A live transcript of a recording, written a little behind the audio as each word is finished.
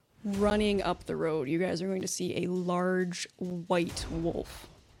running up the road, you guys are going to see a large white wolf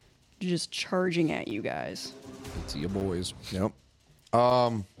just charging at you guys. See you boys. Yep.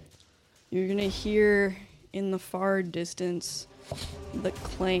 You're going to hear in the far distance the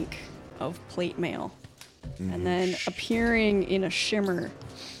clank of plate mail. And then appearing in a shimmer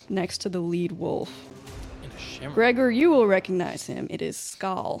next to the lead wolf. In a shimmer. Gregor, you will recognize him. It is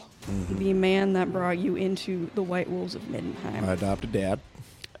Skal, the man that brought you into the White Wolves of Middenheim. My adopted dad.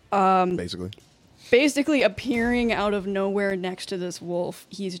 Basically. Basically appearing out of nowhere next to this wolf,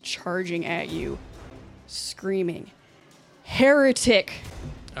 he's charging at you, screaming, "Heretic!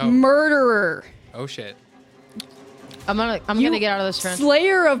 Murderer! Oh shit. I'm gonna get out of this trench.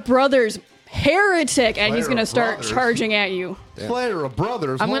 Slayer of brothers! Heretic!" And he's Slayer gonna of start brothers? charging at you. Slayer of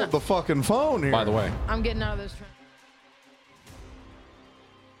brothers, hold the fucking phone here. By the way, I'm getting out of this trench.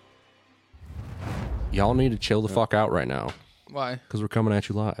 y'all need to chill the fuck out right now Why? because we're coming at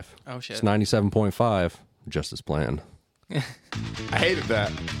you live. Oh shit. It's 97.5, just as planned. I hated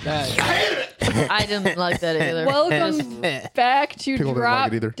that. I didn't like that either. Welcome back to Pickle didn't Drop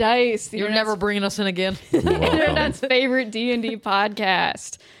like it either. Dice, the You're never bringing us in again. internet's favorite D&D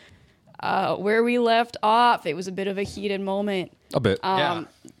podcast. Where we left off, it was a bit of a heated moment. A bit. Yeah.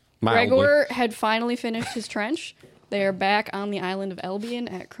 Mildly. Gregor had finally finished his trench. They are back on the island of Albion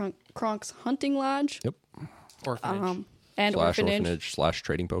at Kronk's hunting lodge. Yep. Orphanage. And Slash orphanage. /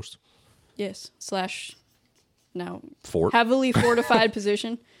 trading post. Yes. Slash now Fort. heavily fortified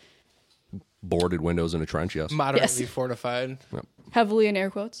position. Boarded windows in a trench, yes. Moderately Yes. fortified. Heavily in air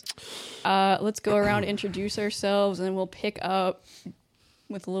quotes. Let's go around, introduce ourselves, and then we'll pick up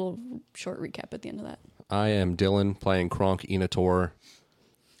with a little short recap at the end of that. I am Dylan, playing Kronk Enator,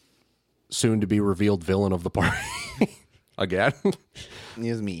 soon to be revealed villain of the party. Again.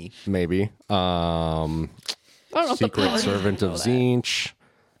 Is me. Maybe. I don't know if the Secret party servant know of that. Zinch.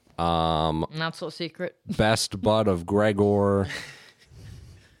 Not so secret. Best bud of Gregor.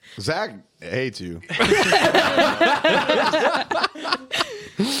 Zach hates you.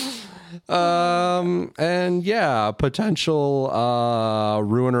 And yeah, potential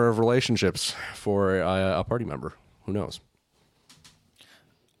ruiner of relationships for a party member. Who knows?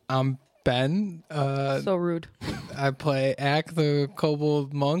 I'm Ben. So rude. I play Ak, the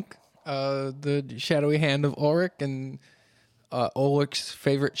kobold monk, the shadowy hand of Ulrich, and Ulrich's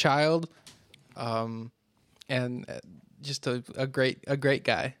favorite child, and just a great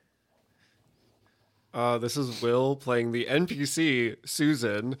guy. This is Will playing the NPC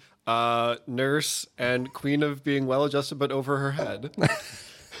Susan, nurse and queen of being well-adjusted but over her head.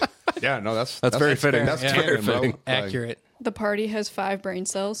 Yeah, no, that's very fitting. That's Yeah. canon, bro. fitting. Like, Accurate. The party has 5 brain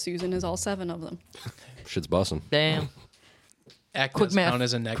cells. Susan has all 7 of them. Shit's bussin'. Damn. Ak Quick does math. count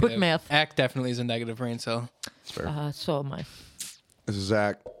as a negative. Quick math. Ak definitely is a negative brain cell. So am I. This is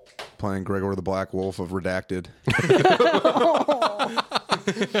Zach playing Gregor the Black Wolf of Redacted.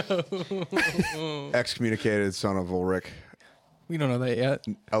 Excommunicated son of Ulrich. We don't know that yet.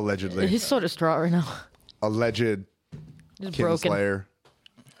 Allegedly. He's so distraught right now. Alleged Just broken. kinslayer.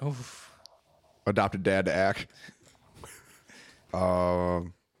 Oof. Adopted dad to Ack. For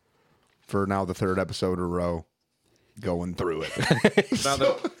now the 3rd episode in a row. Going through it. Now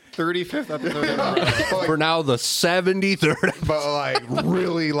the 35th episode in a row. For now, the 73rd. But like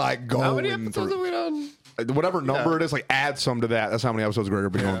really like going How many episodes through. have we done? Whatever number it is, like add some to that. That's how many episodes Gregor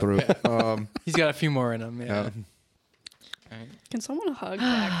been going through. He's got a few more in him. Yeah. Can someone hug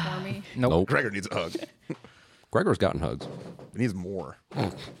back for me? Nope. Gregor needs a hug. Gregor's gotten hugs. He needs more.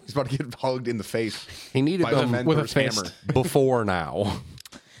 He's about to get hugged in the face He needed by the them with a Mentor's fist. hammer. before now.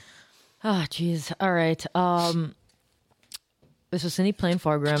 Ah, jeez. All right. This is Cindy playing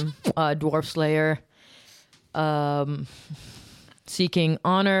Fargrim, Dwarf Slayer, seeking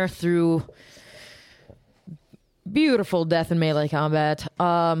honor through beautiful death and melee combat.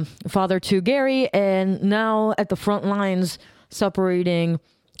 Father to Gary, and now at the front lines, separating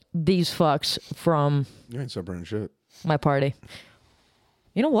these fucks from You ain't separating shit. my party.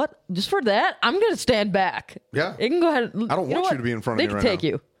 You know what? Just for that, I'm gonna stand back. Yeah. You can go ahead. I don't want you to be in front of they me can right take now.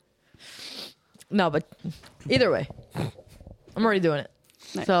 you. No, but either way, I'm already doing it.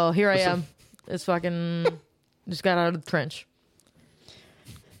 Nice. So here I am. It's fucking just got out of the trench.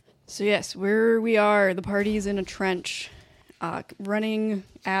 So yes, where we are, the party's in a trench. Running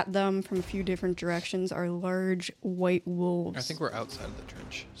at them from a few different directions are large white wolves. I think we're outside of the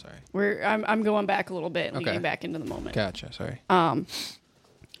trench. Sorry. I'm going back a little bit and Okay. getting back into the moment. Gotcha. Sorry.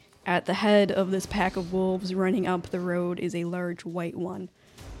 At the head of this pack of wolves running up the road is a large white one.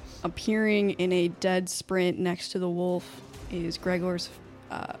 Appearing in a dead sprint next to the wolf is Gregor's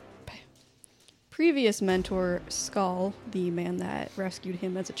previous mentor, Skull, the man that rescued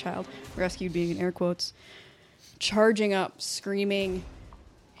him as a child, rescued being in air quotes, charging up, screaming,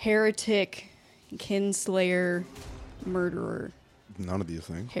 heretic, kinslayer, murderer, None of these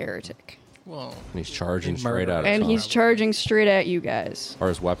things. heretic. Well, And he's charging straight at us. And huh? he's charging straight at you guys. Are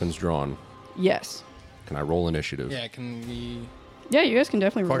his weapons drawn? Yes. Can I roll initiative? yeah, can we? Yeah, you guys can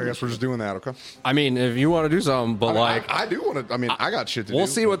definitely Fuck, roll I guess we're just doing that, okay? I mean, if you want to do something, but I do want to. I mean, I got shit to do. we'll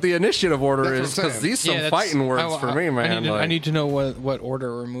see what the initiative order That's what is I'm because saying. these some Yeah, that's- fighting words for me, man. I like- need to know what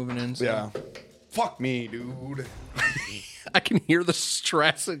order we're moving in. So. Yeah. Fuck me, dude. I can hear the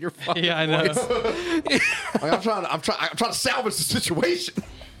stress in your fucking Yeah, I know. voice. Like, I'm trying to salvage the situation.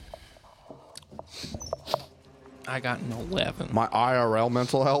 I got an 11. My IRL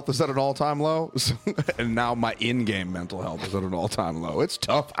mental health is at an all-time low, and now my in-game mental health is at an all-time low. It's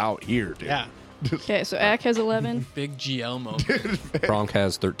tough out here, dude. Yeah, Okay, so Ak has 11. big GL moment. Kronk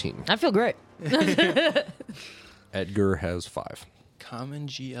has 13. I feel great. Edgar has 5. Common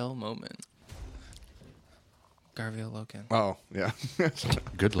GL moment. Garvio Loken. Oh, yeah.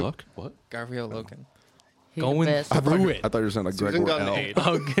 Good luck. What? Garvio Loken. He Going the best. through it. I thought you were saying like Susan Gregor got an L. 8.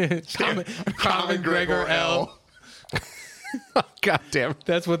 Oh, good. Common Gregor L. God damn.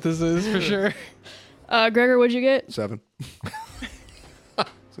 That's what this is for sure. Gregor, what'd you get? 7. So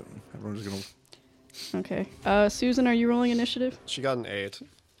everyone's gonna. Okay. Susan, are you rolling initiative? She got an 8.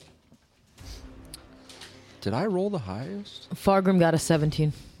 Did I roll the highest? Fargrim got a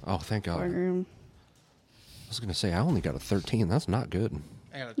 17. Oh, thank God. Fargrim. I was going to say, I only got a 13. That's not good.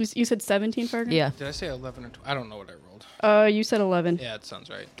 I gotta, You said 17, Fargrim? Yeah. did I say 11 or 12? I don't know what I rolled. You said 11. Yeah, it sounds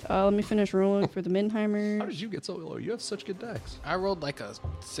right. Let me finish rolling for the How Minheimer. did you get so low? You have such good decks. I rolled like a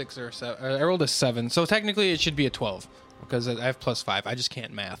 6 or 7. I rolled a 7. So technically it should be a 12 because I have +5. I just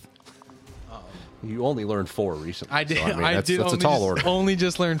can't math. You only learned 4 recently. I did. So, mean, I that's, did that's a only tall just, order. only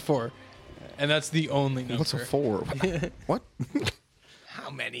just learned 4. And that's the only number. What's a 4? What?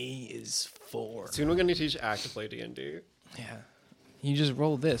 How many is 4? Soon we're gonna teach Ak to play D&D. Yeah. You just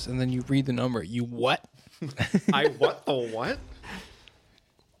roll this and then you read the number. You what? I what the what?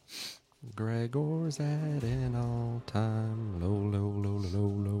 Gregor's at an all-time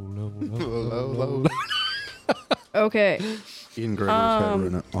low. Okay. Ian Gregor's head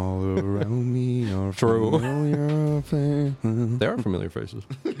written all around me are True. familiar faces. They are familiar faces.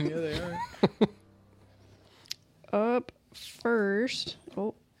 Yeah, they are. Up first.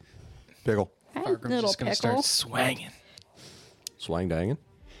 Oh, Pickle. hi, Fargrim's little just gonna pickle. start swanging. Swang dangin'.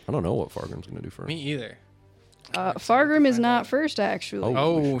 I don't know what Fargrim's going to do first. Me either. Fargrim is not first, actually.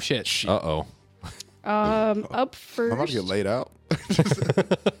 Oh shit. Uh-oh. Up I'm about to first. get laid out.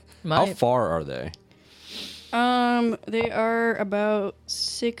 How My, far are they? They are about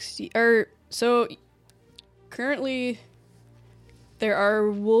 60. Or so. Currently, there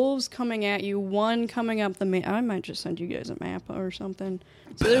are wolves coming at you. One coming up the main. I might just send you guys a map or something.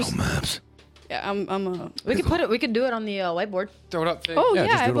 So there's- maps. Yeah, I'm. we could put it. We could do it on the whiteboard. Throw it up. Fig. Oh Yeah, yeah,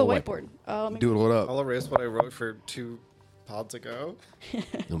 just I have do a it on whiteboard. Let me- Doodle it up. I'll erase what I wrote for 2 pods ago.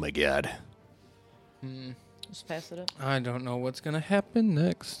 Oh, my God. Just pass it up. I don't know what's gonna happen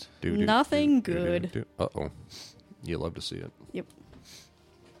next. Nothing good. Uh-oh. You love to see it. Yep.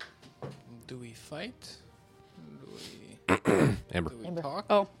 Do we fight? Amber. Do we talk?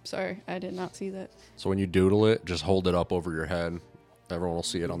 Oh, sorry, I did not see that. So when you doodle it, just hold it up over your head. Everyone will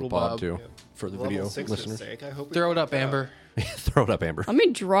see it on the Little pod, bob. too, Yeah. for the Level video 6's listeners. sake. I hope we Throw it can up, pick Amber. Throw it up, Amber. Let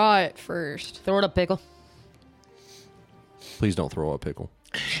me draw it first. Throw it up, pickle. Please don't throw a pickle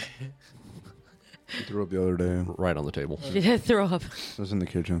I threw up the other day. right on the table. Yeah, throw up. I was in the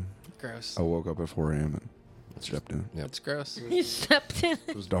kitchen. Gross. I woke up at 4 a.m. and stepped in. That's gross. You stepped in.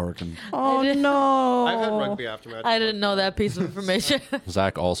 It was dark and Oh no! I've had rugby aftermatch. I didn't know that piece of information.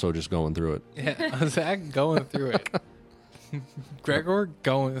 Zach also just going through it. Yeah, Zach going through it. Gregor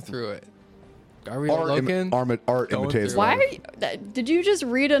going through it. Are we looking? art Going imitates through Why? life. Are you, did you just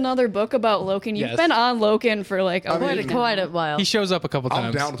read another book about Loken? You've Yes. been on Loken for like a quite, week now. quite a while. He shows up a couple I'm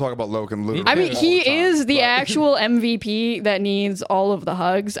times. down to talk about Loken literally. I mean, all he the time, is the but- actual MVP that needs all of the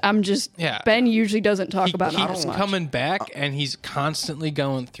hugs. I'm just Yeah. Ben usually doesn't talk He about him keeps as much. coming back, and he's constantly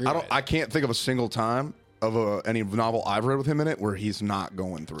going through it. I can't think of a single time of any novel I've read with him in it where he's not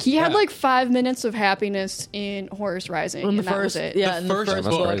going through. He had Yeah. like 5 minutes of happiness in Horus Rising, in the and that was first, it. yeah, in the first first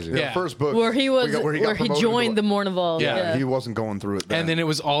That's book, crazy. Yeah, Yeah. first book where he was, got where he promoted joined the to Mournival. Yeah. he wasn't going through it. Then. and then it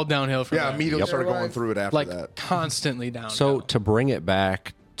was all downhill from yeah, there. immediately Yep. started going through it after like that. constantly down. So to bring it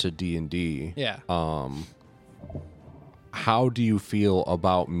back to D&D, yeah, how do you feel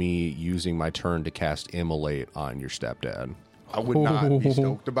about me using my turn to cast Immolate on your stepdad? I would not be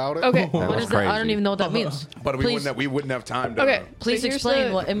stoked about it. Okay. That What was is that? I don't crazy. even know what that means. but Please, we wouldn't have time to. Okay. please so here's explain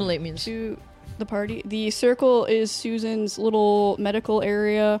the- what immolate means. To the party. The circle is Susan's little medical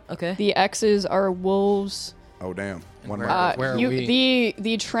area. Okay. The X's are wolves. Oh damn! One where- marker. where are we?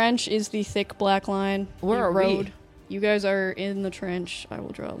 The trench is the thick black line. Where the are we? road. You guys are in the trench. I will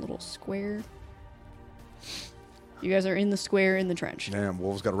draw a little square. You guys are in the square in the trench. Damn,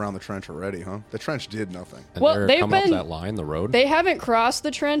 wolves got around the trench already, huh? The trench did nothing. And Well, they're they've coming been- up that line, the road. They haven't crossed the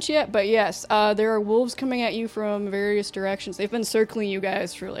trench yet, but yes, there are wolves coming at you from various directions. They've been circling you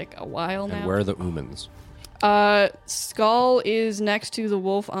guys for like a while now. and where are the Umans? Skull is next to the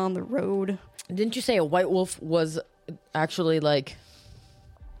wolf on the road. Didn't you say a white wolf was actually like?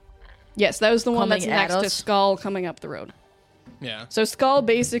 Yes, that was the one that's Coming at next to us? Skull coming up the road. Yeah. So Skull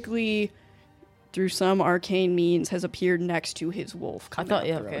basically, through some arcane means, has appeared next to his wolf. I Coming thought, up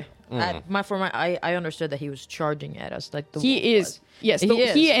yeah, the road. okay. I understood that he was charging at us. Like the wolf He is. was. Yes, He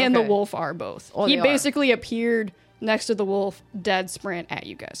is, he and the okay. wolf are both. Oh, he they are. basically appeared next to the wolf, dead sprint at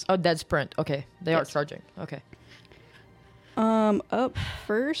you guys. Oh, dead sprint. Okay, they are Yes. charging. Okay. Up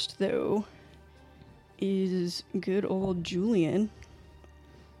first though is good old Julian,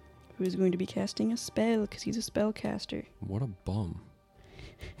 who is going to be casting a spell because he's a spellcaster. What a bum.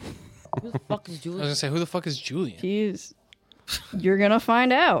 Who the fuck is I was Julian? gonna say, who the fuck is Julian? He is. You're gonna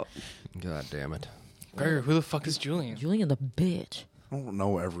find out. God damn it. Gregor, who the fuck is Julian? Julian the bitch. I don't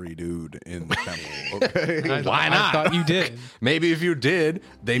know every dude in the temple. Okay. Why I not? thought you did. Maybe if you did,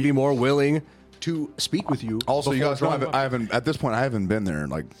 they'd be more willing to speak with you. Also, you before guys know going I haven't at this point. I haven't been there in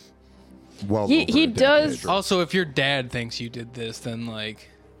like well. He- over he a decade. does- Also, if your dad thinks you did this, then like,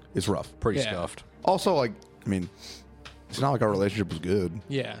 It's rough. pretty Yeah. scuffed. Also, like I mean, it's not like our relationship was good.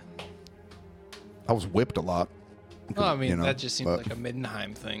 yeah. I was whipped a lot. Well, I mean, You know, that just seems but- like a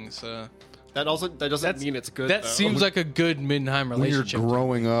Middenheim thing. So That doesn't mean it's good. that though. seems like a good Middenheim When you're relationship.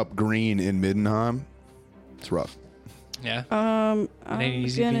 growing up green in Middenheim, it's rough. Yeah. I'm ain't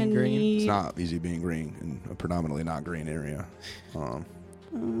easy gonna being green. need. It's not easy being green in a predominantly not green area.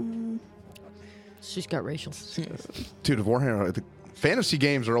 She's got racial. Dude, of Warhammer, the fantasy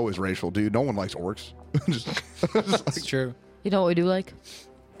games are always racial, dude. No one likes orcs. Just- It's true. You know what we do like?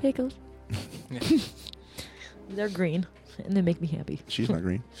 Pickles. Yeah. They're green, and they make me happy. she's not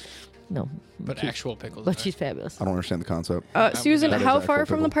green. No, But actual pickles. but right? she's fabulous. I don't understand the concept. Susan, That is how actual far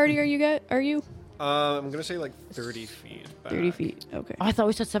from the pickle. party are you? Are you? I'm gonna say like 30 feet. Back. 30 feet. Okay. Oh, I thought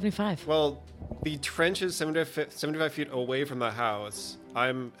we said 75. Well, the trench is 75 feet away from the house.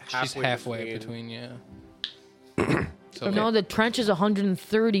 I'm She's halfway, halfway between, yeah. So, No, the trench is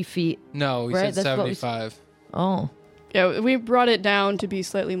 130 feet. no, we Right, said that's what we 75. Oh, Yeah, we brought it down to be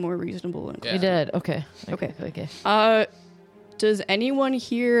slightly more reasonable. And Yeah. we did. Okay. Okay. Does anyone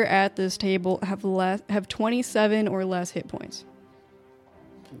here at this table have 27 or less hit points?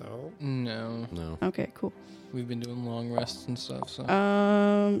 No. No, No. Okay, cool. we've been doing long rests and stuff.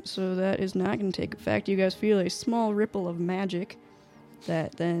 So So that is not going to take effect. You guys feel a small ripple of magic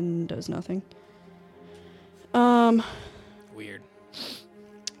that then does nothing. weird.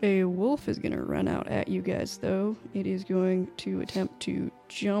 A wolf is going to run out at you guys, though. It is going to attempt to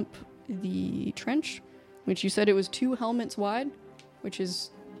jump the trench, which you said it was 2 helmets wide, which is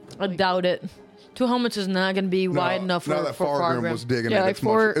I doubt it. 2 helmets is not going to be wide enough for now that for Fargrim Fargrim. was digging Yeah, it, like it's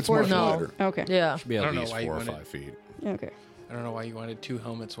four- much, it's four- much no. wider. okay. Yeah. Should be I at don't know least why you 4 or wanted- 5 feet. Okay. I don't know why you wanted 2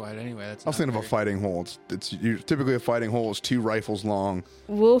 helmets wide anyway. That's I was thinking of a fighting hole. Typically a fighting hole is 2 rifles long,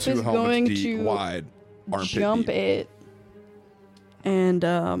 Wolf 2 is helmets going deep, to wide, armpit jump deep. it, and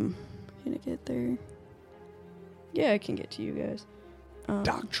can I get there? Yeah, I can get to you guys.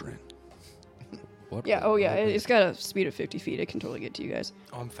 Doctrine. What? Yeah. Oh yeah. It's got a speed of 50 feet. It can totally get to you guys.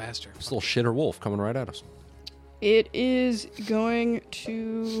 Oh, I'm faster. This little shitter wolf coming right at us. It is going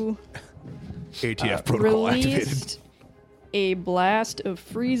to ATF protocol activated. release a blast of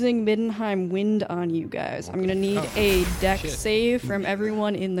freezing Middenheim wind on you guys. I'm gonna need a deck Shit. save from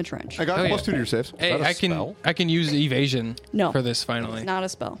everyone in the trench. I got Oh, plus yeah. 2 to your saves. Hey, that a I can spell? I can use evasion No. for this finally. It's not a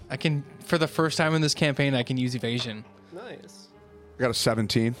spell. I can for the first time in this campaign I can use evasion. Nice. I got a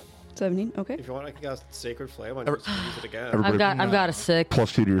 17. 17. Okay. If you want, I can cast Sacred Flame and just use it again. Everybody I've got a 6.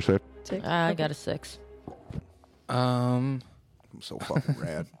 plus 2 to your save. 6. I got a 6. I'm so fucking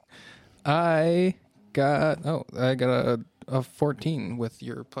rad. I got a 14 with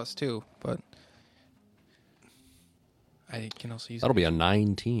your plus 2, but I can also use That'll be a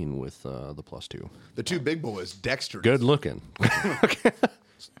 19 with the plus 2. The 2 big boys, Dexter. Good looking.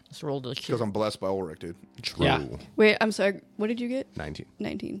 Let's roll this shit. Because I'm blessed by Ulrich, dude. True. Yeah. Wait. I'm sorry. What did you get? 19.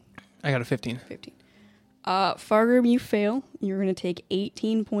 19. I got a 15. 15. Fargrim, you fail. You're gonna take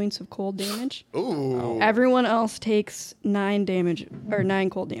 18 points of cold damage. Ooh. Everyone else takes 9 damage or 9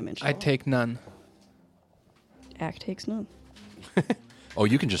 cold damage. I take none. Ack takes none. Oh,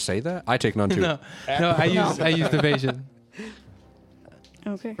 you can just say that? I take none too. No, I used evasion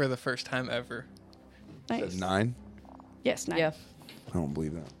Okay. for the first time ever. Nice. 9? Yes, 9. Yeah. I don't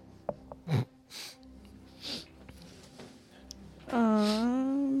believe that.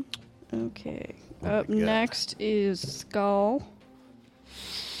 Okay. Up next is Skull.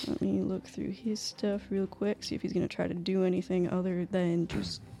 Let me look through his stuff real quick, see if he's going to try to do anything other than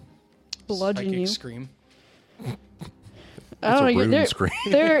just bludgeon Psychic you. scream. I don't a know. rune They're, screen.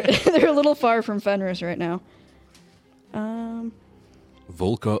 they're a little far from Fenris right now.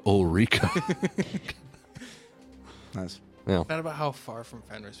 Volca Ulrika. Nice. Yeah. Not about how far from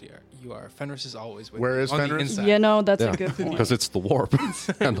Fenris you are. Fenris is always with Where you, is on the Fenris? inside. Yeah, no, that's Yeah. a good point. Because it's the warp.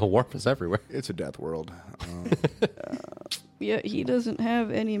 And the warp is everywhere. It's a death world. Yeah, he doesn't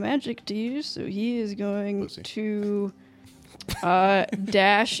have any magic to use, so he is going Pussy. to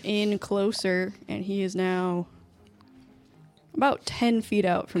dash in closer, and he is now about 10 feet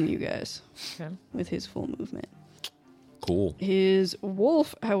out from you guys Okay. with his full movement. Cool. His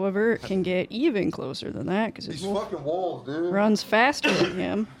wolf, however, can get even closer than that because his wolf fucking wolves, dude. runs faster than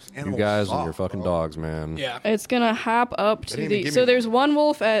him. You guys and your fucking dogs, man. Yeah. It's gonna hop up to didn't the. even give So me- there's one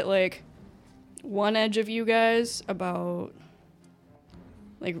wolf at like one edge of you guys, about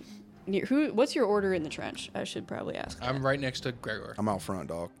like near who. What's your order in the trench? I should probably ask. I'm right next to Gregor, I'm out front,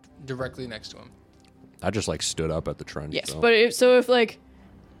 dog. directly next to him. I just like stood up at the trench. Yes, so. but if like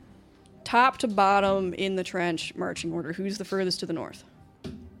top to bottom in the trench marching order, who's the furthest to the north?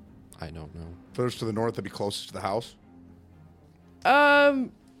 I don't know. Furthest to the north, that'd be closest to the house.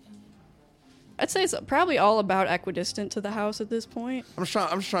 I'd say it's probably all about equidistant to the house at this point. I'm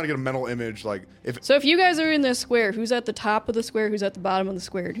just trying to get a mental image. Like if So if you guys are in this square, who's at the top of the square, who's at the bottom of the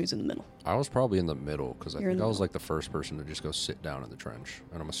square, and who's in the middle? I was probably in the middle because I You're in think the I was middle. like the first person to just go sit down in the trench.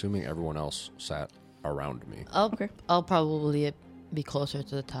 And I'm assuming everyone else sat around me. Okay. I'll probably be closer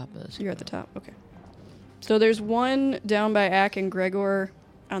to the top of this. You're at the top. Okay. So there's one down by Ack and Gregor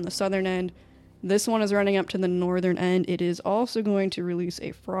on the southern end. This one is running up to the northern end. It is also going to release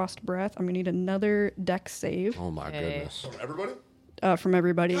a frost breath. I'm going to need another dex save Oh my Okay. goodness. everybody. from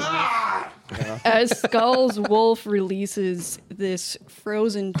everybody. As Skull's wolf releases this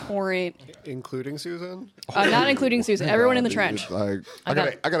frozen torrent, Including Susan? not including Susan, everyone in the trench. Like I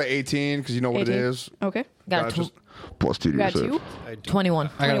got- got an 18 because you know what 18? it is. Okay. Got Guys, two, just plus 2 to Got your two? save. I do. 21.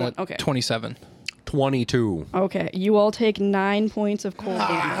 I got 21, a okay. 27. 22. Okay. You all take 9 points of cold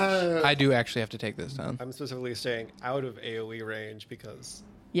damage. I do actually have to take this down. I'm specifically staying out of AoE range because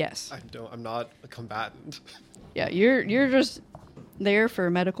Yes. I'm not a combatant. Yeah, you're just there for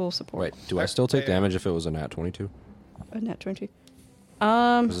medical support. Wait, do I still take Yeah. damage if it was a nat 22? A net 20.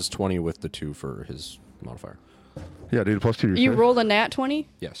 Because it's 20 with the 2 for his modifier. Yeah, dude, plus 2 to your You save. rolled a nat 20?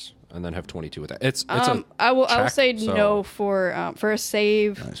 Yes. And then have 22 with that. It's I will check, say so- no for a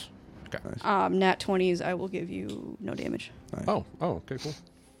save. Nice. Okay. Nat 20s, I will give you no damage. Oh, okay, cool.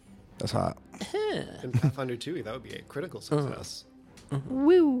 That's hot. In Pathfinder 2, that would be a critical success.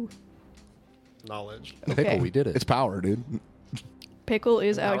 Woo! Knowledge. Pickle, we did it. It's power, dude. Pickle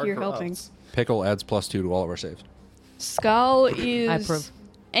is out Power here corrupts. helping. Pickle adds +2 to all of our saves. Skull I is approve.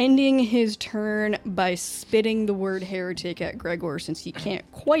 ending his turn by spitting the word heretic at Gregor since he can't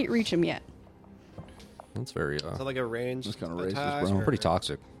quite reach him yet. That's very Is that like a ranged That's kinda racist, attack? bro. or- pretty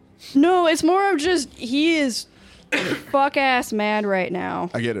toxic. No, it's more of just he is fuck ass mad right now.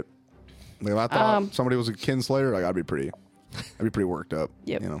 I get it. Like, if I thought somebody was a kinslayer, like I'd be pretty worked up.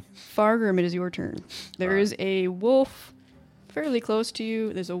 Yep. You know. Fargrim, it is your turn. There is a wolf fairly close to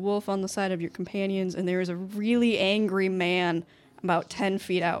you. There's a wolf on the side of your companions, and there is a really angry man about 10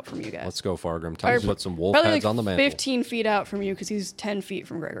 feet out from you guys. Let's go, Fargrim. Time Or to put some wolf probably heads like on the mantle. 15 feet out from you because he's 10 feet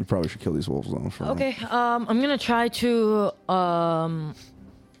from Gregor. We probably should kill these wolves though. For Okay, I'm gonna try to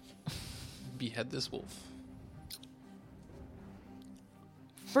Behead this wolf.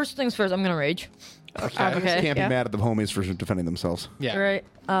 first things first. I'm gonna rage. Okay. Can't yeah. be mad at the homies for defending themselves. Yeah. All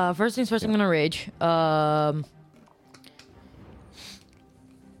right. First things first. I'm gonna rage.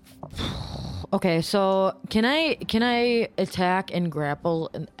 Okay, so can I attack and grapple?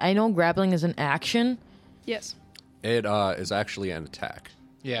 And I know grappling is an action. Yes. It is actually an attack.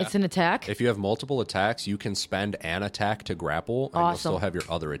 Yeah. It's an attack. If you have multiple attacks, you can spend an attack to grapple, and you'll Awesome. still have your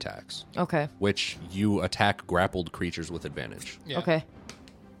other attacks, Okay. which you attack grappled creatures with advantage. Yeah. Okay.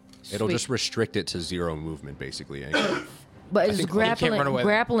 It'll Sweet. just restrict it to 0 movement, basically. But is think you can't run away.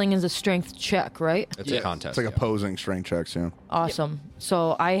 grappling is a strength check, right? It's Yeah. a contest. It's like yeah. opposing strength checks. Yeah. Awesome.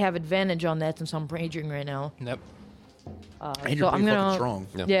 So I have advantage on that since I'm raging right now. Yep. And So I'm gonna strong.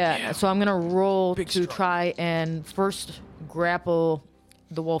 Yeah. Yeah, so I'm gonna roll Big to strong. try and first grapple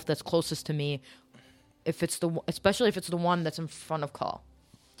the wolf that's closest to me if it's especially if it's the one that's in front of Call.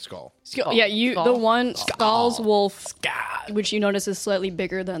 Skull. Yeah, the Skull. one Skull's wolf, which you notice is slightly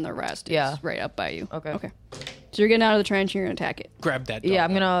bigger than the rest. Is Yeah. right up by you. Okay. Okay. So you're getting out of the trench. You're gonna attack it. Grab that. Dog. Yeah,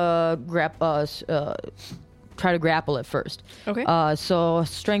 I'm gonna try to grapple it first. Okay. So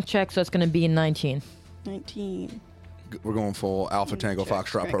strength check, so it's gonna be 19. 19. We're going full Alpha Tango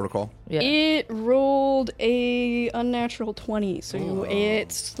Foxtrot right. protocol. Yeah. It rolled a unnatural 20, so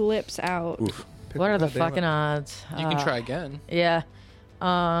it slips out. Oof. What are the God damn it. fucking odds? You can try again. Yeah. You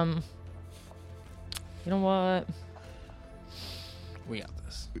know what? We got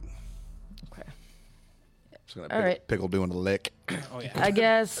this. Okay. Just gonna All right. Pickle doing a lick. Oh yeah. I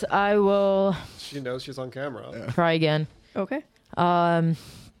guess I will She knows she's on camera. try again. Okay.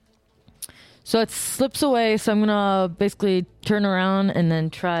 So it slips away, so I'm gonna basically turn around and then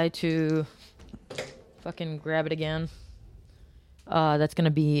try to fucking grab it again. That's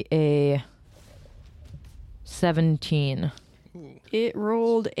gonna be a 17. It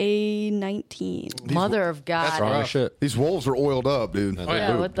rolled a 19. Mother of God. Strong as rough. shit. These wolves are oiled up, dude. Oh,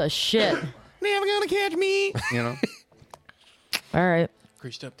 Yeah, what the shit? Never gonna catch me. You know. All right.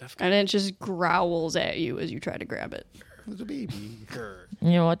 Greased up tough guy. And it just growls at you as you try to grab it. It's a baby.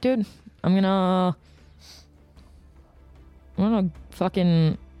 You know what, dude? I'm gonna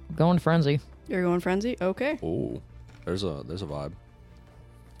fucking go into frenzy. You're going frenzy? Okay. Oh, there's a vibe.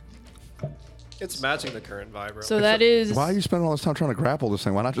 It's matching the current vibe. Really. So that is. Why are you spending all this time trying to grapple this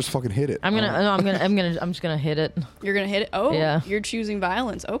thing? Why not just fucking hit it? I'm just gonna hit it. You're going to hit it? Oh, Yeah. You're choosing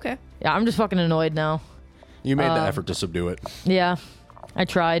violence. Okay. Yeah, I'm just fucking annoyed now. You made the effort to subdue it. Yeah, I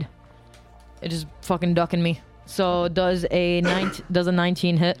tried. It just fucking ducking me. So does a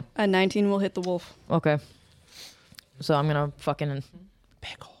 19 hit? A 19 will hit the wolf. Okay. So I'm gonna fucking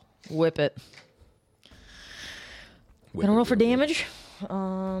whip it. Gonna roll for damage.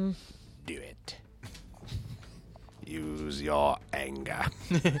 Do it. Use your anger.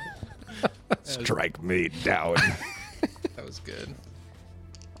 Strike me down. That was good.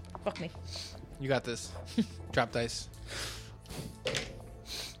 Fuck me. You got this. Drop dice.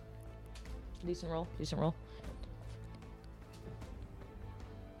 Decent roll.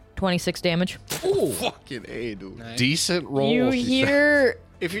 26 damage. Fucking A, dude. Nice. Decent roll. You hear.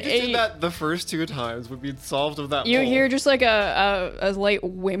 if you just did that the first 2 times, we'd be solved of that. You pull. hear just like a light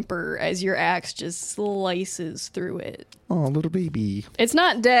whimper as your axe just slices through it. Oh, little baby. It's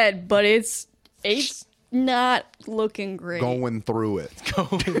not dead, but it's not looking great. Going through it.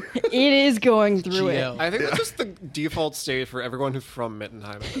 It is going through it. GL. I think that's just the default state for everyone who's from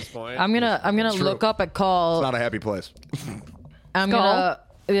Mittenheim at this point. I'm gonna look up at Call. It's not a happy place.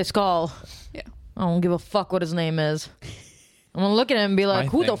 Skull. Yeah. I don't give a fuck what his name is. I'm gonna look at him and be like,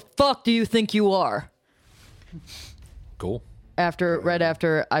 "Who the fuck do you think you are?" Cool. Right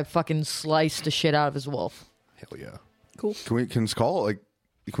after I fucking sliced the shit out of his wolf. Hell yeah. Cool. Can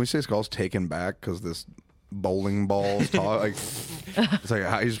we say Skull's taken back because this bowling ball's talk? Like, it's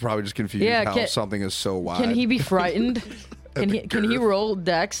like he's probably just confused Yeah, how something is so wide. Can he be frightened? Can he roll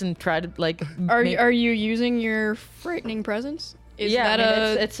dex and try to like? Are you using your frightening presence? Is Yeah,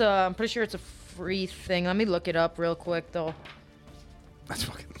 that it's I'm pretty sure it's a free thing. Let me look it up real quick though. That's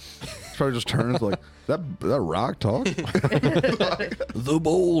fucking. It's probably just turns like that rock talk. The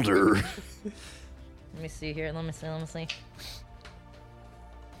boulder. Let me see here. Let me see.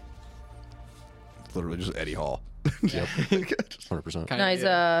 Literally just Eddie Hall. Yep. 100%. Kinda, Nice.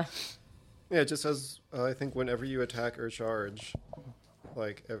 yeah, it just says I think whenever you attack or charge,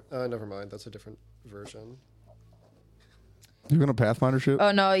 like never mind, that's a different version. You're gonna Pathfinder shit?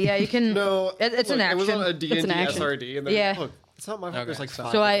 Oh no, yeah, you can. No, it's an look, action. It was on a D&D It's an action. SRD, and then Yeah. look, it's not my fault. There's like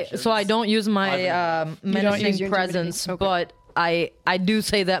 5 So I don't use my use menacing your presence, intimidation. but I do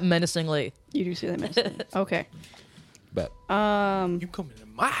say that menacingly. you do see that missing? Okay. Bet. You coming to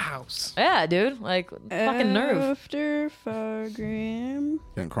my house? Yeah, dude. Like fucking nerve. After Fargrim.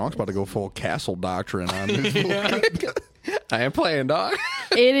 And Kronk's about to go full castle doctrine on this. I am playing, dog.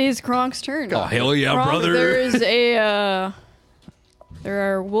 It is Kronk's turn. Oh, hell yeah, Kronk, brother. There is a.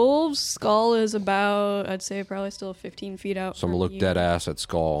 There are wolves. Skull is about, I'd say, probably still 15 feet out. So I'm going to look dead ass at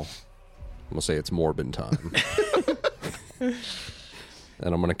Skull. I'm going to say it's Morbin time.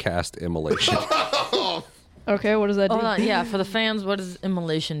 And I'm going to cast Immolation. Okay, what does that do? Hold on, yeah. For the fans, what does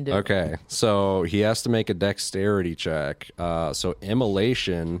immolation do? Okay, so he has to make a dexterity check. So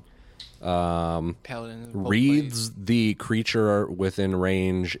Immolation Paladin. wreathes the creature within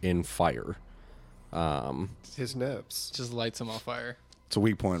range in fire. his nips. Just lights him on fire. It's a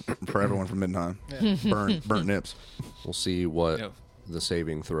weak point for everyone from Midnight. Burnt nips. We'll see what Yeah. the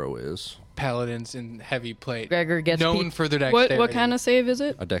saving throw is. Paladins in heavy plate. Gregor gets known beat. for their dexterity. What kind of save is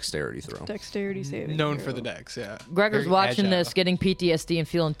it? A dexterity throw. Dexterity saving. known throw. for the dex? Yeah. Gregor's Very watching agile. this, getting PTSD and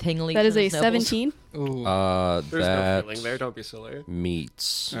feeling tingling. That is in a his nipples. 17. Ooh. There's no That feeling there. Don't be silly.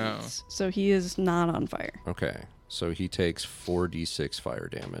 meets. Oh. So he is not on fire. Okay, so he takes 4d6 fire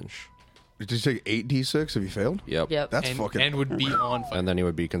damage. Did you take 8d6 if you failed? Yep. Yep. That's and, fucking. and would be on fire. And then he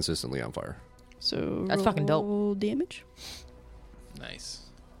would be consistently on fire. So That's fucking dope. roll damage. Nice.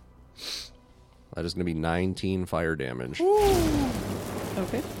 That is going to be 19 fire damage.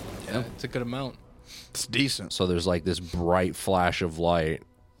 Okay. Yeah, it's a good amount. It's decent. So there's like this bright flash of light,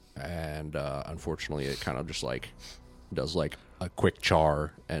 and unfortunately, it kind of just like does like a quick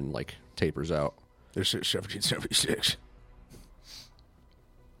char and like tapers out. There's 1776.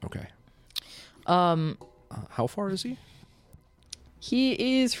 Okay. How far is he?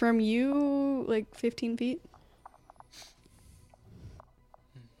 He is from you like 15 feet.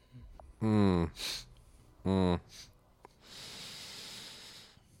 All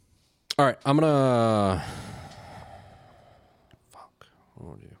right, I'm gonna. Fuck.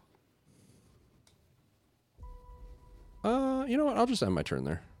 What do you? You know what? I'll just end my turn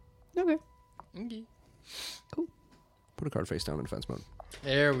there. Okay. Put a card face down in defense mode.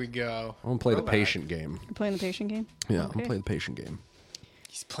 There we go. I'm gonna play the patient game. You're playing the patient game? Yeah, I'm Okay. gonna play the patient game.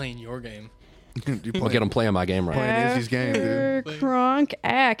 He's playing your game. You I'll get him playing my game right. Playing Izzy's game, dude. After Kronk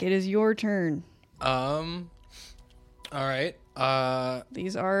Ack, it is your turn. All right.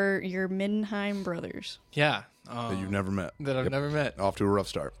 These are your Mindenheim brothers. Yeah. That you've never met. That I've never met. Off to a rough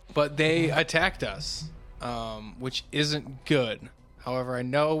start. But they attacked us, which isn't good. However, I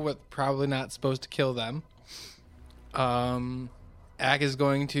know we're probably not supposed to kill them. Ack is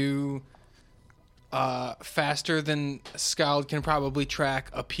going to, faster than Skald can probably track,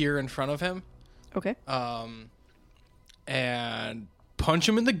 appear in front of him Okay. and punch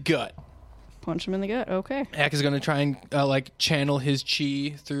him in the gut. Punch him in the gut. Okay. Ack is going to try and like channel his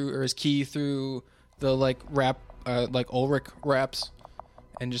chi through, or his ki through the like Ulrich wraps,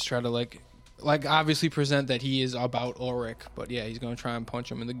 and just try to like obviously present that he is about Ulrich, but yeah, he's going to try and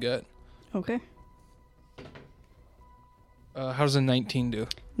punch him in the gut. Okay. How does a 19 do?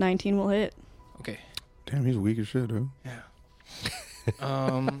 19 will hit. Okay. Damn, he's weak as shit, dude. Yeah.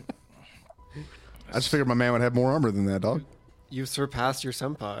 I just figured my man would have more armor than that, dog. You've surpassed your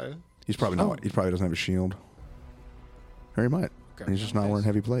senpai. He's probably not. He probably doesn't have a shield. Or he might. Okay. He's just not wearing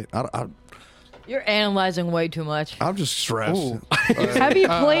heavy plate. You're analyzing way too much. I'm just stressed. Ooh. Heavy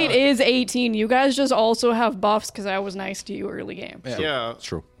plate is 18. You guys just also have buffs because I was nice to you early game. Yeah. It's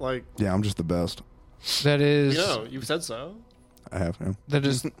true. Like, Yeah, I'm just the best. That is you said so. I have him. that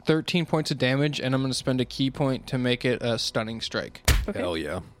is 13 points of damage, and I'm going to spend a key point to make it a stunning strike. Okay. Hell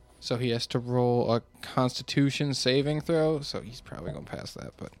yeah. So he has to roll a Constitution saving throw. So he's probably going to pass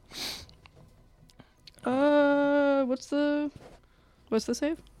that, but What's the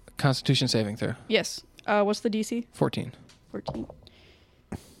save? Constitution saving throw. Yes. What's the DC? 14. 14.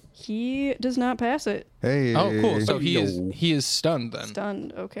 He does not pass it. Hey. Oh, cool. So he yo. is stunned then.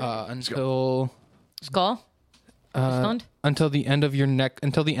 Stunned. Okay. Until Skull? Stunned? until the end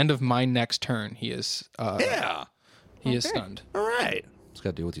of my next turn, he is Yeah. he is Okay. stunned. All right. Just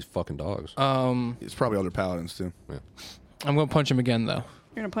gotta deal with these fucking dogs. It's probably other paladins, too. I'm going to punch him again though.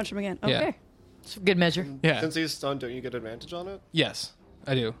 You're gonna punch him again. Yeah. Okay. It's a good measure. Yeah. Since he's stunned, don't you get advantage on it? Yes,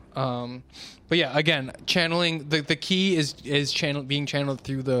 I do. But yeah, again, channeling the key is being channeled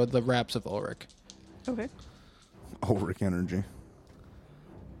through the wraps of Ulrich. Okay. Ulrich energy.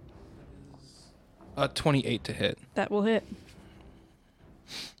 28 to hit. That will hit.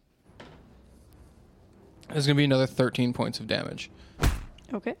 There's gonna be another 13 points of damage.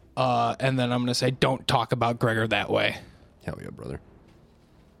 Okay. And then I'm gonna say, don't talk about Gregor that way, Hell yeah, brother.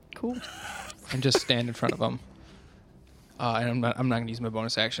 Cool. and just stand in front of him. And I'm not gonna use my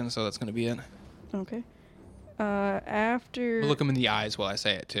bonus action, so that's gonna be it. Okay. After. I'll look him in the eyes while I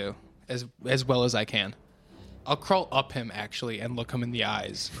say it too, as well as I can. I'll crawl up him actually and look him in the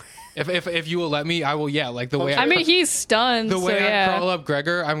eyes. If you will let me, I will. Yeah, like the way I mean, he's stunned. the way so I yeah. crawl up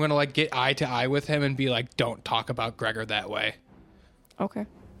Gregor, I'm gonna like get eye to eye with him and be like, "Don't talk about Gregor that way." Okay.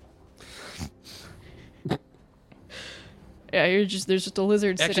 Yeah, there's just a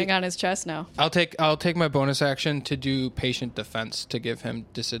lizard Actually- sitting on his chest now. I'll take my bonus action to do patient defense to give him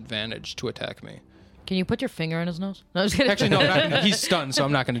disadvantage to attack me. Can you put your finger on his nose? No, I'm just kidding. Actually, no, he's stunned, so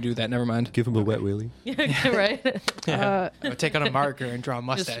I'm not going to do that. Never mind. Give him a wet willy. right? I'll take out a marker and draw a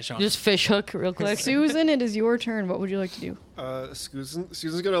mustache on. Just fish hook real quick. Susan, it is your turn. What would you like to do?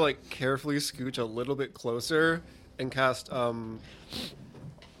 Susan's gonna like carefully scooch a little bit closer and cast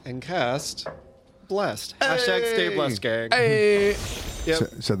blessed. Hashtag stay blessed, gang. Hey. Yep.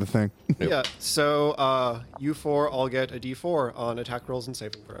 Said the thing. Yeah. So you four all get a D4 on attack rolls and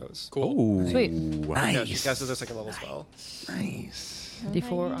saving throws. Cool. Sweet. Yeah, she casts a second level spell,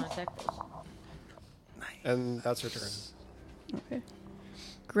 D4 on attack. and that's her turn. Okay.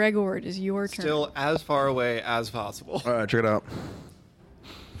 Gregor, it is your turn. Still as far away as possible. All right, check it out.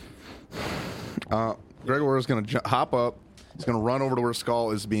 Gregor is going to hop up. He's going to run over to where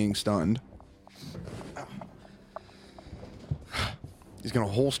Skull is being stunned. He's going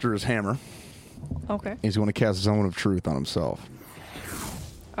to holster his hammer. Okay. He's going to cast Zone of Truth on himself.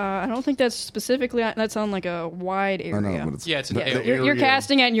 I don't think that's specifically that's on like a wide area. I know, but it's Yeah, it's an the area. You're area,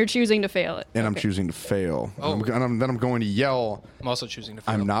 casting it and you're choosing to fail it. and I'm Okay. choosing to fail. Oh. Then I'm going to yell, I'm also choosing to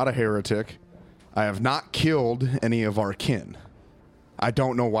fail. I'm not a heretic. I have not killed any of our kin. I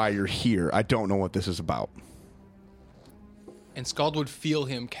don't know why you're here. I don't know what this is about. And Scald would feel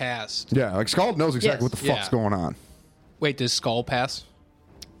him cast. Yeah, like Skull knows exactly Yes. what the fuck's Yeah. going on. Wait, does Skull pass?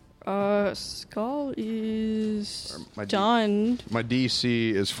 Skull is my D- stunned. My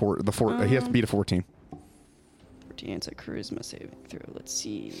DC is he has to beat a 14. 14, it's a charisma saving throw. Let's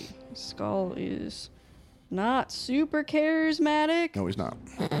see. Skull is not super charismatic. No, he's not.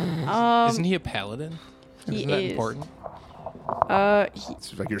 Isn't he a paladin? He Isn't that is. important?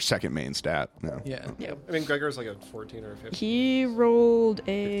 It's like your second main stat. No. Yeah. Yep. I mean, Gregor's like a 14 or a 15. He rolled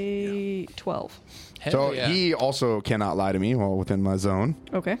a 12. Hell So yeah. he also cannot lie to me while within my zone.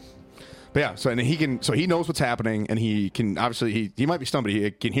 Okay. But yeah, so and he can. So he knows what's happening, and he can obviously he might be stunned, but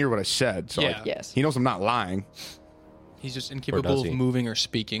he can hear what I said. So Yeah. like, Yes. he knows I'm not lying. He's just Or incapable does of he? moving or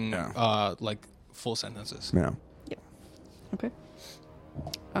speaking Yeah. like full sentences. Yeah. Okay.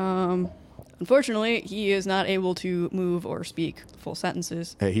 Unfortunately, he is not able to move or speak full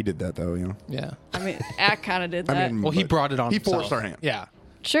sentences. Hey, he did that though. You know. Yeah. I mean, Ack kind of did that. I mean, Well, he but brought it on He himself. forced our hand. Yeah.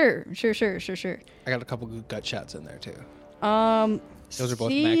 Sure. I got a couple good gut shots in there too. Those are both max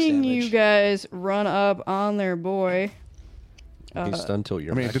Seeing you damage. guys run up on their boy. He's stunned till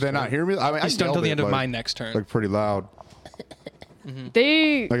your I mean, next did they not turn. hear me? I mean, He's done yelled till the it, end of like- my next turn. Like pretty loud.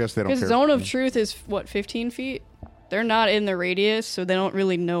 They. I guess they don't His care. zone of truth is what, 15 feet? They're not in the radius, so they don't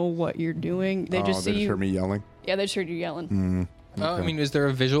really know what you're doing. They just see they just you. heard me yelling. Yeah, they just heard you yelling. I mean, is there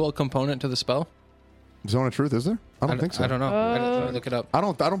a visual component to the spell? Zone of Truth, is there? I don't think so. I don't know. I didn't look it up. I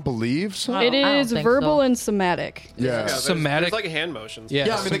don't believe so. It I don't is think verbal so. and somatic. Yeah. There's Somatic. like hand motions. Yeah.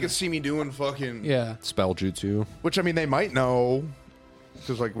 Yeah, I mean, they could see me doing fucking. Yeah. Spell jutsu. Which, I mean, they might know.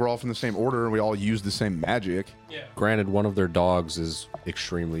 Because, like, we're all from the same order and we all use the same magic. Granted, one of their dogs is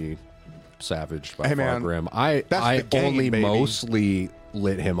extremely savaged by Hey, man, Fargrim. I that's the game, only baby. mostly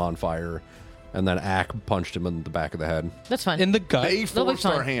lit him on fire, and then Ack punched him in the back of the head. That's fine. In the gut. They They'll be forced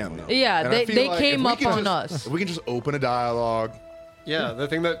our fine. hand, though. Yeah, And I they- feel they like came if we up can on just- us. If we can just open a dialogue. Yeah, the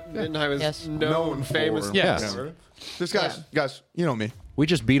thing that Mindenheim is Yes. known for. famous Yes. for. This guys, you know me. We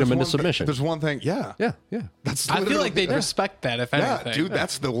just beat him into One- submission. There's one thing. Yeah. Yeah, yeah. That's I feel literally- like they'd respect that if Yeah, anything. dude,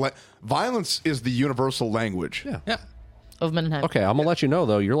 that's the violence is the universal language. Yeah. Yeah. Of Mendenheim. Okay, I'm gonna let you know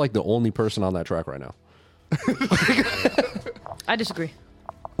though. You're like the only person on that track right now. I disagray.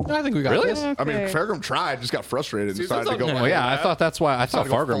 I think we got Really? this. I mean, Okay. Fargrim tried, just got frustrated and Susan's decided to go. on- Well, yeah, I thought that's why I thought Decided to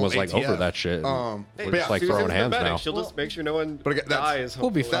go Fargrim full was like ATF. over that shit. But We're yeah, just like Susan's throwing the hands medic. now. She'll just make sure no one But again, dies. We'll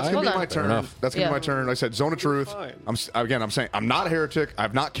be hopefully. That's fine. gonna be Hold my on. turn. enough. That's gonna be Yeah. my turn. Like I said, Zone of Truth. Fine. I'm saying I'm not a heretic.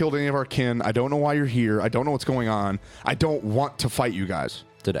 I've not killed any of our kin. I don't know why you're here. I don't know what's going on. I don't want to fight you guys.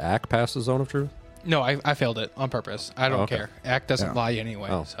 Did Ack pass the zone of truth? No, I failed it on purpose. I don't okay. care. Act doesn't Yeah. lie anyway.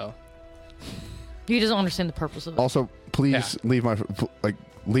 Oh. So He doesn't understand the purpose of it. Also, please Yeah. leave my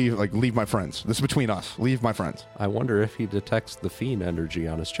friends. This is between us. Leave my friends. I wonder if he detects the fiend energy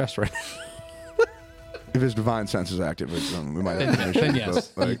on his chest right now. If his divine sense is active, we might have then, issues, yes,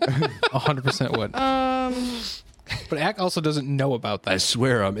 but, like, 100% would. But Ack also doesn't know about I that.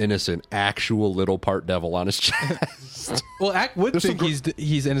 swear I'm innocent. Actual little part devil on his chest. Well, Ack would There's think some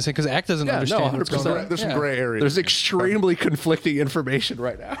he's innocent because Ack doesn't Yeah, no, understand what's 100%. going on. there's some Yeah. gray areas. There's extremely conflicting information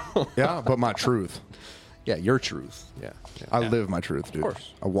right now. Yeah, but my truth. Yeah, your truth. Yeah. I live my truth, dude.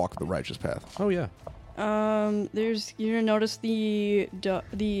 course. I walk the righteous path. Oh yeah. There's you're gonna notice the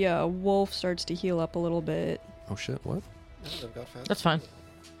wolf starts to heal up a little bit. Oh shit. What? They've got fast. That's fine.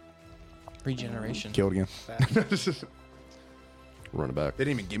 Regeneration. Killed again. Run it back. They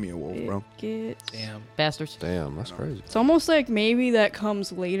didn't even give me a wolf, bro. It gets, Damn. Bastards. Damn, that's crazy. it's almost like maybe that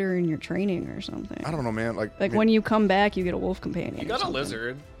comes later in your training or something. I don't know, man. Like Like when you come back, you get a wolf companion. You or got a something.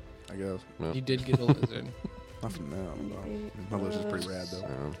 lizard. I guess. You did get a lizard. Not from now. My lizard's pretty rad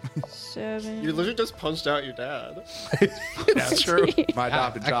though. 7. Your lizard just punched out your dad. That's true. My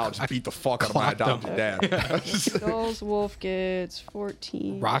adopted child just beat the fuck out of my clocked him. adopted dad. Skull's wolf gets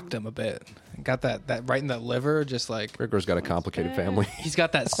 14. Rocked him a bit. got that right in that liver, just like Gregor's got a complicated family. he's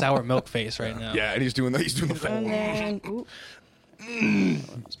got that sour milk face right now. Yeah, and he's doing that. He's doing the And thing. then, ooh.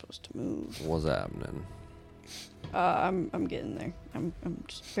 I'm supposed to move. What's happening? I'm getting there. I'm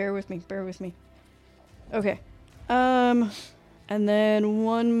just bear with me. Okay. And then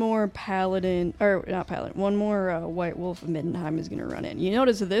one more paladin, or not paladin, one more white wolf of Middenheim is gonna run in. You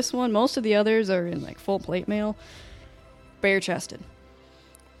notice this one, most of the others are in like full plate mail, bare chested.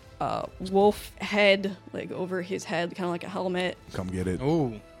 Wolf head, like over his head, kind of like a helmet, Come get it.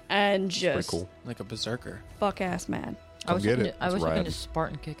 Ooh, and Pretty just cool. like a berserker. fuck ass mad. I was get looking it. to, I was looking rad. to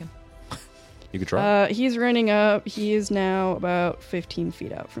Spartan kick him. You could try. He's running up. He is now about 15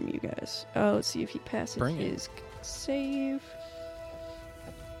 feet out from you guys. Let's see if he passes Bring it. his save.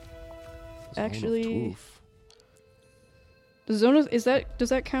 Zone of actually- Toof. The zone of, does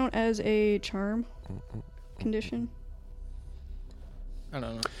that count as a charm condition? I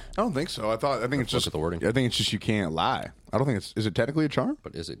don't know. I don't think so. I think it's Look just at the wording. I think it's just you can't lie. I don't think it's. Is it technically a charm?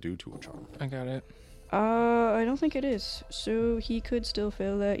 But is it due to a charm? I got it. I don't think it is. So he could still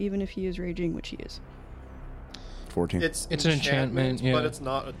fail that even if he is raging, which he is. 14. It's an enchantment, yeah. but it's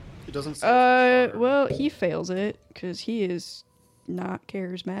not. It doesn't. say it's a charm. Well, he fails it because he is not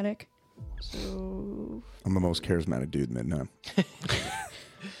charismatic. So I'm the most charismatic dude in Midnight.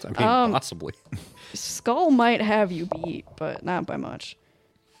 I mean, possibly. Skull might have you beat, but not by much.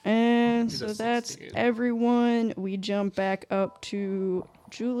 And He's so at that's 16. everyone. We jump back up to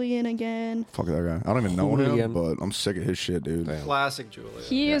Julian again. Fuck that guy. I don't even know Julian. him, but I'm sick of his shit, dude. Damn. Classic Julia.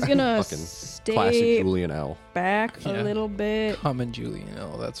 He is gonna Fucking stay Classic Julian L. back Yeah. a little bit. Common Julian,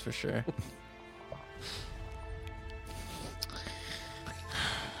 oh, that's for sure.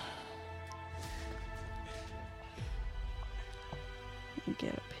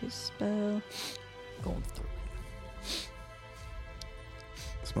 Get up his spell. Going through.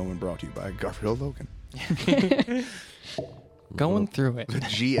 This moment brought to you by Garfield Logan. Going through it. The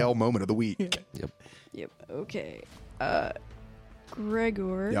GL moment of the week. Yep. Yep. Okay.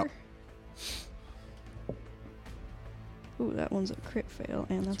 Gregor. Yep. Ooh, that one's a crit fail,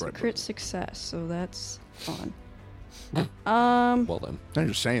 and that's right, a crit success, so that's fun. Well then, Now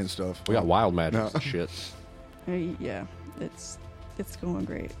you're saying stuff. we got wild magic No. and shit. Yeah, it's going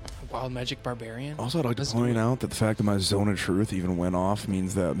great. Wild Magic Barbarian. Also, I'd like to That's point good. out that the fact that my zone of truth even went off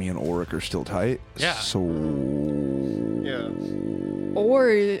means that me and Auric are still tight. Yeah. So. Yeah.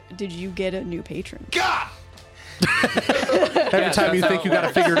 Or did you get a new patron? Every time you think you got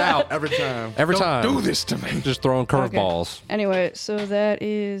it figured out, Every time. every time, Do this to me. just throwing curveballs. Anyway, so that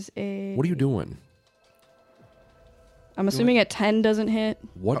is a. What are you doing? I'm assuming a 10 doesn't hit.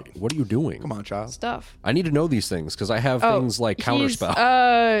 What are you doing? Come on, child. Stuff. I need to know these things because I have things like he's,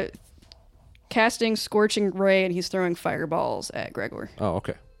 counterspell. Casting Scorching Ray, and he's throwing fireballs at Gregor. Oh,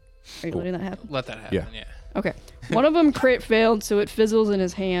 okay. Are you letting that happen? Let that happen, yeah. Okay. One of them crit failed, so it fizzles in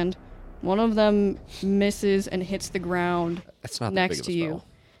his hand. One of them misses and hits the ground That's not that next big of to a you. spell.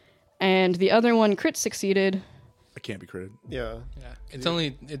 And the other one crit succeeded. I can't be critted. Yeah. Yeah.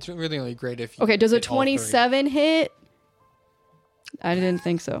 It's really only great if you Okay, does a hit all three. 27 hit? I didn't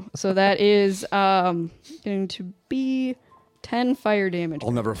think so. So that is going to be 10 fire damage.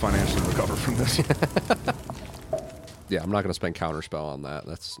 I'll never financially recover from this. Yeah, I'm not going to spend counterspell on that.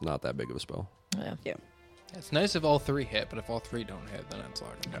 That's not that big of a spell. Yeah. Yeah. It's nice if all three hit, but if all three don't hit, then it's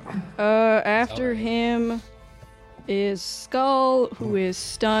hard. After him is Skull, who is I'm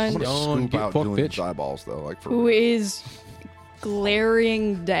stunned, gonna Don't scoop get out fucked, Julian's bitch. eyeballs, though. Like, for who real. is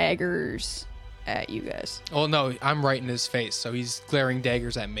glaring daggers at you guys. Oh no, I'm right in his face, so he's glaring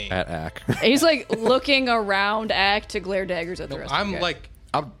daggers at me. At Ack. He's like looking around Act to glare daggers at the No, rest of I'm you guys. like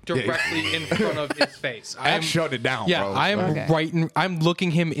I'm directly in front of his face. I shut it down, Yeah, bro. I'm Okay. right in. I'm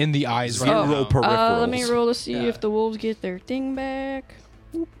looking him in the eyes right Zero now. peripherals. Let me roll to see Yeah. if the wolves get their thing back.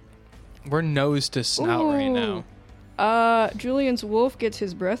 We're nose to snout right now. Julian's wolf gets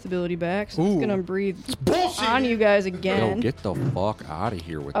his breath ability back, so he's Ooh. gonna breathe on you guys Yo, again. get the fuck out of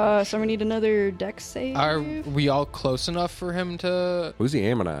here with that. So we need another dex save. Are we all close enough for him to Who's he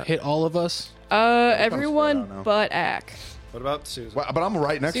aiming at? hit all of us? spread out Everyone now. but Ack. What about Susan? Well, but I'm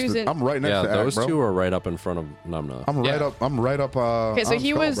right next Susan. to. I'm right next Yeah, to. those Ack, bro. two are right up in front of Numna. I'm right Yeah. up. I'm right up. Okay, so on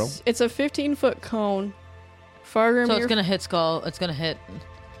he Skull, was. Bro. It's a 15-foot cone. Fargrim, So you're it's gonna hit Skull. It's gonna hit.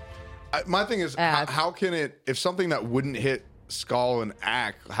 My thing is, Ack. how can it? If something that wouldn't hit Skull and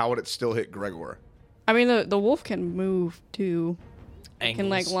Ack, how would it still hit Gregor? I mean, the wolf can move too. It can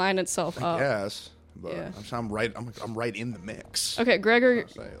like Angles. line itself up. Yes, but Yeah. I'm right. I'm right in the mix. Okay, Gregor.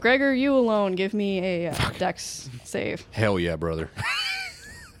 That's what I'm saying. Gregor, you alone. Give me a dex save. Hell yeah, brother.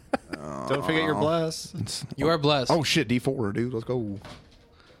 Don't forget your bless. You are blessed. Oh shit, D4, dude. Let's go.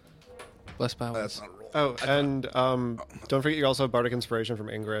 Blessed by That's Wits. not a roll. Oh, and don't forget you also have Bardic Inspiration from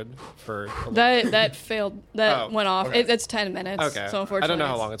Ingrid for. That failed. That Oh, went off. okay. It's 10 minutes. Okay. So unfortunately, I don't know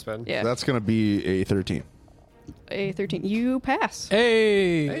how long it's been. Yeah. That's gonna be a 13. A 13. You pass.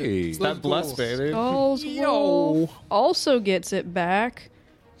 Hey. Hey. That blessed baby. Skull's Wolf also gets it back.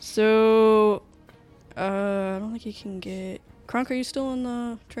 So, I don't think you can get. Kronk, are you still in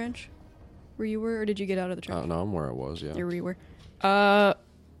the trench where you were, or did you get out of the trench? No, I'm where I was. Yeah. You're where you were.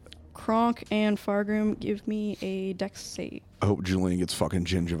 Kronk and Fargrim, give me a dex save. I hope Julian gets fucking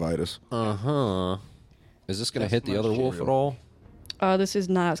gingivitis. Is this gonna hit the other wolf at all? This is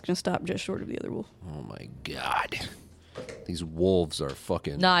not. It's going to stop just short of the other wolf. Oh my god. These wolves are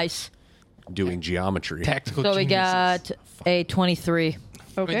fucking Nice. doing geometry. Tactical So we geniuses. got a 23.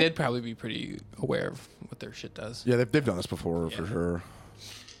 I Okay. mean, they'd probably be pretty aware of what their shit does. Yeah, they've done this before for sure.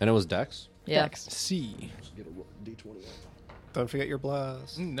 And it was Dex. Yeah. Dex. C. Don't forget your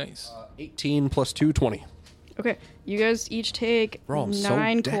blast. Nice. 18 plus 2, 20. Okay. You guys each take Bro, I'm so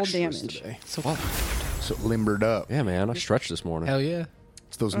 9 cold dexterous damage. today. So limbered up. Yeah, man. I stretched this morning. Hell yeah.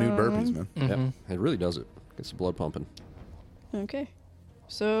 It's those new burpees, man. Yeah, it really does it. Gets the blood pumping. Okay.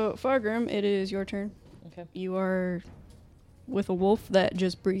 So, Fargrim, it is your turn. Okay. You are with a wolf that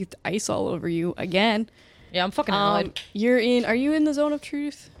just breathed ice all over you again. Yeah, I'm fucking annoyed. You're in. Are you in the zone of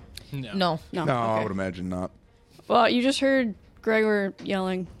truth? No. No. No. No, I Okay. would imagine not. Well, you just heard Gregor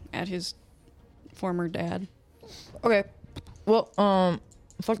yelling at his former dad. Okay. Well,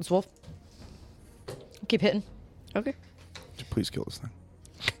 fuck this wolf. Keep hitting. Okay. Please kill this thing.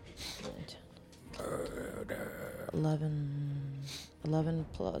 11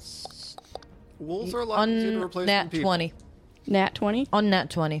 plus Wolves are a lot easier to replace than unnat people. 20. Nat 20. Unnat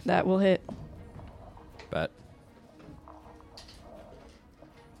 20. That will hit. Bet.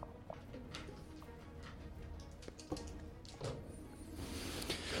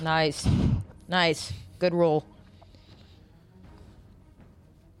 Nice. Nice. Good roll.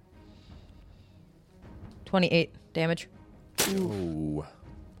 28 damage. Ooh.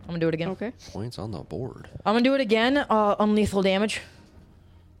 I'm gonna do it again. Okay. Points on the board. I'm gonna do it again. Unlethal damage.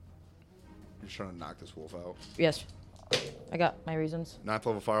 You're just trying to knock this wolf out. Yes. I got my reasons. 9th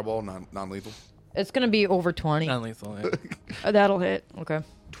level fireball, non-lethal. It's gonna be over 20. Non-lethal. Yeah. That'll hit. Okay.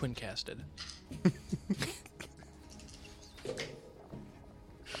 Twin casted.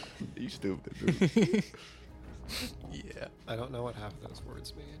 You stupid. Dude. Yeah. I don't know what half of those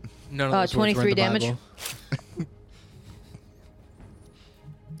words mean. None of those words were in 23 the damage. Bible.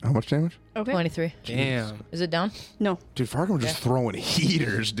 How much damage? Okay. 23. Damn. Is it down? No. Dude, Fargrim's just throwing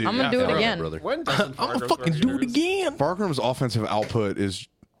heaters, dude. I'm gonna do it All right, again. brother. When doesn't I'm gonna Fargo fucking throw do it heaters? again. Fargrim's offensive output is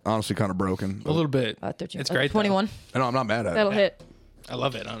honestly kind of broken. A little bit. 13. It's great. 21. No, I'm not mad at That'll it. hit. I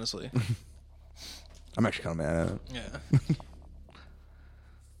love it, honestly. I'm actually kind of mad at it. Yeah.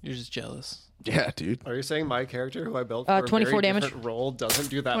 You're just jealous. Yeah, dude. Are you saying my character, who I built for a 24 very damage. different role, doesn't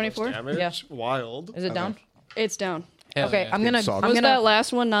do that 24? much damage? Yeah. Wild. Is it down? It's down. Hell Okay, yeah. I'm gonna. sucks. I'm Was gonna. that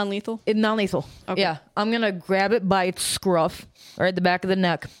last one non-lethal? Non-lethal. Okay. Yeah, I'm gonna grab it by its scruff, right at the back of the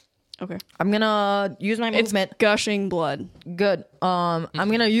neck. Okay. I'm gonna use my It's movement. gushing blood. Good. I'm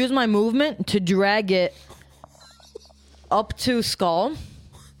gonna use my movement to drag it up to Skull.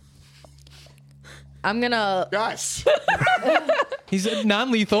 I'm gonna. Guys. He's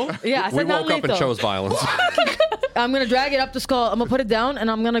non-lethal. Yeah, I said We woke up non-lethal. and chose violence. I'm gonna drag it up to Skull. I'm gonna put it down, and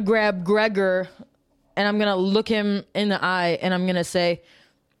I'm gonna grab Gregor, and I'm gonna look him in the eye, and I'm gonna say,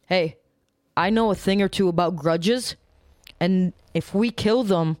 "Hey, I know a thing or two about grudges, and if we kill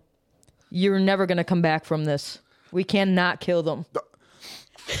them, you're never gonna come back from this. We cannot kill them."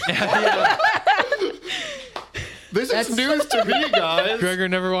 This is news to me, guys. Gregor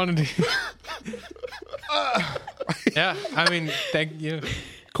never wanted to. Yeah, I mean, thank you.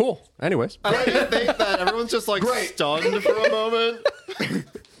 Cool. Anyways. I like to think that everyone's just like stunned for a moment.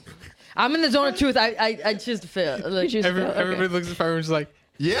 I'm in the zone of truth. I choose to fail. Like, choose to fail. Okay. Everybody looks at Fire and is like,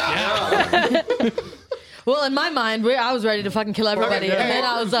 Yeah. Well, in my mind, I was ready to fucking kill everybody, Okay, and then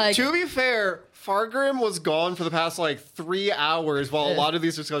I was like, To be fair, Fargrim was gone for the past like 3 hours while a lot of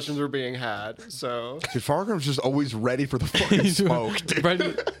these discussions were being had. So, Dude, Fargrim's just always ready for the fucking smoke, dude.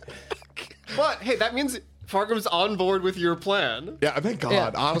 Right- but hey, that means Fargrim's on board with your plan. Yeah, thank God,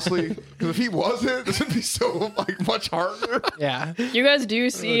 Yeah. honestly. Because if he wasn't, this would be so like much harder. yeah. You guys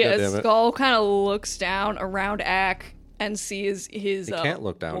do see God as damn it. Skull kind of looks down around Ack and sees his. He can't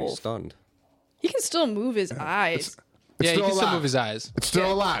look down. He's wolf. stunned. He can still move his eyes. Yeah, he still can still alive. move his eyes. It's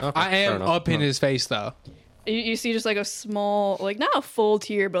still alive. Okay. I Fair am enough. up in his face, though. You see just like a small, like not a full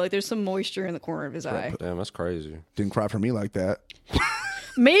tear, but like there's some moisture in the corner of his eye. Damn, that's crazy. Didn't cry for me like that.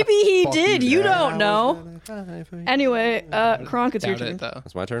 Maybe he Fuck did. you, You Dad. don't know. Anyway, Kronk, it's your Doubt turn. it though.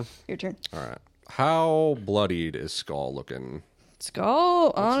 That's my turn. Your turn. All right. How bloodied is Skull looking?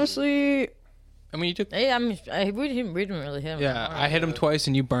 Skull, honestly, I mean, you took. Hey, we didn't really hit him. Yeah, I hit him twice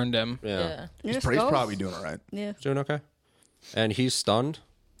and you burned him. Yeah. yeah, He's Skull's- probably doing all right. Yeah, Doing okay. And he's stunned.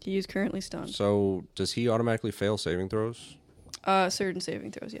 he is currently stunned. So does he automatically fail saving throws? Certain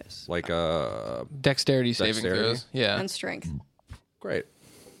saving throws, yes, Like Dexterity saving Dexterity? throws. Yeah. and strength. great.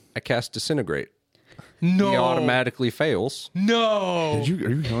 I cast Disintegrate. No. He automatically fails. No. Are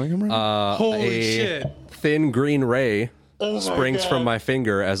you killing him right Holy a shit. thin green ray springs from my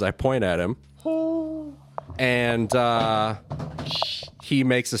finger as I point at him. And he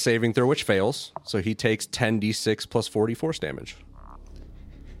makes a saving throw, which fails. So he takes 10d6 plus 40 force damage.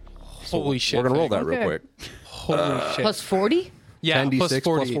 Holy shit. We're going to roll that real Okay. quick. Holy shit. Plus 40. Yeah, 10d6 plus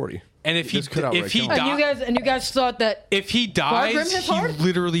 40. plus 40. And if he Just could outright if he kill him. And you guys thought that if he dies, Bargrim hits he hard?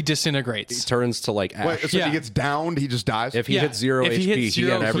 literally He disintegrates. turns to like ash. Wait, so if Yeah. he gets downed, he just dies? If he Yeah. hits 0 If he HP, hits he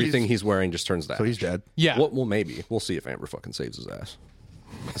zero, and so everything he's- he's wearing just turns to ash. so he's dead. Yeah. Well, maybe. We'll see if Amber fucking saves his ass.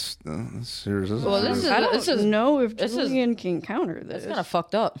 That's serious. Well, this is I don't this is know if this is- Julian can counter this. kind of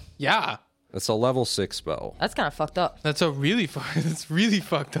fucked up. Yeah. It's a level 6 spell. That's kind of fucked up. That's a really that's really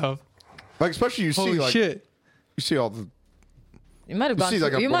fucked up. Like, especially you Holy see, like, shit. you see all the. You might have You gone. see,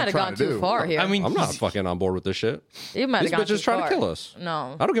 like, you what might I'm have trying gone to too do. far here. I mean, I'm not he's- fucking on board with this shit. you might These have gone too bitches trying far. to kill us.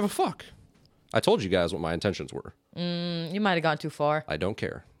 No, I don't give a fuck. I told you guys what my intentions were. you might have gone too far. I don't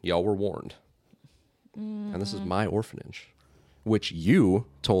care. Y'all were warned. And this is my orphanage, which you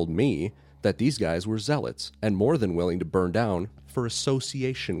told me that these guys were zealots and more than willing to burn down for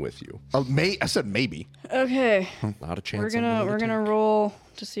association with you. I said maybe. Okay, Not a chance. we're I'm willing gonna to take. roll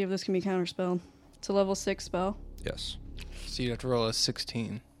to see if this can be counterspelled. It's a level 6 spell. Yes. So you'd have to roll a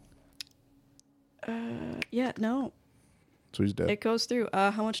 16. Yeah, no, So he's dead. it goes through.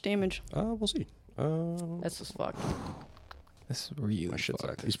 How much damage? We'll see. That's just fucked. This is really My shit's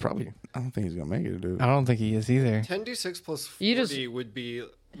fucked. active. He's probably. I don't think he's gonna make it, dude. I don't think he is either. 10d6 plus 40 You just- would be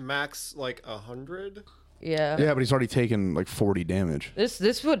max like 100. Yeah. Yeah, but he's already taken like 40 damage.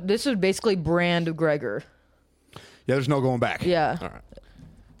 This would basically brand Gregor. Yeah, there's no going back. Yeah. All right.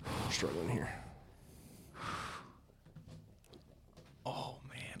 Struggling here. Oh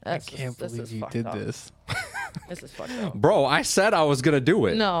man, That's I can't this believe is you fucked did up. this. This is fucked up. Bro, I said I was going to do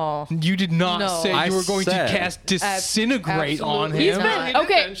it. No. You did not No. say I you were going said- to cast disintegrate on absolutely him. not. He didn't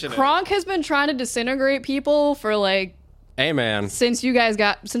Okay, mention it. Kronk has been trying to disintegrate people for like Hey, man. since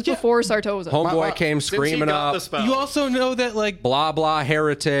before Sartosa. Homeboy came Since he screaming got up. the spell. You also know that like Blah, blah,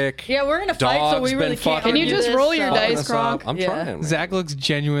 heretic. Yeah, we're in a fight, so Dog's we really been can't. fucking- Can you do just this, roll your so- dice, Fucking us up. Kronk? I'm Yeah. trying, man. Zach looks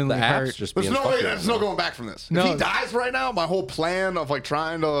genuinely The app's hurt. just There's being no way. fucking- There's no going back from this. No. If he dies right now, my whole plan of like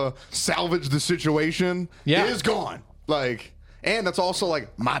trying to salvage the situation Yeah. is gone. Like, and that's also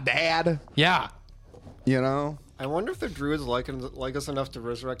like my dad. Yeah. You know. I wonder if the druids like us enough to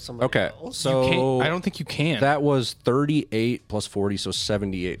resurrect somebody Okay, else. so Can't, I don't think you can. that was 38 plus 40, so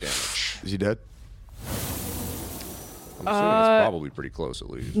 78 damage. Is he dead? I'm assuming it's probably pretty close at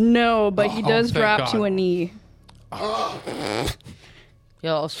least. No, but he does thank drop God. to a knee. Yo, I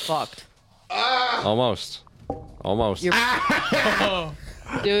was fucked. Almost. Almost.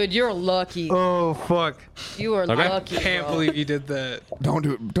 Dude, you're lucky. oh fuck! You are lucky. Can't bro. believe you did that. Don't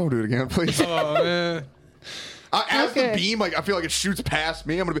do it. Don't do it again, please. Oh man. As Okay. the beam, like I feel like it shoots past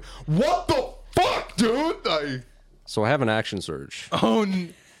me. I'm gonna be. What the fuck, dude? Like, So I have an action surge. Oh.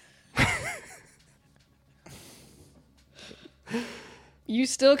 You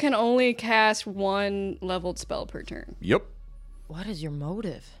still can only cast one leveled spell per turn. Yep. What is your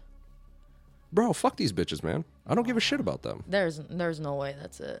motive? Bro, fuck these bitches, man. I don't give a shit about them. There's no way.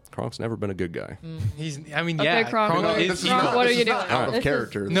 That's it. Kronk's never been a good guy. He's. I mean, Okay, yeah. Kronk, Kronk what- is this is Kronk, not- what are this you is not doing? Out of This is-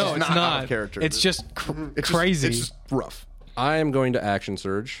 character. This No, is it's not. Out not. of character. It's This- just it's just- crazy. it's just rough. I am going to action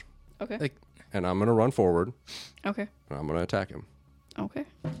surge, Okay. like and I'm going to run forward, Okay. and I'm going to attack him. Okay.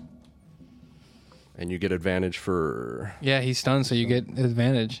 And you get advantage for yeah, he's stunned, so you get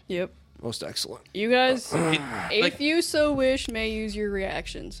advantage. Yep. most excellent. You guys, if you so wish, may use your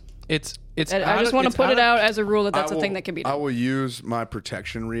reactions. It's. I out just of- want to it's put it of- out as a rule that that's I a thing will- that can be I done. will use my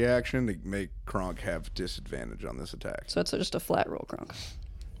protection reaction to make Kronk have disadvantage on this attack. So it's just a flat roll, Kronk.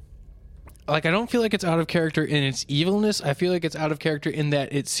 Like I don't feel like it's out of character in its evilness. I feel like it's out of character in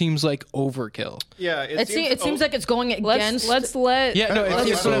that it seems like overkill. Yeah, It seems like it's going against. Let's let. Yeah, no, Let's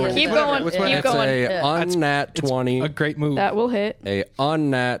it's go. whatever. Keep It's whatever. going. It's Keep whatever. It's going. a Yeah. unnat 20, A great move. That will hit. a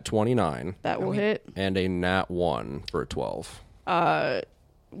unnat 29, That will hit. and a nat 1 for a 12.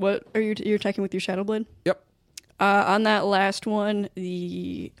 What are you? You're attacking with your shadow blade. Yep. On that last one,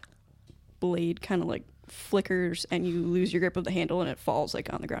 the blade kind of like flickers and you lose your grip of the handle and it falls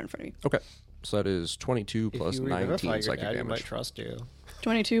like on the ground in front of you. Okay. So that is 22 plus 19 psychic Might damage. trust you.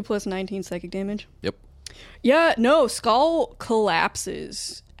 22 plus 19 psychic damage. Yep. Yeah, no, Skull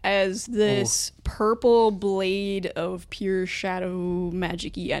collapses as this purple blade of pure shadow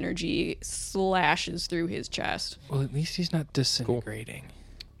magic-y energy slashes through his chest. Well, at least he's not disintegrating.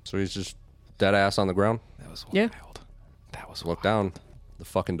 So he's just dead ass on the ground. That was Yeah. wild. That was Look down. The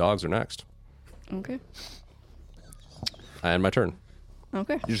fucking dogs are next. Okay. And my turn.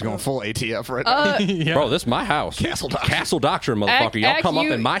 Okay. You're just going full ATF right now. Yeah. Bro, this is my house. Castle Doctrine. Castle Doctrine, motherfucker. Y'all Ack, come up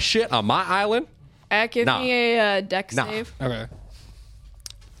you- in my shit on my island? Give Nah. me a dex Nah. save. Okay.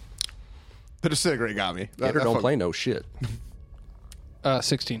 The disintegrate got me. Gator don't play no shit.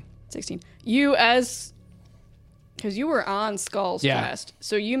 16. 16. Because you were on Skull's Yeah. chest,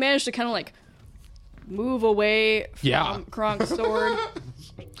 so you managed to kind of like move away from Yeah. Kronk's sword.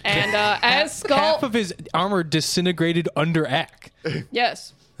 And as Skull, Half of his armor disintegrated under Ack.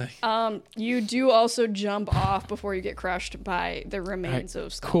 yes, you do also jump off before you get crushed by the remains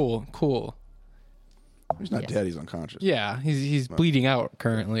of Skull. Cool. He's not dead. He's unconscious. Yeah, he's bleeding out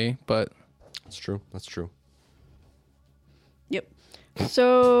currently, but That's true. That's true. Yep.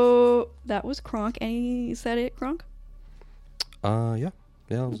 So that was Kronk. Is that it, Kronk? Yeah. Yeah,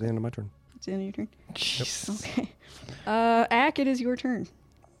 that was the end of my turn. It's the end of your turn. Okay. Ack, it is your turn.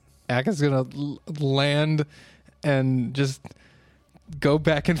 Ack is gonna land and just go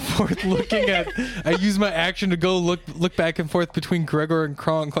back and forth looking at. I use my action to go look back and forth between Gregor and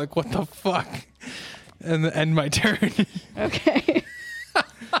Kronk, like what the fuck, and end my turn. Okay.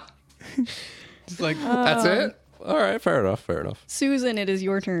 Just like That's it? All right, fair enough. Fair enough. Susan, it is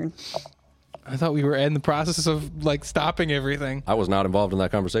your turn. I thought we were in the process of like stopping everything. I was not involved in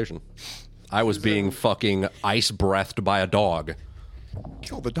that conversation. I was being fucking ice breathed by a dog.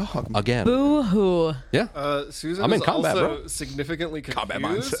 Kill the dog. Again. Boo hoo. Yeah. Susan I'm in is combat, also bro. significantly confused. Combat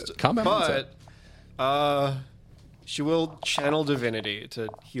mindset. Combat but she will channel divinity to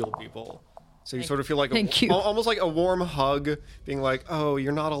heal people. So you sort of feel like Thank you. almost like a warm hug, being like, "Oh,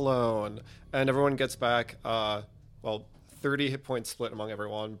 you're not alone," and everyone gets back. 30 hit points split among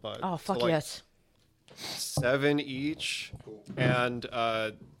everyone, but Oh, so, fuck like, yes. 7 each, and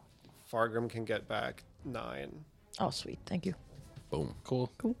Fargrim can get back 9. Oh, sweet. Thank you. Boom. Cool.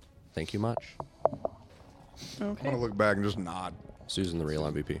 Thank you much. I want to look back and just nod. Susan, the real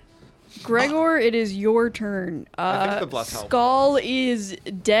MVP. Gregor, it is your turn. I think the bless helped. Skull is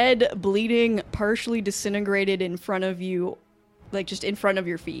dead, bleeding, partially disintegrated in front of you, like just in front of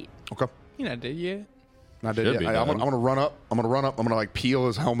your feet. Okay. You're not dead yet. Not dead Should yet. be I'm done. gonna run up. I'm gonna like peel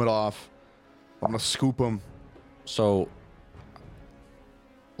his helmet off. I'm gonna scoop him. So,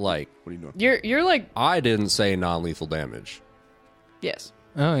 like, What are you doing? You're like, I didn't say non-lethal damage. yes.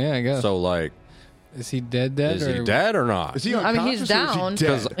 Oh yeah, I guess. So, like, Is he dead? is he or- dead or not? Is he I mean, he's unconscious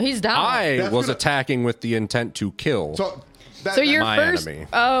or is he down. dead? He's down. I That's was gonna- attacking with the intent to kill. So, that, So your my first, enemy.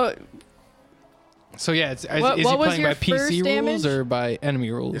 So yeah, is What he was playing your by PC first rules damage? or by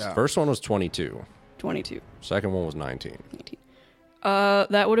enemy rules? Yeah. First one was 22. 22. Second one was 19. 19.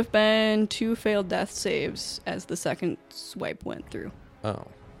 That would have been 2 failed death saves as the second swipe went through. Oh,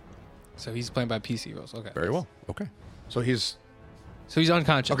 So he's playing by PC rules. Okay. very well. Okay. so he's So he's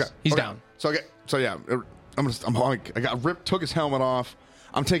unconscious. okay. He's okay. down. So okay. So yeah, I'm like I got ripped. Took his helmet off.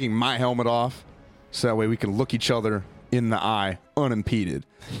 I'm taking my helmet off, so that way we can look each other in the eye unimpeded.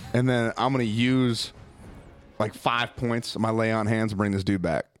 And then I'm gonna use like 5 points of my lay on hands and bring this dude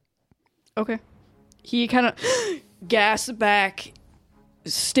back. Okay. He kind of gasps back,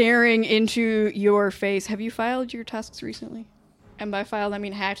 staring into your face. Have you filed your tusks recently? And by filed, I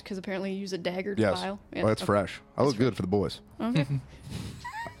mean hacked, because apparently you use a dagger to Yes. file. Well, it's okay. fresh. I look good for the boys. Okay.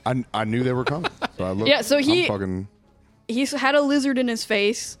 I knew they were coming. So I looked, Yeah, so he- I'm fucking. He's had a lizard in his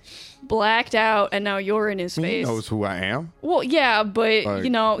face, blacked out, and now you're in his He face. knows who I am. Well, yeah, but, Like- you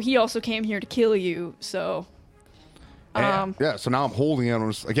know, he also came here to kill you, so... Yeah. So now I'm holding him.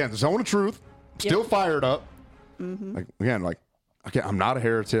 I'm just, again, zone of truth. Still Yep. fired up. Like again, I'm not a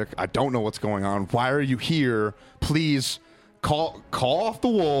heretic. I don't know what's going on. Why are you here? Please call off the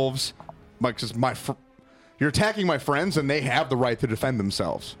wolves. Like, just you're attacking my friends, and they have the right to defend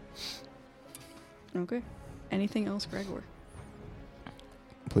themselves. Okay. Anything else, Gregor?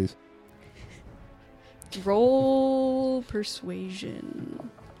 Please. Roll persuasion.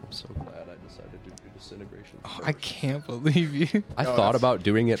 I'm so glad I decided to do disintegration. I can't believe you. I thought about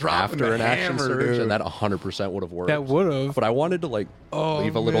doing it dropping after the an action hammer, surge, dude. and that 100% would have worked. That would have. But I wanted to like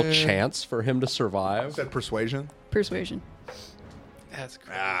leave a little man. chance for him to survive. Said persuasion. Persuasion. That's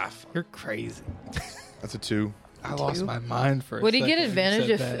crazy. You're crazy. That's a 2. I lost my mind for a Would he get second when you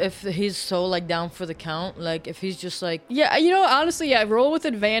advantage said that. if he's so like down for the count? Like if he's just like Yeah, honestly, yeah, roll with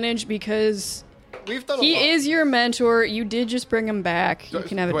advantage because We've done a lot. he is your mentor. You did just bring him back. You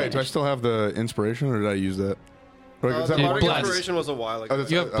can have Wait, do I advantage. still have the inspiration, or did I use that? Or is that The Yeah, Bardic bless. Inspiration was a while ago. Oh,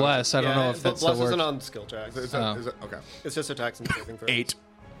 that's- You have bless. I don't know if but that still Bless works. isn't on skill checks. is Oh. that okay? It's just attacks and saving throws. 8.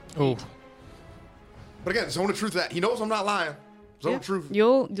 Oh, But again, zone of truth. That he knows I'm not lying. Zone of truth.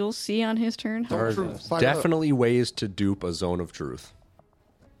 You'll see on his turn. Zone of truth. Fire up. Definitely ways to dupe a zone of truth.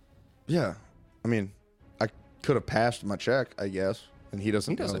 Yeah, I mean, I could have passed my check, I guess, and he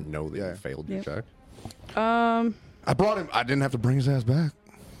doesn't. He doesn't know that Yeah. you failed your Yep. check. I brought him. I didn't have to bring his ass back.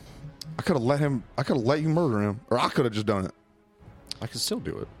 I could have let him. I could have let you murder him, or I could have just done it. I can still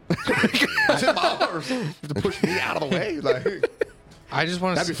do it. It's in my arms. You have to push me out of the way. Like I just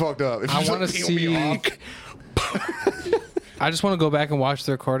want to. that'd be fucked up. If I you want to just peel me see. off. I just want to go back and watch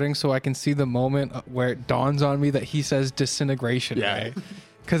the recording so I can see the moment where it dawns on me that he says disintegration. Yeah.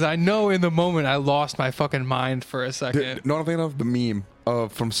 Because I know in the moment I lost my fucking mind for a second. No, I'm thinking of the meme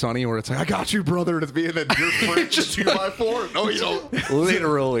from Sunny where it's like, "I got you, brother," and it's being that your friend just 2x4. No, you don't.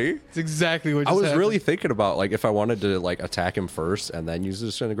 Literally. It's exactly what I just was happened. really thinking about like if I wanted to like attack him first and then use the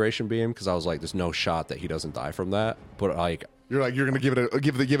disintegration beam because I was like, there's no shot that he doesn't die from that. But like, You're like, you're gonna give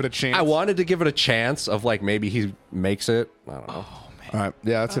it a chance. I wanted to give it a chance of like maybe he makes it. I don't know. All right,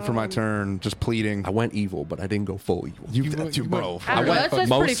 yeah, that's it for my turn. Just pleading. I went evil, but I didn't go full evil. You bro. I don't know, that's pretty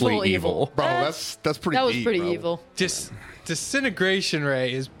mostly full evil. Bro, that's pretty. That was deep, pretty bro. evil. Disintegration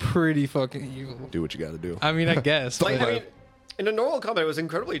ray is pretty fucking evil. Do what you got to do. I mean, I guess. Like, but- I mean, in a normal combat, it was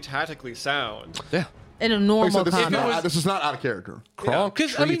incredibly tactically sound. Yeah. In a Like I normal said, combat. this is not out of character. Kronk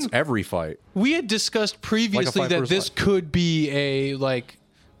 'Cause, I treats mean- every fight. we had discussed previously fight that for his this life. could be a like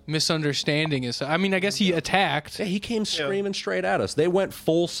misunderstanding. I mean, I guess he attacked. Yeah, he came screaming straight at us. They went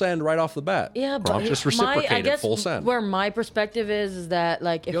full send right off the bat. Yeah, but Kronk just I reciprocated guess full send. where my perspective is that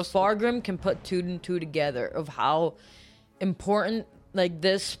like if Fargrim can put 2 and 2 together of how important like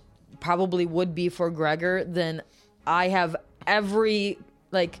this probably would be for Gregor, then I have every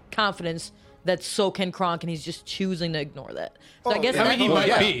like confidence that so can Kronk, and he's just choosing to ignore that. So I guess I mean, he that's might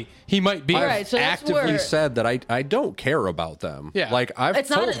where- be. He might be. Right, so that's actively where- said that I don't care about them. Yeah. Like I've It's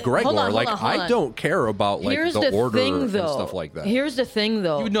told not- Gregor, hold on, like hold I on. don't care about like Here's the the order thing, and though. stuff like that. Here's the thing,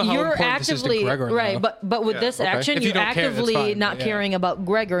 though. You would know how You're important this is to actively Gregor, though. right, but with this action, If you you're don't care, that's actively fine, not yeah. caring about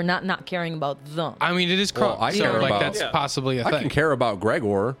Gregor, not caring about them. I mean, it is Well, Kronk. I so care like about- that's Yeah. possibly a I thing. can care about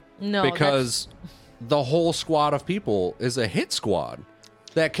Gregor No, because the whole squad of people is a hit squad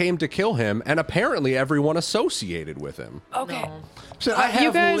that came to kill him, and apparently everyone associated with him. Okay. So I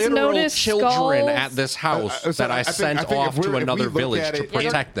have guys literal notice children skulls? at this house so that I, sent I think off if to we're- if we another look village at to it-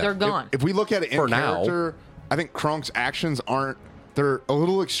 protect them. they're gone. If we look at it in For now. character, I think Kronk's actions they're a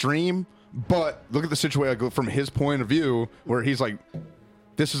little extreme, but look at the situation from his point of view where he's like,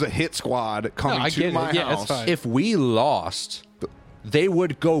 this is a hit squad coming I to get it. my Yeah, house. that's fine. If we lost, they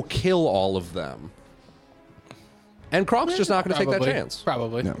would go kill all of them. And Kronk's just not going to take that Probably. chance.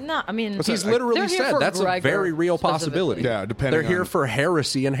 Probably. No, I mean, He's they're literally here said for that's a Gregor very real specifically. possibility. Yeah, depending They're here on- for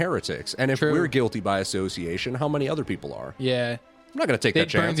heresy and heretics. And if True. we're guilty by association, how many other people are? Yeah. I'm not going to take that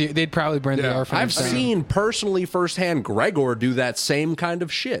chance. They'd probably burn the Yeah. orphanage I've down. seen personally firsthand Gregor do that same kind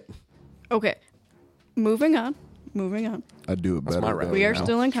of shit. Okay. Moving on. I do it better. my round. We are now.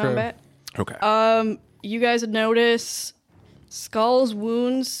 still in combat. Okay. You guys notice Skull's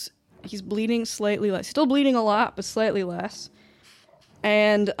wounds. He's bleeding slightly less. Still bleeding a lot, but slightly less.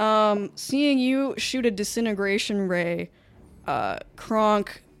 And seeing you shoot a disintegration ray,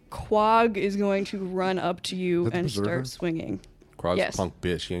 Kronk, Quag is going to run up to you That's and Berserker? start swinging. Krog's yes. a punk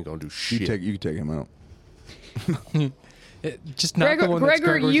bitch. He ain't going to do You shit. can take him out. Just not the one that's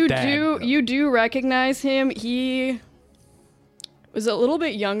Gregor, Gregor's you dad. you do recognize him. He was a little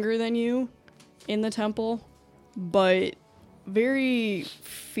bit younger than you in the temple, but very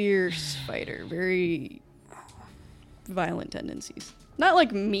fierce fighter, very violent tendencies. Not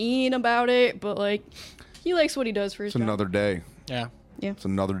like mean about it, but like he likes what he does for his It's job. another day. Yeah. It's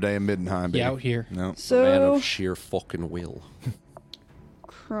another day in Middenheim. Baby. Yeah, out here. No. Man So of sheer fucking will.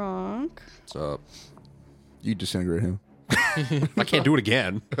 Kronk. What's up? You disintegrate him. I can't do it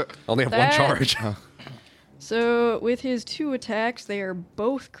again. I only have That- one charge. So with his 2 attacks, they are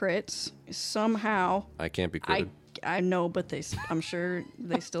both crits. Somehow, I can't be I critted. know, but I'm sure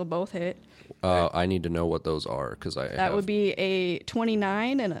they still both hit. I need to know what those are because I That have, would be a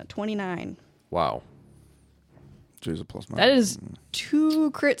 29 and a 29. wow. Jeez, a plus 9. That is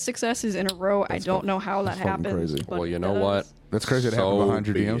 2 crit successes in a row. I don't know how that that's fucking happens. crazy. but Well, you it know does. what? That's crazy. It So happened behind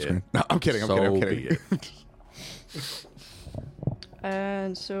your be DM it. screen. No, I'm kidding. I'm So kidding. I'm be kidding. it.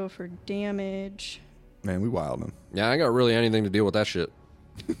 And so for damage, Man, we wildin'. Yeah, I ain't got really anything to deal with that shit.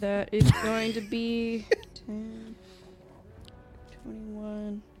 That is going to be 10,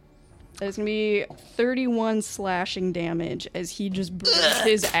 21. That is going to be 31 slashing damage as he just brings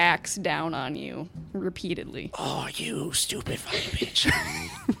his axe down on you repeatedly. Oh, you stupid fucking bitch.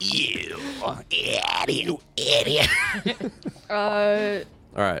 You idiot.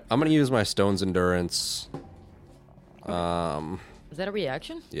 All right, I'm going to use my Stone's Endurance. Is that a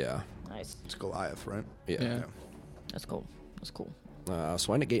reaction? Yeah. Nice. It's Goliath, right? Yeah. That's cool. That's cool.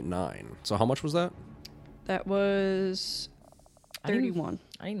 So I negate 9. So how much was that? That was 31.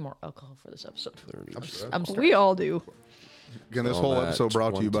 I need more alcohol for this episode. 30. I'm stressed. We all do. Again, this So whole that episode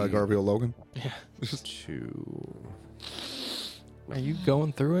brought to you by 20. Garfield Logan. 2. Are you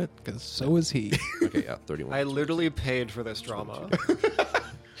going through it? Because so is he. Okay, yeah, 31. I literally paid for this drama.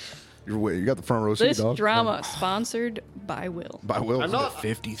 You got the front row seat, This dog. drama sponsored by Will. By Will. I'm not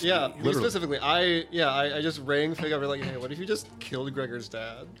 53. Yeah, me Literally. specifically. I just rang Fig over like, hey, what if you just killed Gregor's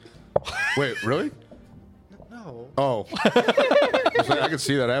dad? Wait, really? No. Oh. I can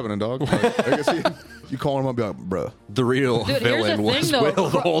see that happening, dog. Like, I can see you calling him up, be like, bruh. The real Dude, here's villain the was thing, though. Will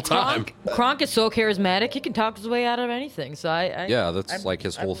the whole time. Kronk is so charismatic; he can talk his way out of anything. So Yeah, that's like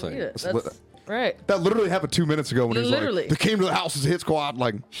his whole believe thing. it. That's right. That literally happened 2 minutes ago when he was Literally. like, they came to the house as a hit squad.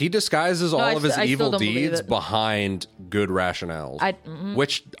 Like, He disguises all I of his still evil don't believe deeds it. behind good rationales, mm-hmm.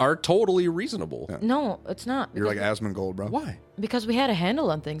 which are totally reasonable. No, it's not. you're like Asmongold, bro. Why? Because we had a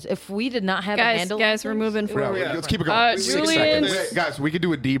handle on things. If we did not have a Guys, handle, guys, on we're things, moving it would- forward. Let's keep it going. Julian's. Wait, guys, we could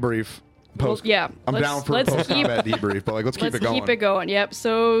do a debrief. Post. Yeah, I'm let's- down for a let's post-combat debrief, but like, let's keep Let's it going. keep it going. Yep.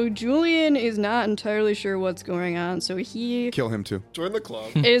 So Julian is not entirely sure what's going on, so he Kill him too. Join the club.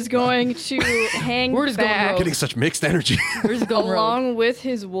 is going to hang We're just going back rogue. Getting such mixed energy. We're just going rogue. along with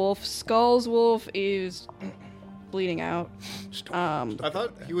his wolf. Skull's wolf is bleeding out. I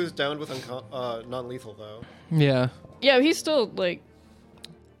thought he was downed with non-lethal though. Yeah. Yeah, he's still like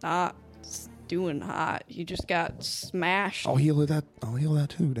not doing hot. He just got smashed. I'll heal that. I'll heal that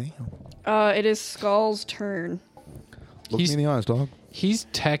too. Damn. It is Skull's turn. Look He's- me in the eyes, dog. He's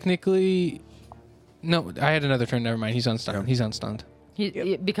technically. No, I had another turn. Never mind. He's unstunned. Yeah. He's unstunned.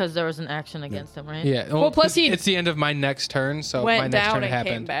 Because there was an action against him, right? Yeah. Well, plus he it's the end of my next turn, so my Went next down turn and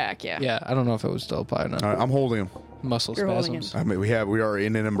happened. came back. Yeah. Yeah, I don't know if it was still applied or not. All right, I'm holding him. Muscle You're holding spasms. I mean, we are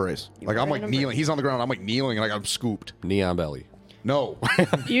in an embrace. Like, I'm are like in an kneeling. embrace. He's on the ground. I'm like kneeling, and like I'm scooped. Neon belly. No.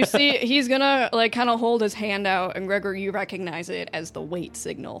 You see, he's gonna like kind of hold his hand out, and Gregor, you recognize it as the wait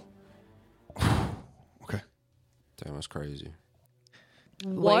signal. Okay. Damn, that's crazy.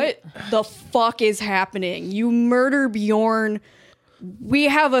 What the fuck is happening? You murder Bjorn. We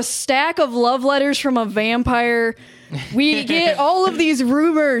have a stack of love letters from a vampire. We get all of these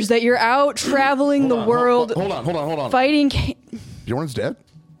rumors that you're out traveling the world, Hold on. fighting. Bjorn's dead.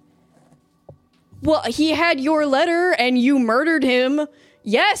 Well, he had your letter, and you murdered him.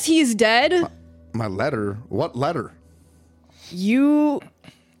 Yes, he's dead. My letter. What letter? We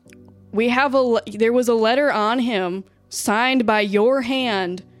have there was a letter on him signed by your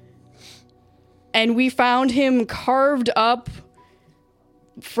hand, and we found him carved up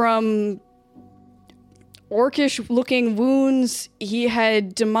from orcish looking wounds. He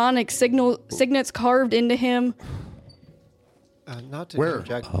had demonic signets carved into him. Not to Where?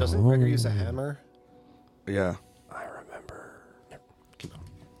 interject. Doesn't Gregor use a hammer? Yeah. I remember.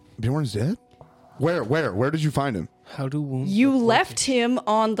 Bjorn's dead. Where did you find him? How do wounds? You left him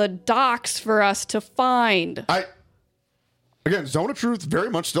on the docks for us to find. Again, Zone of Truth very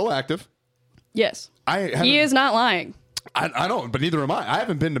much still active. Yes. He He is not lying. I know, but neither am I. I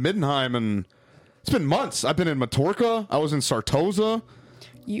haven't been to Middenheim and it's been months. I've been in Matorka. I was in Sartosa.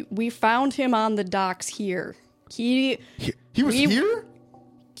 We found him on the docks here. He was We- here?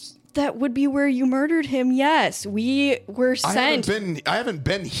 That would be where you murdered him. Yes, we were sent. I haven't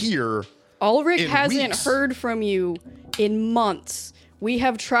been here. Ulrich in hasn't weeks. heard from you in months. We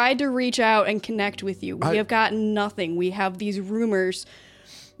have tried to reach out and connect with you. We have gotten nothing. We have these rumors.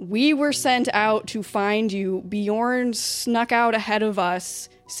 We were sent out to find you. Bjorn snuck out ahead of us,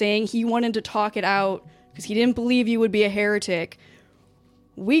 saying he wanted to talk it out because he didn't believe you would be a heretic.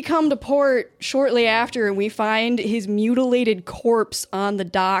 We come to port shortly after, and we find his mutilated corpse on the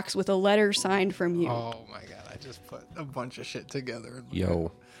docks with a letter signed from you. Oh my god! I just put a bunch of shit together.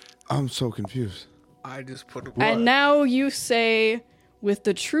 Yo. I'm so confused. I just put. And now you say, with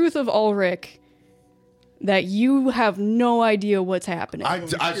the truth of Ulrich, that you have no idea what's happening.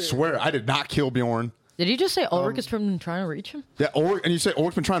 I swear I did not kill Bjorn. Did you just say Ulrich has been trying to reach him? Yeah, and you say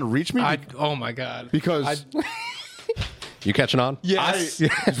Ulrich's been trying to reach me Oh my god! because You catching on? Yes.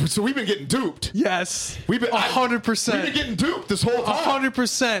 so we've been getting duped. Yes. We've been 100%. We've been getting duped this whole time.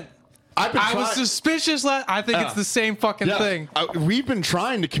 100%. I was suspicious. I think it's the same fucking thing. We've been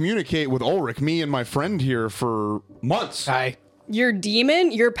trying to communicate with Ulrich, me and my friend here, for months. Your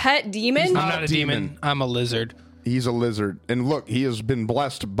demon? Your pet demon? He's I'm not a demon. I'm a lizard. He's a lizard. And look, he has been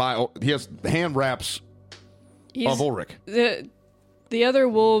blessed by... He has hand wraps of Ulrich. The other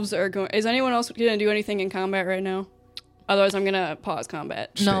wolves are going... Is anyone else going to do anything in combat right now? Otherwise, I'm going to pause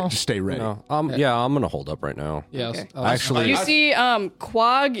combat. Just stay ready. No, yeah, I'm gonna hold up right now. Yeah. Okay. Actually, You see,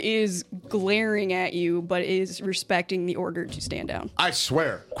 Quag is glaring at you, but is respecting the order to stand down. I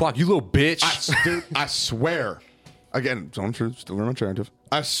swear. Quack, you little bitch. Dude, I swear. Again, zone truth, still very much active.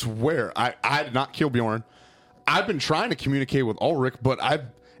 I swear, I did not kill Bjorn. I've been trying to communicate with Ulrich, but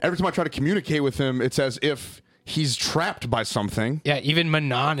every time I try to communicate with him, it's as if he's trapped by something. Yeah, even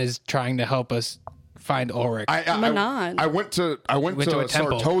Manon is trying to help us find Ulrich. Manon. I went to a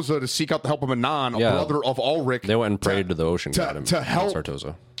temple. Sartosa to seek out the help of Manon, a brother of Ulrich. They went and prayed to the ocean god to help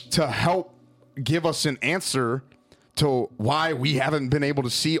Sartosa. To help give us an answer to why we haven't been able to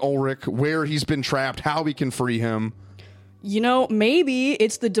see Ulrich, where he's been trapped, how we can free him. You know, maybe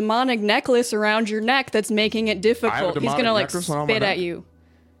it's the demonic necklace around your neck that's making it difficult. He's going to, like, spit at you.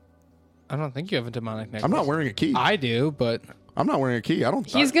 I don't think you have a demonic necklace. I'm not wearing a key. I do, but... I'm not wearing a key.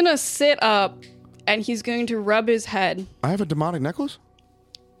 He's going to sit up, and he's going to rub his head. I have a demonic necklace?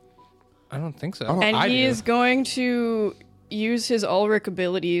 I don't think so. And he is going to use his Ulrich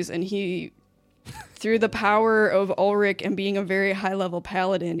abilities, and he, through the power of Ulrich and being a very high-level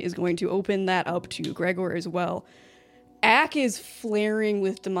paladin, is going to open that up to Gregor as well. Ack is flaring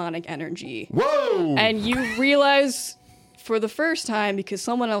with demonic energy. Whoa! And you realize for the first time, because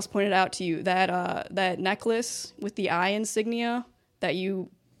someone else pointed out to you, that that necklace with the eye insignia that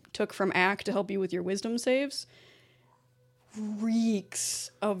you took from Ack to help you with your wisdom saves reeks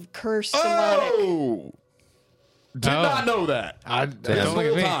of cursed demonic. Did not know that. Don't look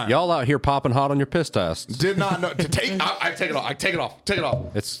at me. Y'all out here popping hot on your piss tests. Did not know. I take it off. I take it off. Take it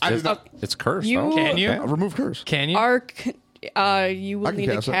off. It's cursed. You- I don't care. Can you? Remove curse. Can you? You will I can need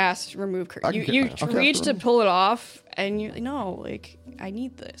to cast it. cast remove curse. I can You ca- I'll reach cast to it. pull it off, and you're like, no, like, I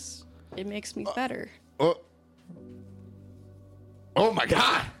need this. It makes me better. Oh my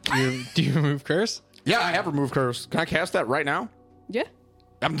god. Do you remove curse? Yeah, I have removed curse. Can I cast that right now? Yeah.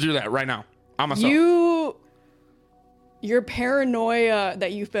 I'm gonna do that right now. On myself. Your paranoia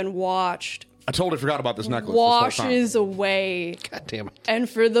that you've been watched I totally forgot about this necklace. This whole time. washes away. God damn it. And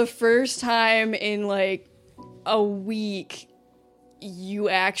for the first time in like a week, you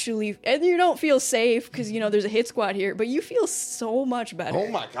actually, and you don't feel safe because, you know, there's a hit squad here, but you feel so much better. Oh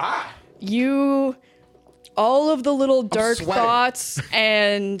my god. All of the little dark sweating. thoughts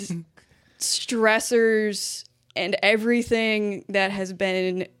and stressors and everything that has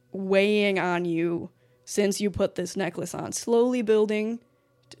been weighing on you since you put this necklace on, slowly building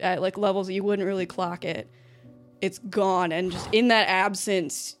at like levels that you wouldn't really clock it. It's gone, and just in that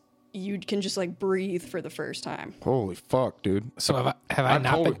absence, you can just like breathe for the first time. Holy fuck, dude. So have I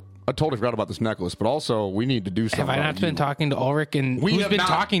not been... I totally forgot about this necklace, but also we need to do something. Have I not about been you. talking to Ulrich? And who's been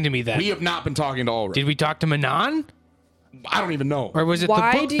talking to me then? We have not been talking to Ulrich. Did we talk to Manon? I don't even know. Or was it the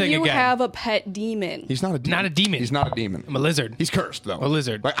Why book do thing you again? have a pet demon? He's not a demon. Not a demon. He's not a demon. I'm a lizard. He's cursed though. A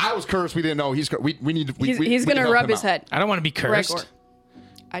lizard. Like I was cursed. We didn't know he's cursed. We need to. He's we gonna can rub help his him out. head. I don't want to be cursed. Gregor,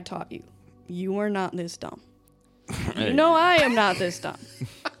 I taught you. You are not this dumb. You know I am not this dumb.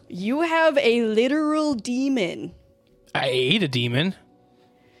 You have a literal demon. I ate a demon.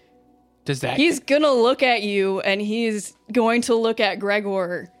 Does that... He's gonna look at you, and he's going to look at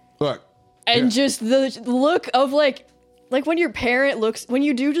Gregor, Look. and yeah. just the look of like when your parent looks, when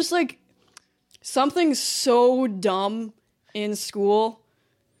you do just like something so dumb in school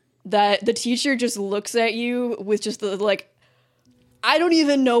that the teacher just looks at you with just the like, I don't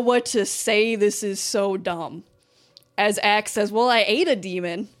even know what to say. This is so dumb. As Axe says, well, I ate a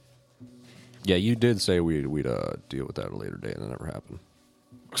demon. Yeah, you did say we'd deal with that at a later date, and it never happened.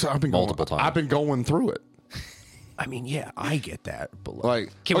 So I've been multiple going, times. I've been going through it. I mean, yeah, I get that, but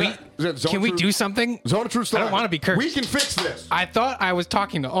Like, Can we do something? Zone of Truth. I don't want to be cursed. We can fix this. I thought I was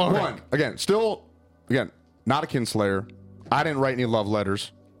talking to Ulrich. One again, not a kinslayer. I didn't write any love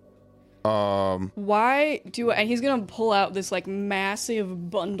letters. Why do and he's gonna pull out this like massive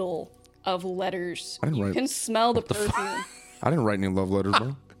bundle of letters. I didn't You write- can smell the perfume. I didn't write any love letters,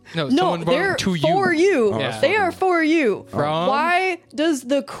 bro. No, No, someone brought they're them to for you. Yeah. They are for you. From- Why does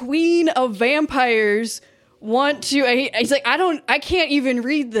the queen of vampires want to? He's like, I can't even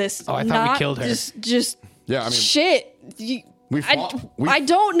read this. Oh, I thought we Not killed her. Just Yeah, I mean, shit. we fought. I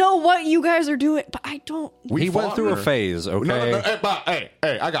don't know what you guys are doing, but I don't. We he went fought through a her. phase, okay? No. Hey, Bob, hey,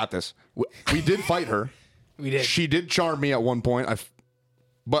 I got this. We did fight her. We did. She did charm me at one point.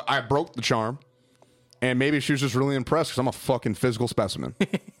 but I broke the charm. And maybe she was just really impressed because I'm a fucking physical specimen.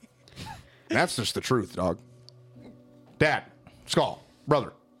 That's just the truth, dog. Dad, Skull,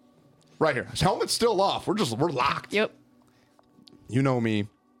 brother, right here. His helmet's still off. We're locked. Yep. You know me.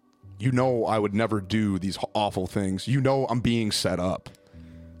 You know I would never do these awful things. You know I'm being set up.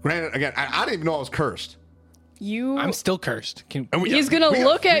 Granted, again, I didn't even know I was cursed. I'm still cursed. He's gonna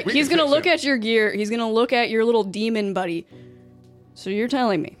look at your gear. He's gonna look at your little demon buddy. So you're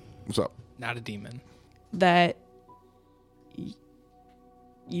telling me What's up? Not a demon. that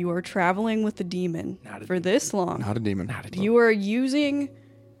you are traveling with the demon for this long. Not a demon. You are using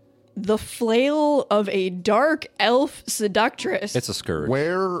the flail of a dark elf seductress. It's a scourge.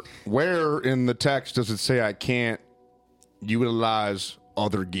 Where in the text does it say I can't utilize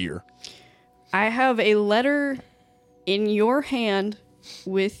other gear? I have a letter in your hand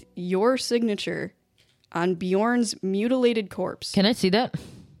with your signature on Bjorn's mutilated corpse. Can I see that?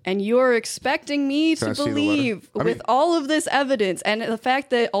 And you're expecting me Can to I see the believe, letter? with all of this evidence and the fact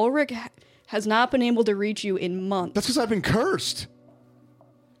that Ulrich has not been able to reach you in months. That's because I've been cursed.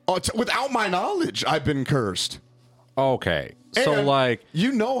 Oh, without my knowledge, I've been cursed. Okay. So, And like,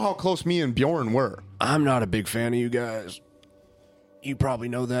 you know how close me and Bjorn were. I'm not a big fan of you guys. You probably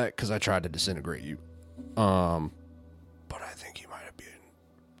know that because I tried to disintegrate you. But I think you might have been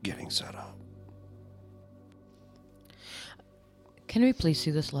getting set up. Can we please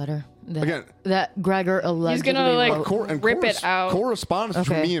see this letter? Again, that Gregor allegedly gonna, like, wrote? rip it out. Correspondence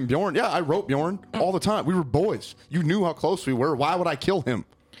between Okay. me and Bjorn. Yeah, I wrote Bjorn all the time. We were boys. You knew how close we were. Why would I kill him?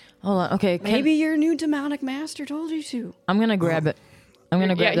 Hold on. Okay. Maybe your new demonic master told you to. I'm gonna grab it. I'm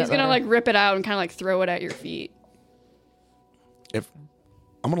gonna grab Yeah, he's that gonna letter. like rip it out and kind of like throw it at your feet. If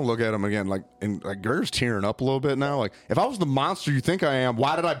I'm gonna look at him again, and Gregor's tearing up a little bit now. Like, if I was the monster you think I am,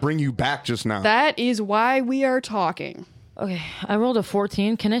 why did I bring you back just now? That is why we are talking. Okay, I rolled a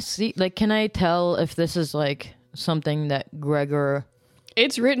 14. Can I see? Like, can I tell if this is like something that Gregor?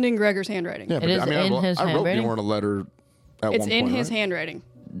 It's written in Gregor's handwriting. Yeah, It is in his I wrote handwriting? Bjorn a letter at It's one in point, his right? handwriting.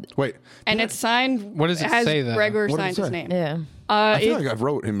 Wait, And it's signed. What does it has say, though? Gregor What does it signs his say? name. Yeah. I feel like I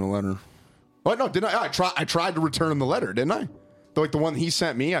wrote him a letter. Oh no, didn't I? I tried to return him the letter, didn't I? Like the one he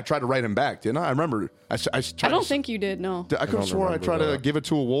sent me, I tried to write him back, didn't I? I remember. I don't think you did. No. I could have swore I remember tried to that. give it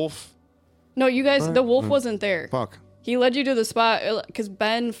to a wolf. No, you guys. The wolf wasn't there. Fuck. He led you to the spot because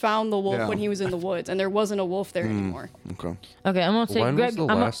Ben found the wolf Yeah. when he was in the woods, and there wasn't a wolf there anymore. Okay. Okay, I'm gonna say When Greg. was the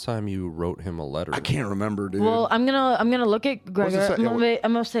last time you wrote him a letter? I can't remember, dude. Well, I'm gonna look at Gregor. it say?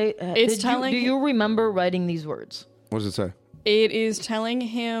 I'm gonna say. It's telling- Do you remember writing these words? what does it say? It is telling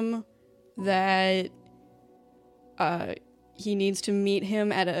him that he needs to meet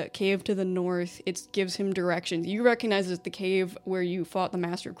him at a cave to the north. It gives him directions. You recognize it's the cave where you fought the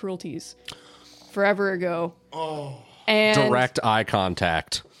Master of Cruelties forever ago. Oh. And Direct eye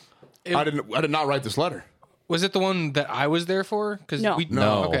contact. I did not write this letter. Was it the one that I was there for? Cause No.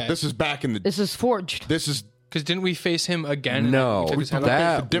 No. Okay. This is back in the. This is forged. This is Because didn't we face him again? No, We took his head off?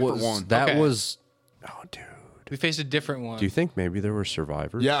 that a different was, one. That Okay. was. Oh, dude. We faced a different one. Do you think maybe there were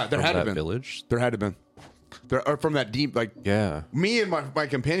survivors? Yeah, there from had to that been. village. There had to been. There are from that deep like Yeah, me and my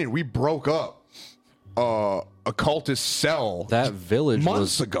companion. We broke up a cultist cell that village months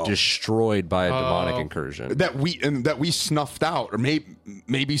was ago. destroyed by a demonic incursion. that we snuffed out, or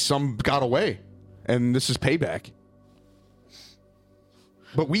maybe some got away, and this is payback.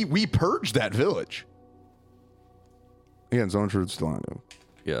 But we purged that village. Again, Zone Truth's still on it.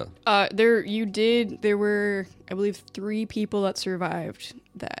 Yeah, there were, I believe, 3 people that survived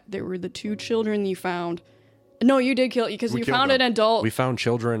that. There were the 2 children you found. No, you did kill, because you killed found them. an adult. we found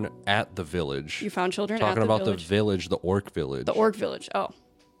children at the village. You found children Talking at the about village. the village, the orc village. The orc village. Oh.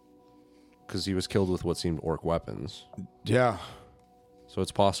 Because he was killed with what seemed orc weapons. Yeah, So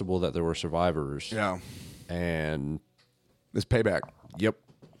it's possible that there were survivors. yeah. And This payback. yep,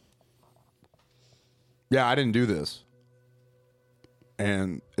 Yeah, I didn't do this,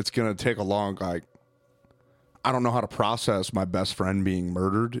 and it's gonna take a long. I don't know how to process my best friend being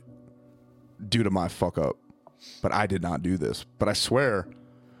murdered due to my fuck up, but I did not do this. But I swear,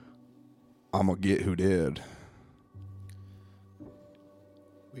 I'm gonna get who did.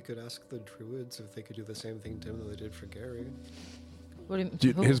 We could ask the druids if they could do the same thing to him that they did for Gary. What do you,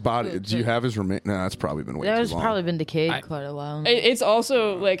 Dude, who- his body. Do you have his remain? No, that's probably been way That too has long. probably been decayed quite a while. It's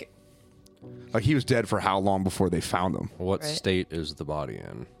also like, Like he was dead for how long before they found him? what Right. state is the body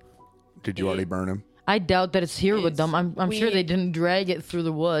in? Did you already burn him? I doubt that it's here with It's- them. I'm sure we- they didn't drag it through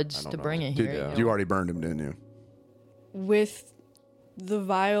the woods to bring it Did, here. You already burned him, didn't you? with the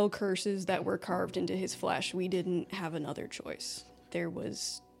vile curses that were carved into his flesh, we didn't have another choice. There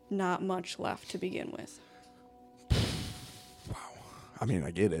was not much left to begin with. I mean,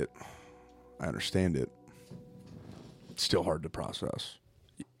 I get it. I understand it. It's still hard to process.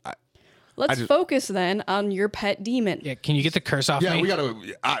 Let's focus then on your pet demon. Yeah, can you get the curse off Yeah, me? we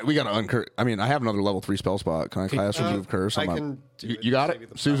gotta uncurse. I mean, I have another level 3 spell spot. Can I cast remove curse? I on my- can do it. You got Save it, you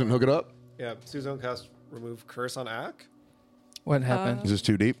the Susan. power. Hook it up. Yeah, Susan cast remove curse on Ack. What happened? Is this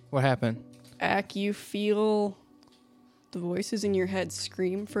too deep? What happened? Ack, you feel the voices in your head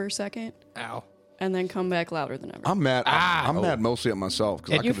scream for a second Ow. and then come back louder than ever. I'm mad. I'm mad mostly at myself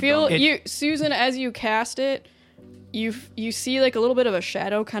because You feel Susan, as you cast it, you see like a little bit of a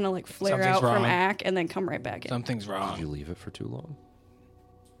shadow kind of like flare Something's out from wrong. Ack and then come right back in. Something's Did wrong. you leave it for too long?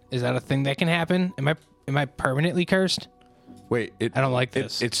 Is that a thing that can happen? Am I permanently cursed? Wait, I don't like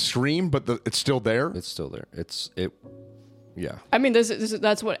this. It's stream, but it's still there. It's still there. Yeah. I mean,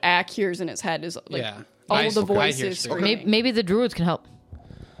 that's what Ack hears in his head is like Yeah. all I- of the I hear voices. screaming. screaming. Maybe the druids can help.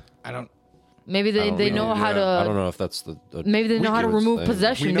 I don't. Maybe they know how to. I don't know if that's the. Maybe they know how to Druid's remove thing. We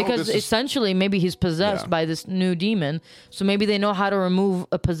possession know because this is- essentially maybe he's possessed Yeah. by this new demon. So maybe they know how to remove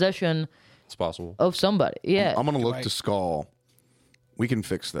a possession It's possible. of somebody. Yeah. I'm gonna look Right. to Skull. We can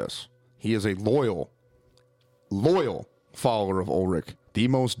fix this. He is a loyal follower of Ulrich, the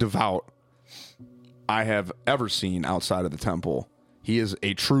most devout I have ever seen outside of the temple. He is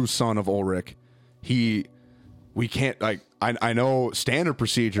a true son of Ulrich. We can't I know standard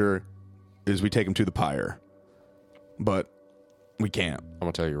procedure is we take him to the pyre, but we can't. I'm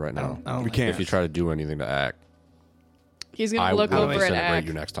gonna tell you right now. I don't We like can't. If you try to do anything to Ack, He's I gonna will look over at disintegrate Ack.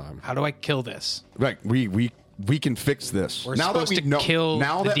 you next time. How do I kill this? Right, we can fix this. We're supposed to kill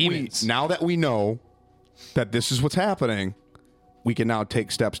the demons. Now that we know that this is what's happening, we can now take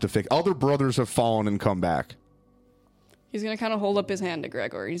steps to fix. Other brothers have fallen and come back. He's gonna kind of hold up his hand to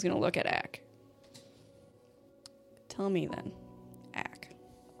Gregor. He's gonna look at Ack. Tell me then, Ack,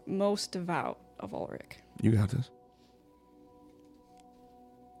 most devout of Ulrich, You got this.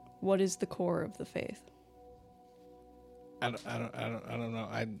 what is the core of the faith? I don't know.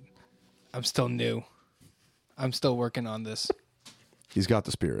 I'm still new. I'm still working on this. He's got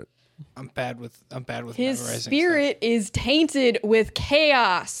the spirit. I'm bad with His memorizing spirit is tainted with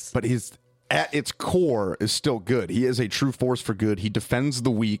chaos. But he's at its core is still good. He is a true force for good. He defends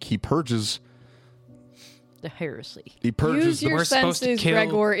the weak. He purges. the heresy. He purges Use the. your We're supposed to senses, kill-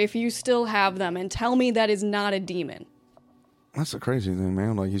 Gregor, if you still have them, and tell me that is not a demon. That's the crazy thing,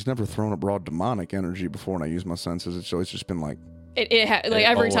 man. Like he's never thrown a broad demonic energy before, and I use my senses. It's always just been like, Like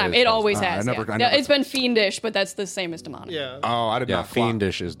every time, always it has. always I has. never- yeah. I Yeah, never- it's been fiendish, but that's the same as demonic. Yeah. oh, I did Yeah, not. clock-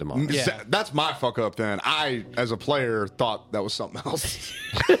 fiendish is demonic. Yeah. That's my fuck up. Then I, as a player, thought that was something else.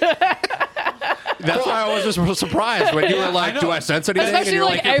 That's why I was just surprised when you were like, "Do I sense anything?" Especially, and you're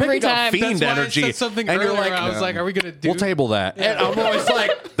like, "You're every picking up time. fiend That's why I energy," said something and you're earlier. like, I was like, "Are we gonna do?" "We'll table that." And I'm always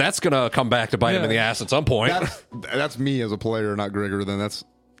like, "That's gonna come back to bite him in the ass at some point." That's me as a player, not Gregor. Then that's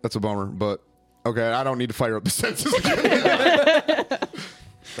a bummer. But okay, I don't need to fire up the senses again.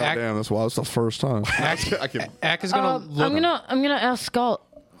 God damn, that's why it's the first time. I can. Ack is gonna look. I'm gonna ask Skull.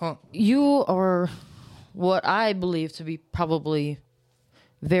 Huh. You are what I believe to be probably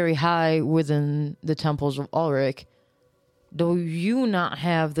very high within the temples of Ulrich. Do you not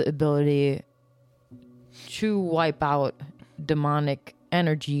have the ability to wipe out demonic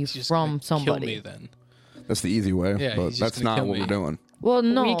energy He's just from gonna somebody? Kill me then. That's the easy way, Yeah, but he's just that's gonna not kill what me. we're doing. Well,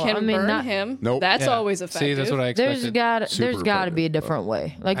 no, we can I mean burn not. him. Nope. That's Yeah. always effective. See, that's what I expected. There's got to be a different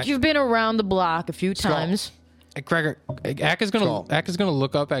way. Like you've been around the block a few Skull. times. Gregor, Ack is Skull. gonna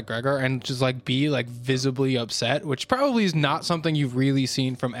look up at Gregor and just like be like visibly upset, which probably is not something you've really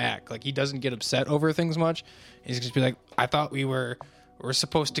seen from Ack. Like he doesn't get upset over things much. He's just be like, I thought we're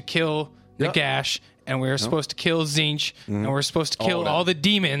supposed to kill Nagash and we're supposed to kill Zinch and we're supposed to kill all the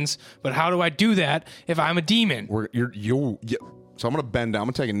demons. But how do I do that if I'm a demon? So I'm gonna bend down. I'm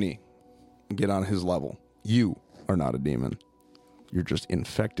gonna take a knee and get on his level. You are not a demon. You're just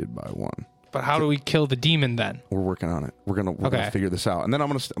infected by one. But how do we kill the demon then? We're working on it. We're gonna Okay. figure this out. And then I'm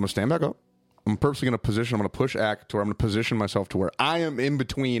gonna stand back up. I'm purposely gonna position. I'm gonna push Ack to where I'm gonna position myself to where I am in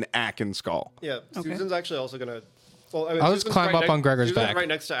between Ack and Skull. Yeah. Susan's actually also gonna. Well, I mean, I'll just Susan's climb up on Gregor's Susan's back. right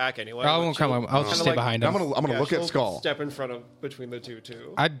next to Ack anyway. I but won't come she'll up. I'll just kinda stay like- behind I'm him. gonna look she'll at Skull. Step in front of between the two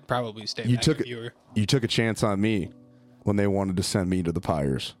too. I'd probably stay You back took if you were. you took a chance on me when they wanted to send me to the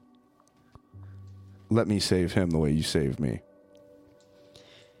pyres. Let me save him the way you saved me.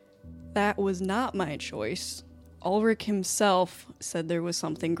 That was not my choice. Ulrich himself said there was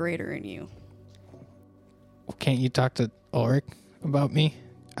something greater in you. Can't you talk to Ulrich about me?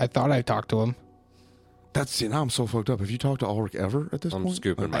 I thought I talked to him. Now I'm so fucked up. Have you talked to Ulrich ever at this I'm point?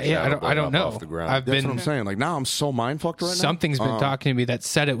 scooping my Yeah, shadow I don't up know. off the ground. I've That's been what I'm saying. Like now I'm so mind fucked right now. something's been talking to me that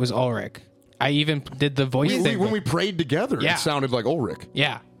said it was Ulrich. I even did the voice thing. When we prayed together, Yeah. it sounded like Ulrich.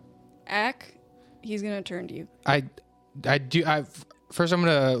 Yeah. Ack, he's gonna turn to you. First, I'm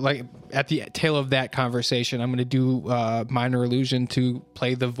gonna like at the tail of that conversation, I'm gonna do minor illusion to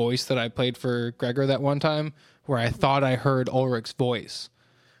play the voice that I played for Gregor that one time, where I thought I heard Ulrich's voice,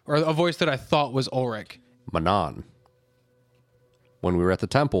 or a voice that I thought was Ulrich. Manon. When we were at the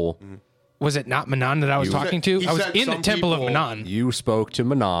temple, Was it not Manon that I was talking to? he I was said in the some temple of people- Manon. you spoke to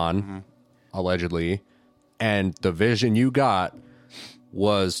Manon, allegedly, and the vision you got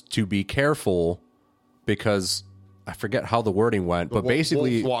was to be careful because I forget how the wording went, but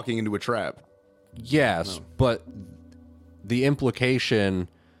basically, Wolves walking into a trap. yes, but the implication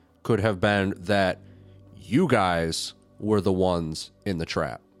could have been that you guys were the ones in the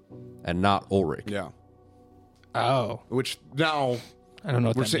trap and not Ulrich. Yeah. Oh, Which now I don't know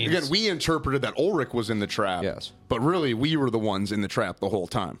what we're that saying means. again. We interpreted that Ulrich was in the trap. Yes. But really, we were the ones in the trap the whole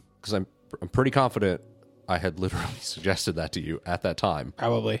time. Because I'm pretty confident I had literally suggested that to you at that time,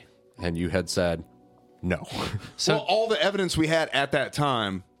 Probably. and you had said no. So- Well, all the evidence we had at that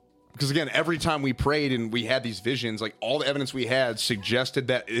time, because again, every time we prayed and we had these visions, like all the evidence we had suggested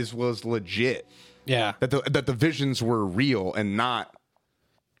that it was legit, Yeah. that the visions were real and not.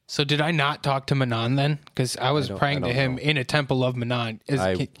 So did I not talk to Manon then? Because I was praying I to don't him know. in a temple of Manon.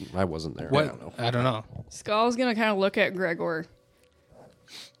 I wasn't there. What? I don't know. I don't know. Skull's gonna kind of look at Gregor.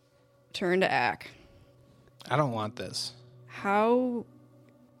 Turn to Ack. I don't want this. How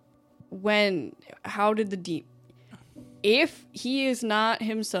did the demon? If he is not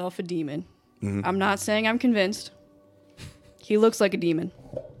himself a demon, I'm not saying I'm convinced. He looks like a demon.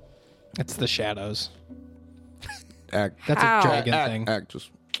 It's the shadows. Act, That's How? a dragon thing.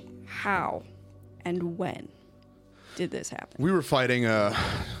 just. How and when did this happen? We were fighting.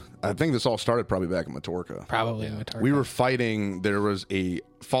 I think this all started probably back in Matorka. Probably in Matarka. We were fighting. There was a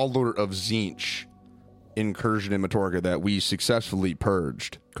follower of Zinch incursion in Matorka that we successfully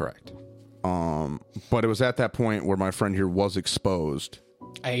purged. Correct. But it was at that point where my friend here was exposed.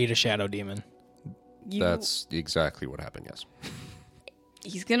 I ate a shadow demon. That's exactly what happened, yes.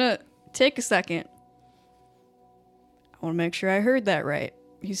 He's gonna take a second. I want to make sure I heard that right.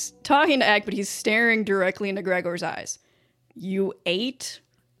 He's talking to Ack, but he's staring directly into Gregor's eyes. You ate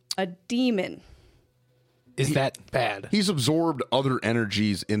a demon. Is that bad? He's absorbed other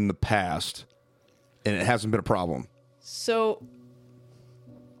energies in the past, and it hasn't been a problem. So,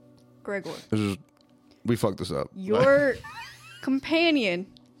 Gregor, It's just, we fucked this up. your companion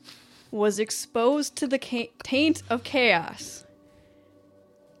was exposed to the taint of chaos.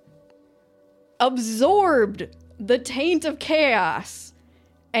 Absorbed the taint of chaos,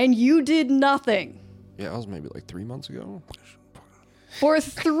 and you did nothing Yeah, that was maybe like 3 months ago. for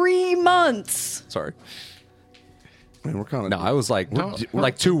 3 months. Sorry. I mean, we're kind of No, I was like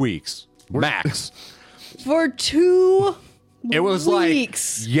 2 weeks max. For 2 It was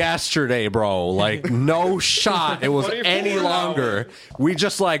weeks. like yesterday, bro. Like no shot. It was 24 any longer. We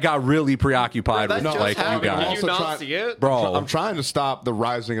just like got really preoccupied That with just like you happened. guys, Did you not trying- see it? bro. I'm trying to stop the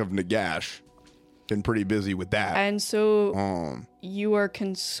rising of Nagash. Been pretty busy with that. And so you are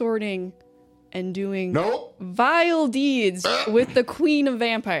consorting and doing Nope. vile deeds with the Queen of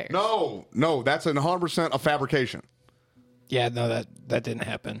Vampires. No, that's 100% a fabrication. Yeah, no, that didn't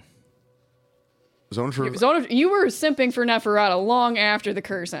happen. Zone Truth. You were simping for Neferata long after the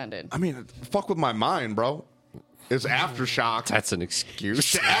curse ended. I mean, fuck with my mind, bro. It's aftershock. That's an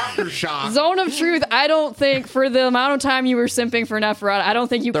excuse. Aftershock. Zone of Truth, I don't think for the amount of time you were simping for Neferata, I don't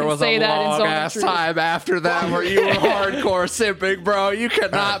think you There can was say a that in long Zone of ass Truth. time after that where you were hardcore simping, bro. You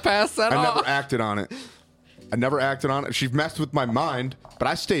could not pass that I off. never acted on it. I never acted on it. She messed with my mind, but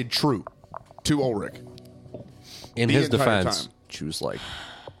I stayed true to Ulrich. In the his entire defense, time. she was like,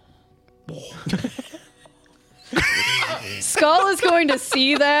 Skull is going to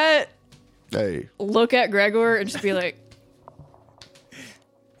see that, Hey, look at Gregor, and just be like,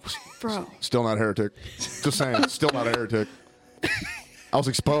 bro. still not a heretic. Just saying, still not a heretic. I was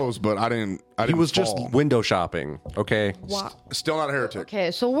exposed, but I didn't he was just fall. window shopping. Okay, Wow. Still not a heretic.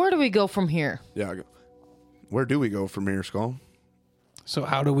 Okay, so where do we go from here? Yeah. Where do we go from here, Skull? So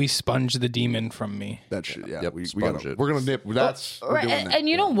how do we sponge the demon from me? That shit. Yeah. Yep, we sponge gotta, it. we're gonna nip. That's we're Right, doing and, that. and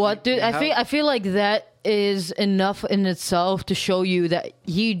you know what, dude? I feel like that is enough in itself to show you that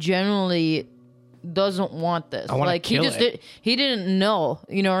he generally doesn't want this. I wanna Like he kill just it. he didn't know.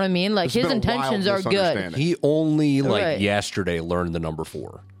 You know what I mean? Like There's his been a wild intentions are good. misunderstanding. he only like Right. yesterday learned the number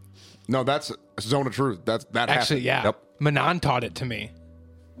 4. No, that's Zone of Truth. That Actually, happened. yeah. Yep. Manon taught it to me.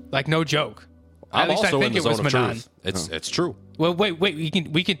 Like no joke. I'm At least also I in think the it was zone of Manon. truth. It's true. Well, wait. We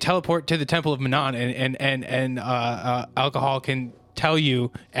can teleport to the temple of Manon, and alcohol can tell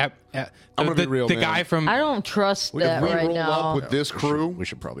you I'm gonna be real, the man. guy from. I don't trust that If we right roll now. up with this crew, We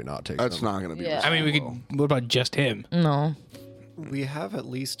should probably not take that's them. not going to be. Yeah. I mean, we could. What about just him? No. We have at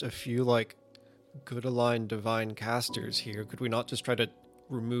least a few like good aligned divine casters here. Could we not just try to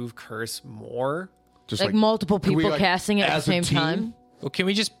remove curse more? Just Like multiple can we, people casting it at the as a same team? time. Well, can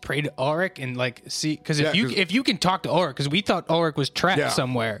we just pray to Ulrich and like see? Because if Yeah, 'cause- if you can talk to Ulrich, because we thought Ulrich was trapped Yeah.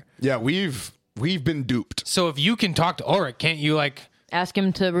 somewhere. Yeah, we've been duped. So if you can talk to Ulrich, can't you like Ask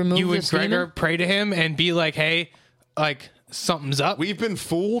him to remove you and this Gregor demon. pray to him and be like, hey, like something's up? We've been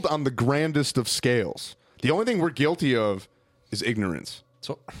fooled on the grandest of scales. The only thing we're guilty of is ignorance.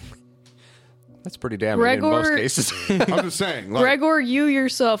 So that's pretty damning in most Gregor- cases. I'm just saying. Like, Gregor, you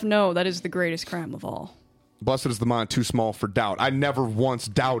yourself know that is the greatest crime of all. blessed is the mind too small for doubt. I never once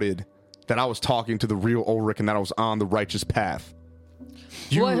doubted that I was talking to the real Ulrich and that I was on the righteous path.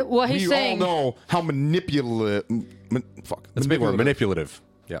 What he's we saying- all know how manipulative. That's a big word. Manipulative.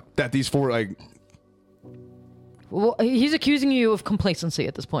 Yeah. That these four like. Well, he's accusing you of complacency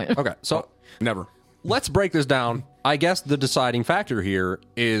at this point. Okay. So Never. let's break this down. I guess the deciding factor here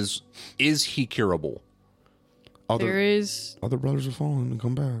is he curable? There is Other brothers have fallen and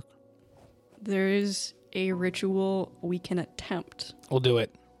come back. a ritual we can attempt. We'll do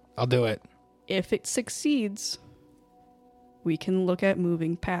it. I'll do it. If it succeeds, we can look at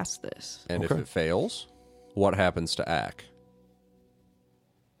moving past this. And if Okay. it fails, what happens to Ack?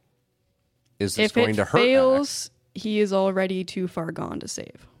 Is this If going it to hurt Ack? fails, he is already too far gone to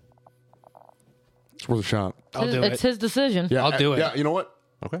save. It's worth a shot. I'll do It's it. his decision. Yeah, I'll do it. Yeah, you know what?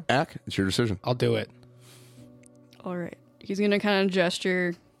 Okay. Ack, it's your decision. I'll do it. All right. He's going to kind of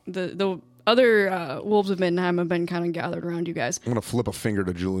gesture. The other wolves of Middenheim have been kind of gathered around you guys. I'm gonna flip a finger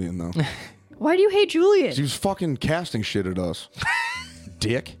to Julian though. Why do you hate Julian? He was fucking casting shit at us.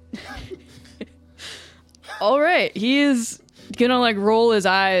 Dick. All right. He is going to like roll his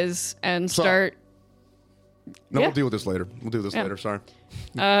eyes and So- start. No, Yeah. we'll deal with this later. We'll do this Yeah. later. Sorry.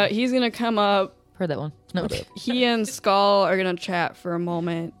 He's going to come up. Heard that one. No. He and Skull are going to chat for a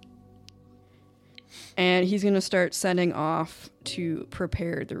moment. And he's going to start sending off to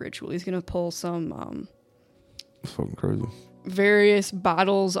prepare the ritual. He's going to pull some It's fucking crazy. various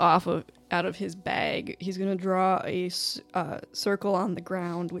bottles out of his bag. He's going to draw a circle on the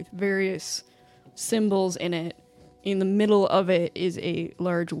ground with various symbols in it. In the middle of it is a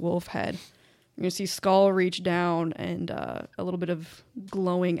large wolf head. You're going to see Skull reach down, and a little bit of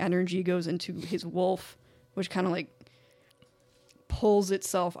glowing energy goes into his wolf, which kind of like pulls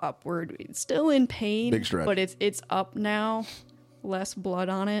itself upward. It's still in pain, Big stretch. but it's up now. Less blood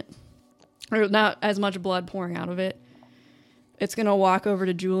on it. Or not as much blood pouring out of it. It's going to walk over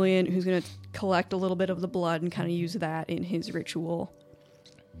to Julian, who's going to collect a little bit of the blood and kind of use that in his ritual.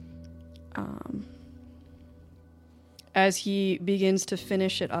 As he begins to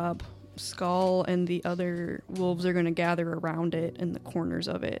finish it up, Skull and the other wolves are going to gather around it in the corners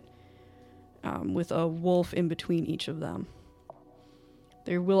of it, with a wolf in between each of them.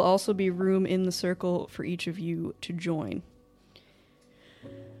 There will also be room in the circle for each of you to join.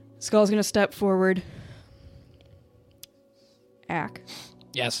 Skull's going to step forward. Ack,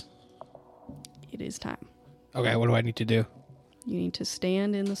 Yes. it is time. Okay. What do I need to do? You need to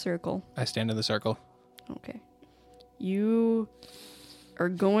stand in the circle. I stand in the circle. Okay. You are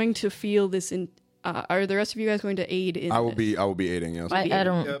going to feel this in. Are the rest of you guys going to aid in I will this? be aiding, yes. I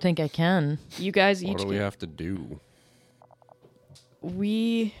don't Yep. think I can. You guys What each. do we have to do?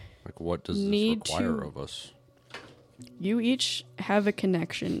 Like, what does this Need require to- of us? You each have a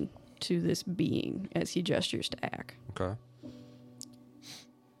connection to this being as he gestures to Ack. Okay.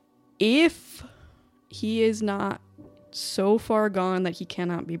 If he is not so far gone that he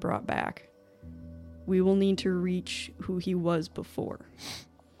cannot be brought back, we will need to reach who he was before.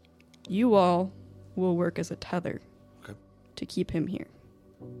 You all will work as a tether Okay. to keep him here.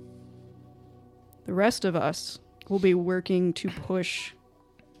 The rest of us will be working to push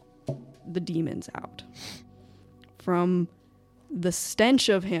the demons out. From the stench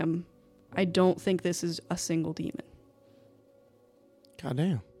of him, I don't think this is a single demon. God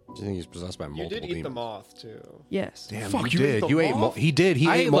damn. Do you think he's possessed by You multiple did eat the demons? moth too. Yes. Damn, Fuck, you you ate did. the You ate. moth? He did. He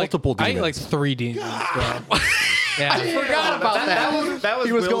ate multiple I demons. ate like 3 demons. Yeah. Forgot about that. That was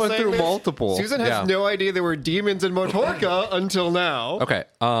He was Will going saying through this. multiple. Susan has Yeah. no idea there were demons in Motorka until now. Okay.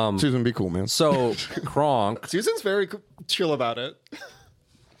 Susan, be cool, man. So Kronk. Susan's very chill about it.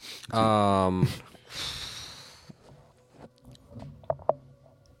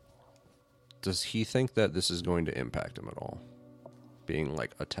 Does he think that this is going to impact him at all? Being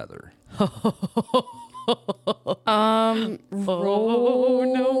like a tether.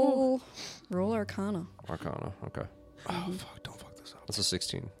 Roll Arcana. Arcana. Okay. Oh, fuck, don't fuck this up. That's a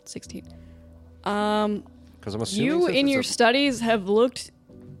 16. 16. Because I'm assuming You, since in it's your a- studies, have looked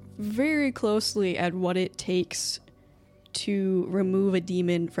very closely at what it takes to remove a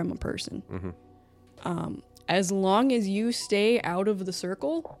demon from a person. As long as you stay out of the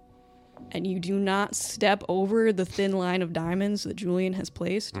circle and you do not step over the thin line of diamonds that Julian has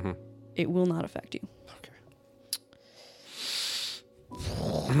placed, it will not affect you.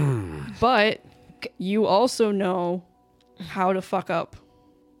 But you also know how to fuck up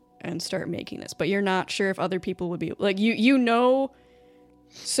and start making this, but you're not sure if other people would be like you know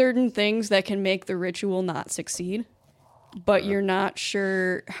certain things that can make the ritual not succeed, but you're not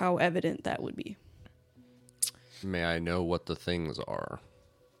sure how evident that would be. May I know what the things are?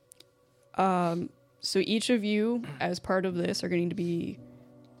 So each of you, as part of this, are going to be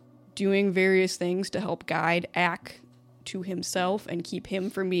doing various things to help guide Ack to himself and keep him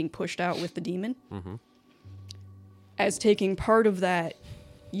from being pushed out with the demon. As taking part of that,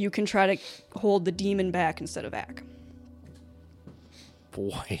 you can try to hold the demon back instead of Ack.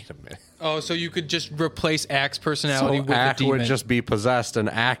 Wait a minute. Oh, so you could just replace Ack's personality So with Ack the demon. would just be possessed, and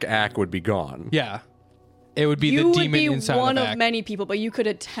Ack would be gone. Yeah. It would be You the would demon be inside one of of Ack. many people, but you could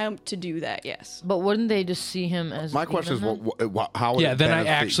attempt to do that, yes. But wouldn't they just see him as My a question is, demon then? how would Yeah, it then I benefit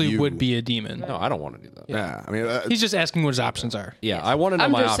actually you? would be a demon. No, I don't want to do that. Yeah, I mean, He's just asking what his options are. Yeah, I want to know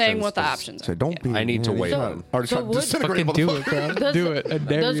I'm my just saying options, what the 'cause options say, are. don't be. I need to weigh them. Already So tried to would- disintegrate Fucking do it, motherfucker. bro. Do it. I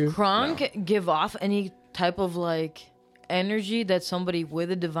dare Does you. Kronk give off any type of like energy that somebody with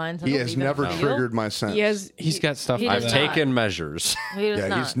a divine sense He would has even never feel? triggered my sense. He's got stuff. He like does I've that. not. taken measures. He does Yeah,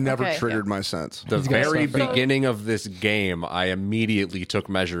 not. he's never Okay. triggered my sense. The He's got very stuff, right? beginning of this game, I immediately took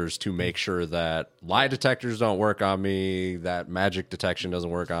measures to make sure that lie detectors don't work on me, that magic detection doesn't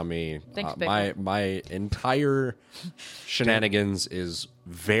work on me. Thanks, my entire shenanigans is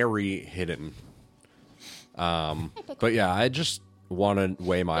very hidden. But yeah, I just want to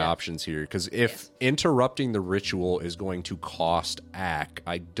weigh my options here, because if interrupting the ritual is going to cost Ack,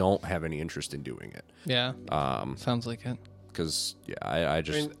 I don't have any interest in doing it. Yeah. Sounds like it. Because yeah, I I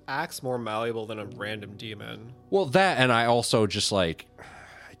just mean, Ack's more malleable than a random demon. well that, and I also just like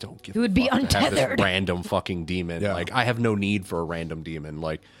I don't give. He would be a fuck to have this untethered. random fucking demon. Yeah. Like I have no need for a random demon.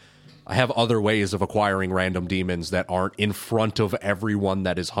 Like I have other ways of acquiring random demons that aren't in front of everyone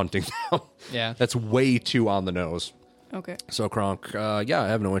that is hunting them. Yeah. That's way too on the nose. Okay. So Kronk, yeah, I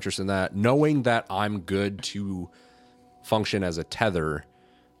have no interest in that. Knowing that I'm good to function as a tether,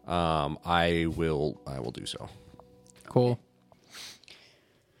 I will do so. Cool.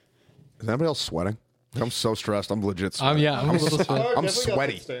 Is anybody else sweating? I'm so stressed. I'm legit sweating. Yeah. I'm a little I'm Definitely got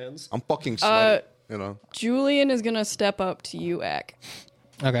sweaty. foot stands. I'm fucking sweaty. You know. Julian is going to step up to you, Ack.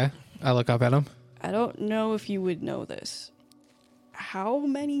 Okay. I look up at him. I don't know if you would know this. How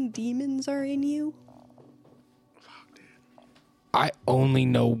many demons are in you? I only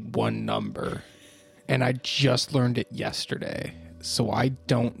know one number, and I just learned it yesterday, so I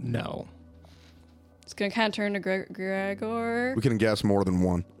don't know. It's going to kind of turn to Gregor. We can guess more than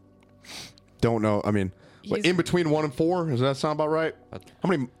one. Don't know. I mean, He's- in between 1 and 4. Does that sound about right? How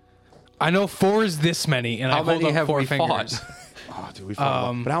many? I know 4 is this many, and I How hold many up have 4 we fingers. fought? Oh, dude, we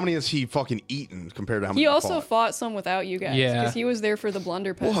fought. But how many has he fucking eaten compared to how many? He we also fought? fought some without you guys. Yeah. Because he was there for the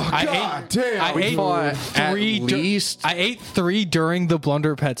blunder pet. God damn. I ate fought at 3 least- I ate 3 during the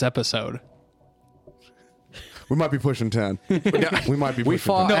Blunder Pets episode. We might be pushing 10. We might be. We pushing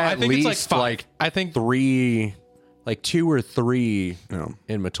fought 10. No, I at think it's like least 5. like I think 3, like 2 or 3 Yeah.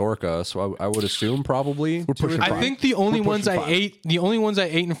 in Matorka. So I would assume probably. We're pushing 5. I think the only We're ones pushing I 5. ate, the only ones I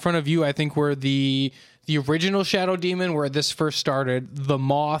ate in front of you, I think were the original Shadow Demon where this first started, the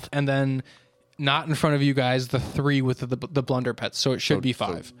Moth, and then not in front of you guys, the 3 with the Blunder Pets. So it should be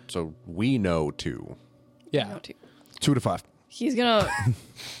 5. So we know 2. Yeah. 2 to 5. He's going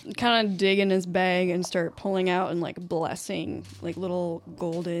to kind of dig in his bag and start pulling out and like blessing like little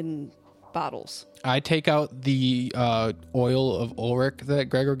golden bottles. I take out the oil of Ulrich that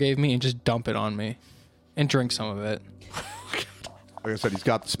Gregor gave me and just dump it on me and drink some of it. Like I said, he's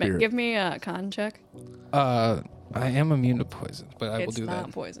got the spirit. Give me a con check. I am immune to poison, but I will It's do not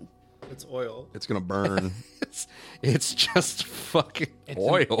that. poison. It's oil. It's gonna burn. It's just fucking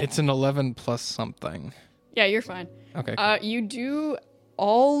oil. It's an 11 plus something. Yeah, you're fine. Okay. Cool. You do.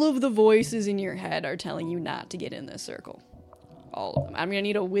 All of the voices in your head are telling you not to get in this circle. All of them. I'm gonna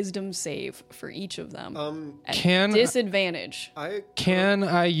need a wisdom save for each of them. At Can- disadvantage. Can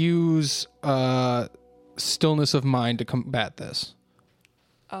I use stillness of mind to combat this?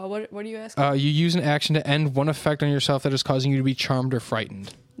 What do you ask? You use an action to end one effect on yourself that is causing you to be charmed or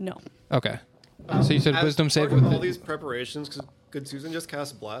frightened. No. Okay. So you said As wisdom save part of with all it. these preparations, could Susan just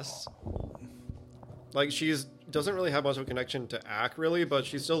cast bless? Like she's doesn't really have much of a connection to Ack really, but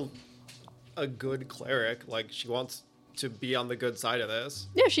she's still a good cleric. Like she wants to be on the good side of this.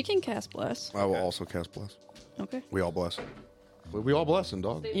 Yeah, she can cast bless. I will also cast bless. Okay. We all bless. We all blessing,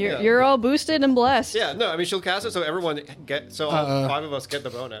 dog. You're all boosted and blessed. Yeah, no, I mean she'll cast it so everyone all 5 of us get the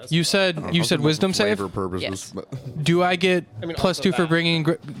bonus. You said wisdom save. For purposes, Yes. but Do I get mean, plus also 2 for that. bringing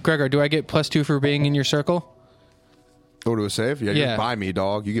Gregor? Do I get plus 2 for being in your circle? go to a save. Yeah, Yeah. just buy me,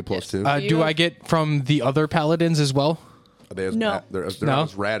 dog. You get plus Yes. 2. You Do have- I get from the other paladins as well? They're No. they're No? not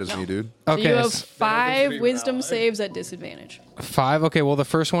as rad as me, dude. So Okay, you have s- 5 be wisdom rad. saves at disadvantage. 5. Okay, well the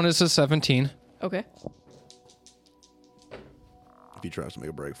first one is a 17. Okay. If he tries to make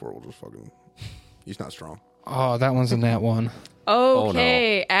a break for it, we'll just fucking. He's not strong. Oh, that one's a nat 1.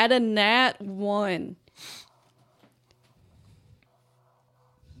 Okay. Add a nat 1.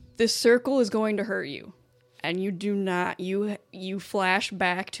 This circle is going to hurt you. And you do not you flash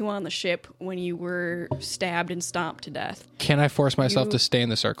back to on the ship when you were stabbed and stomped to death. Can I force myself You- to stay in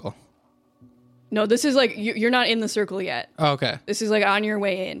the circle? No, this is like you're not in the circle yet. Okay. This is like on your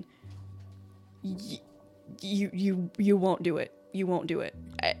way in. You won't do it. You won't do it.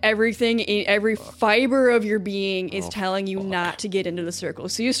 Everything in every fiber of your being is telling you not to get into the circle.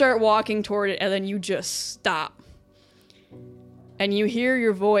 So you start walking toward it and then you just stop. And you hear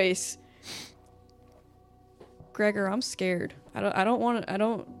your voice. Gregor, I'm scared. I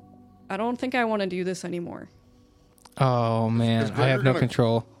don't think I want to do this anymore. Oh man, I Gregor have no gonna-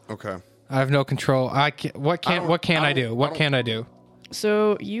 control. Okay. I have no control. What can I do? What can I do?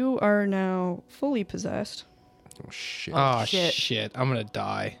 So you are now fully possessed. Oh shit. Oh Shit. shit. I'm gonna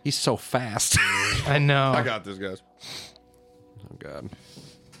die. He's so fast. I know. I got this, guys. Oh god.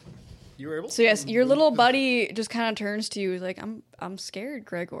 You were able So yes, your little buddy just kind of turns to you like, I'm scared,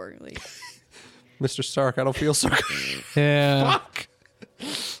 Gregor. Like, Mr. Stark, I don't feel so good. Yeah.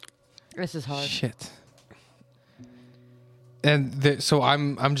 This is hard. Shit. And so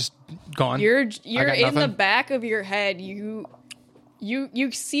I'm just gone. you're got in the nothing? back of your head. You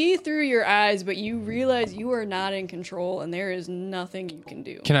see through your eyes, but you realize you are not in control, and there is nothing you can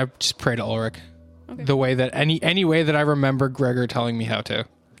do. Can I just pray to Ulrich? Okay. The way that any way that I remember Gregor telling me how to.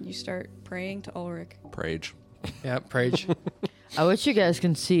 You start praying to Ulrich. Prage. Yeah, prage. I wish you guys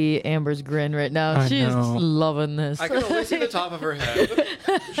can see Amber's grin right now. I She's know. loving this. I can only see the top of her head.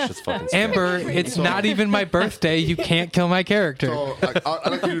 Shit's fucking scary. Amber, it's not even my birthday. You can't kill my character. So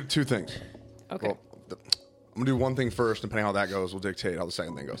I'd like you to do 2 things. Okay. Well, I'm gonna do one thing first, and depending how that goes, will dictate how the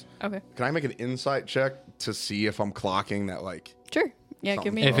second thing goes. Okay. Can I make an insight check to see if I'm clocking that? Like, Sure. Yeah.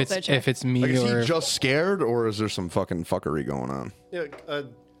 Give me if a it's insight check. if it's me is or he just scared, or is there some fucking fuckery going on? Yeah,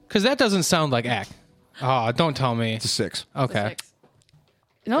 because that doesn't sound like Ack. Oh, don't tell me. It's a 6. Okay. Six.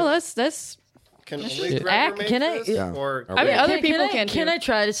 No, that's. can That's only just- Gregor Ack, make can I- this? Yeah. Or I mean, other Can people I, can can too. I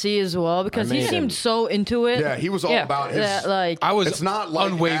try to see as well? Because he made seemed him. so into it. Yeah, he was all Yeah. about his. that, like, Oh, it's not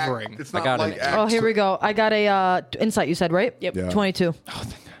like unwavering. It's I not got like an act. oh, here we go. I got a insight. You said right? Yep. Yeah. 22.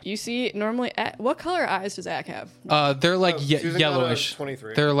 You see, normally, what color eyes does Ack have? They're like Susan got a yellowish.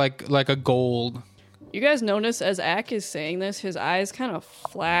 23. They're like a gold. You guys notice as Ack is saying this, his eyes kind of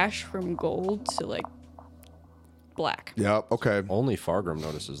flash from gold to like black. Yeah. Okay. Only Fargrim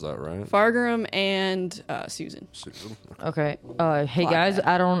notices that, right? Fargrim and Susan. Okay. Hey Black guys, hat.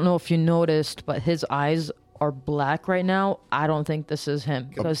 I don't know if you noticed, but his eyes are black right now. I don't think this is him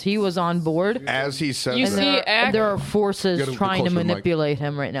because he was on board. As he said You that, see- Ack- There are forces Get him trying to closer to the mic. manipulate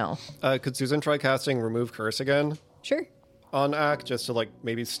him right now. could Susan try casting Remove Curse again Sure, on Ack just to like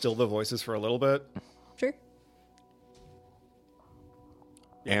maybe still the voices for a little bit? sure.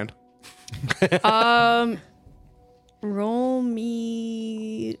 and Roll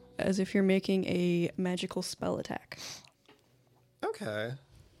me as if you're making a magical spell attack. Okay.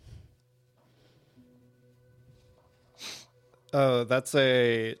 Oh, that's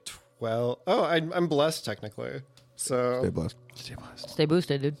a 12. Oh, I'm blessed technically. stay So blessed. Stay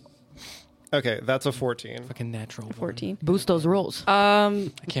boosted, dude. okay, that's a 14. Fucking natural. 14. Boost those rolls. I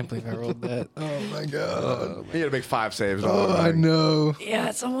can't believe I rolled that. He had to make 5 saves. know. Yeah,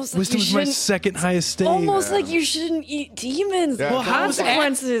 it's almost like Wisdom's you my shouldn't. second highest state. Almost like you shouldn't eat demons. Yeah, Well, well, how's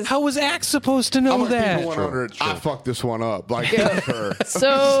consequences. How was Axe supposed to know I'm gonna that? keep it 100. I fucked this one up. Like her.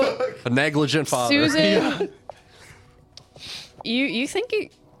 So A negligent father. Susan, you think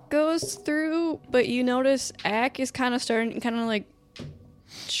it goes through, but you notice Ack is kind of like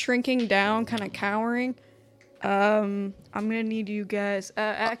shrinking down, kind of cowering. I'm gonna need you guys.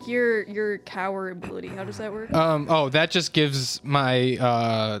 Ack, your cower ability. How does that work? Oh, that just gives my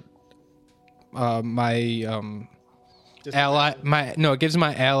it gives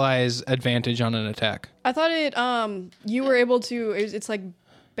my allies advantage on an attack. I thought it. You were able to. It's like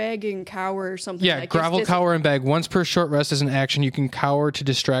beg and cower or something. Yeah, like gravel, it's cower, and beg. Once per short rest as an action, you can cower to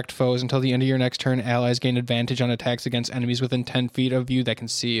distract foes until the end of your next turn. Allies gain advantage on attacks against enemies within 10 feet of you that can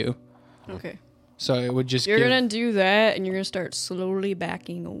see you. Okay. So it would just You're give... gonna do that, and you're gonna start slowly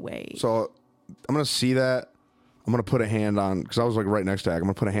backing away. So I'm gonna see that. I'm gonna put a hand on because I was like right next to Ag. I'm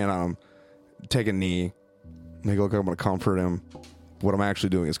gonna put a hand on him, take a knee, make it look like I'm gonna comfort him. What I'm actually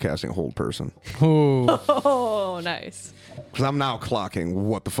doing is casting Hold Person Ooh. Oh, nice. because I'm now clocking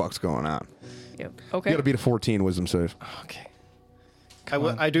what the fuck's going on. Yep. You Okay. gotta beat a 14 Wisdom save. Okay.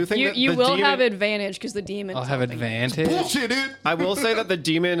 I do think that You the will demon, have advantage because the demon. I'll have advantage. Bullshit, dude. I will say that the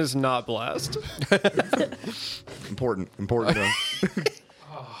demon is not blessed. Important. Though.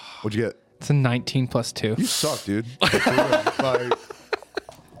 What'd you get? It's a 19 plus 2. You suck, dude. Like,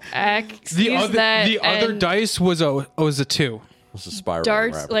 The other and dice was a 2. It's a spiral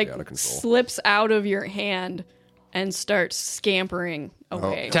darts rapidly like out of control. slips out of your hand and starts scampering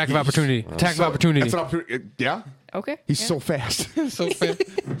away. Attack of opportunity. Attack of opportunity. that's an opportunity. Yeah. Okay. He's yeah. so fast. So fair.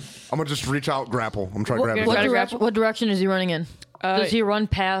 I'm gonna just reach out, grapple. I'm trying to grab yeah, his Try to head. grapple? What direction is he running in? Does he run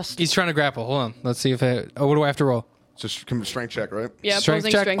past? He's trying to grapple. Hold on. Let's see if it... Oh, what do I have to roll? Just strength check, right? Yeah,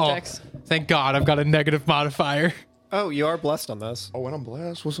 opposing strength Oh, checks. thank God I've got a negative modifier. Oh, you are blessed on this. Oh, and I'm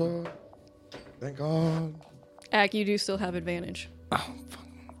blessed. What's up? Thank God. Ak, you do still have advantage.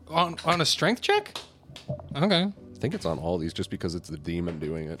 On a strength check? Okay. I think it's on all these just because it's the demon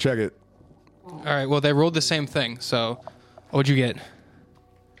doing it. Check it. All right. Well, they rolled the same thing. So what'd you get?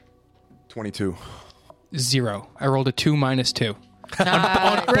 22. 0. I rolled a 2 minus 2.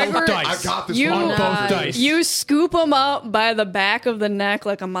 Gregor, Both dice. I got this You- one. Both dice. you scoop him up by the back of the neck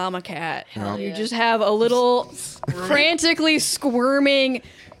like a mama cat. You just have a little frantically squirming.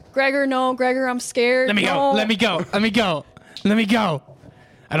 Gregor, no, Gregor, I'm scared. Let me go. No. Let me go. Let me go. Let me go.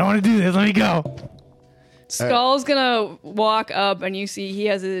 I don't want to do this. Let me go. Skull's gonna walk up, and you see he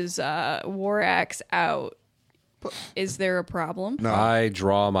has his war axe out. Is there a problem? No. I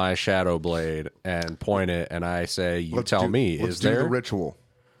draw my shadow blade and point it, and I say, "You tell me, Let's is do there?" the ritual.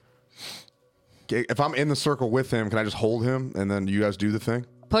 Okay, if I'm in the circle with him, can I just hold him and then you guys do the thing?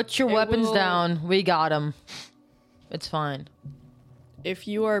 Put your weapons will- down. We got him. It's fine. If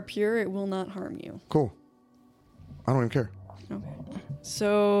you are pure, it will not harm you. Cool. I don't even care. Okay.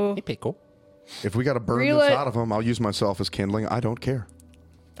 So Pickle. If we got to burn Reel this it- out of him, I'll use myself as kindling. I don't care.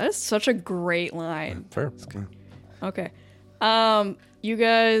 that is such a great line. Fair. Okay. You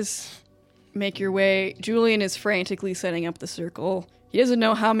guys make your way. Julian is frantically setting up the circle. He doesn't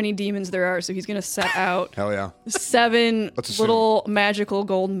know how many demons there are, so he's gonna set out Hell yeah. 7 Let's assume. little magical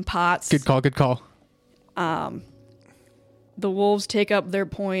golden pots. Good call. Good call. The wolves take up their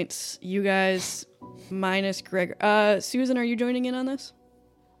points. You guys minus Gregor. Susan, are you joining in on this?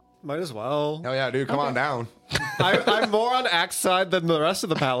 Might as well. Hell yeah, dude. Come on down. I'm more on Axe side than the rest of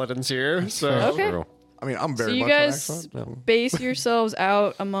the paladins here. So Okay. True. I mean, I'm So very you much guys on that side. base yourselves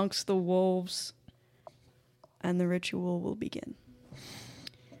out amongst the wolves, and the ritual will begin.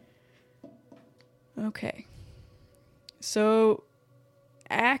 Okay. So,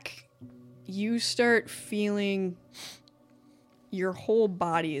 Ak, you start feeling your whole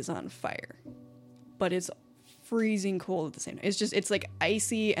body is on fire, but it's freezing cold at the same time. It's like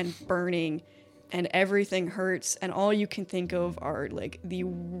icy and burning, and everything hurts, and all you can think of are like the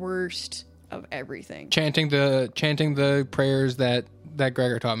worst of everything. Chanting the prayers that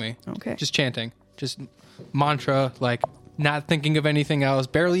Gregor taught me. Okay. Just chanting. Just mantra, like not thinking of anything else,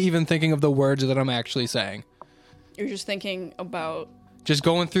 barely even thinking of the words that I'm actually saying. You're just thinking about. Just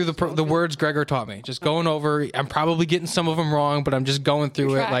going through the words Gregor taught me. Just going over. I'm probably getting some of them wrong, but I'm just going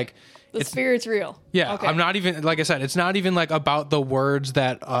through it trying. like The spirit's real. yeah. Okay. I'm not even like I said. It's not even like about the words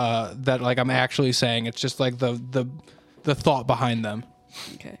that like I'm actually saying. It's just like the thought behind them.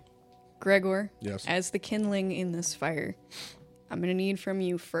 Okay. Gregor, Yes. as the kindling in this fire, I'm going to need from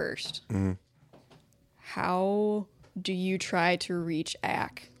you first. How do you try to reach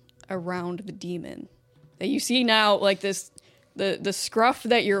Ak around the demon? That you see now, like this, the scruff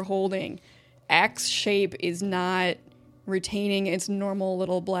that you're holding, Ak's shape is not retaining its normal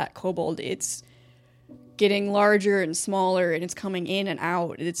little black kobold. It's getting larger and smaller, and it's coming in and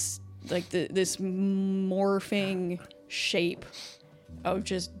out. It's like this morphing shape of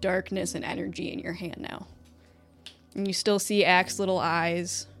just darkness and energy in your hand now. And you still see Ak's little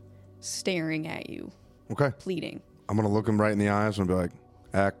eyes staring at you, Okay. pleading. I'm going to look him right in the eyes and be like,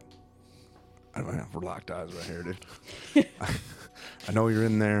 Act. I don't know. We're locked eyes right here, dude. I know you're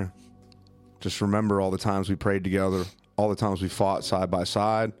in there. Just remember all the times we prayed together, all the times we fought side by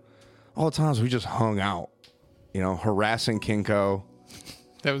side, all the times we just hung out, you know, harassing Kinko,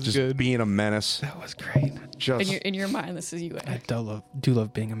 That was just good. being a menace. That was great. Just In your mind, this is you. I do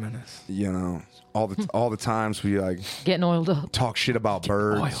love being a menace. you know, all the times we like Getting oiled up. talk shit about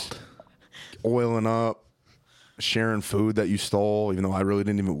birds, Oiled. oiling up, sharing food that you stole, even though I really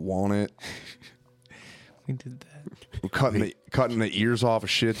didn't even want it. We did that. We're cutting the ears off of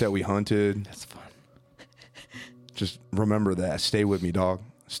shit that we hunted. That's fun. Just remember that. Stay with me, dog.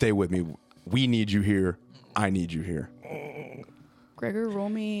 Stay with me. We need you here. I need you here. Gregor, roll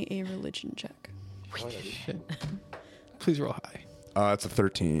me a religion check. Please roll high. It's a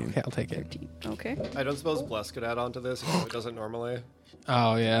 13. Okay, I'll take it. 13. Okay. I don't suppose Bless could add on to this. It doesn't normally.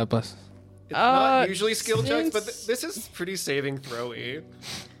 Oh yeah, bless. It's not usually skill checks, since- but this is pretty saving throwy.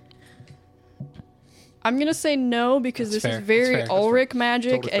 I'm gonna say no because That's this fair. is very That's fair. Ulrich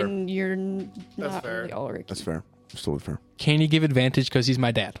magic, Totally fair. and you're not fair. really Ulrich. That's fair. It's totally fair. Can you give advantage because he's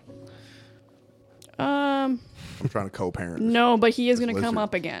my dad? Um, I'm trying to co-parent. no, but he is gonna lizard. come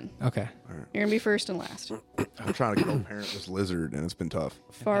up again. Okay. You're gonna be first and last. I'm trying to co-parent this lizard, and it's been tough.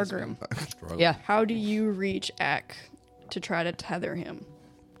 Fargrim, Yeah. how do you reach Ak to try to tether him?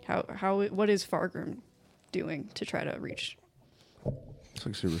 What is Fargrim doing to try to reach? It's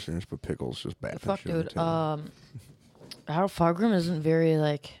like super serious, but Pickles just bad. Fuck, dude. Fargrim isn't very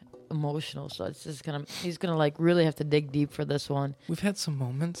like emotional, so it's just he's gonna like really have to dig deep for this one. We've had some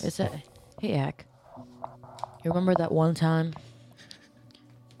moments. It's that, hey, Ak, you remember that one time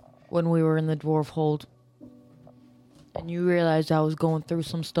when we were in the dwarf hold and you realized I was going through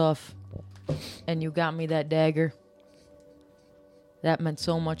some stuff and you got me that dagger? That meant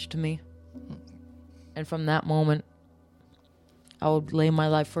so much to me. And from that moment, I would lay my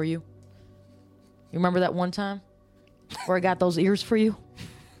life for you. You remember that one time where I got those ears for you?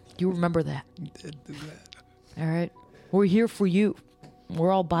 You remember that? You did do that. All right. We're here for you.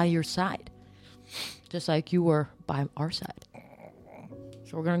 We're all by your side. Just like you were by our side.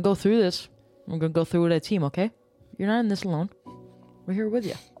 So we're going to go through this. We're going to go through it as a team, okay? You're not in this alone. We're here with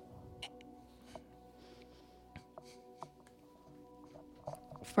you.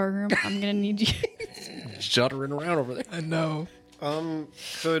 Fargrim, I'm gonna need you. Shuddering around over there. I know.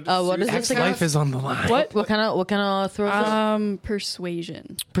 Could what is Susan this again? cast- Life is on the line. What kind of throw?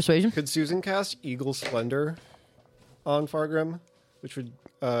 Persuasion. Persuasion? Could Susan cast Eagle Splendor on Fargrim, which would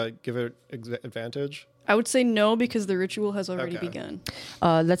give it advantage? I would say no because the ritual has already Okay. begun.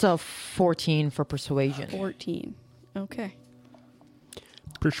 That's a 14 for persuasion. 14. Okay.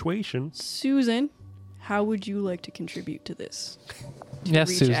 Persuasion. Susan, how would you like to contribute to this? Yes,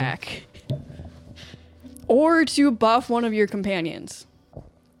 Reach Susan. Ak. Or to buff one of your companions.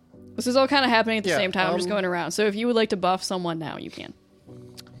 This is all kind of happening at the Yeah, same time. I'm just going around. So if you would like to buff someone now, you can.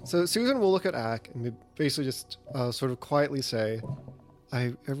 So Susan will look at Ak and basically just sort of quietly say,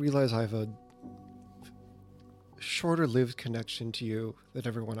 I realize I have a shorter-lived connection to you than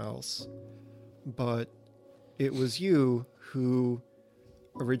everyone else. But it was you who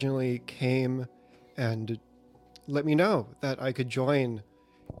originally came and let me know that I could join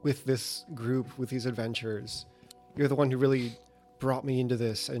with this group, with these adventures. You're the one who really brought me into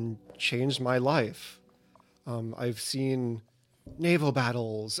this and changed my life. I've seen naval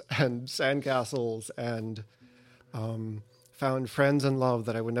battles and sandcastles and found friends and love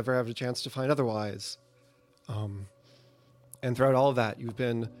that I would never have a chance to find otherwise. And throughout all of that, you've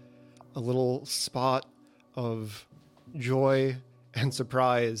been a little spot of joy and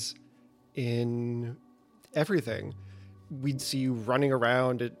surprise in everything. We'd see you running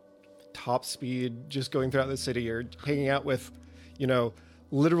around at top speed, just going throughout the city, or hanging out with,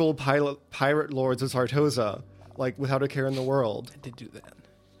 literal pirate lords of Sartosa, like without a care in the world. I did do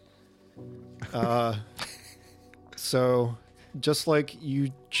that. So, just like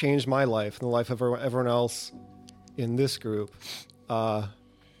you changed my life and the life of everyone else in this group,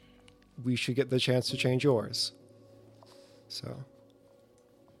 we should get the chance to change yours. So,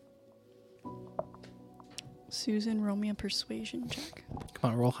 Susan, roll me a persuasion check.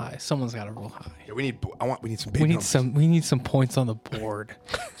 Come on, roll high. Someone's got to roll high. Yeah, we need some big We need numbers. we need some points on the board.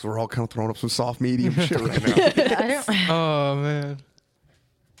 So we're all kind of throwing up some soft medium shit right now. Oh man,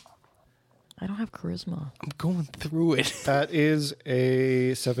 I don't have charisma. I'm going through it. that is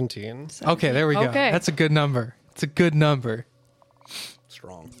a 17. Okay, there we go. Okay. That's a good number. It's a good number.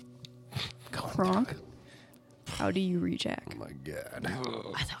 Strong. Kronk, how do you reach Ak? Oh my god.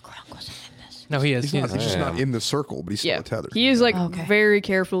 I thought Gronk wasn't in this. No, he is. He's, He not, is. he's just not in the circle, but he's still tethered. He is like Okay. very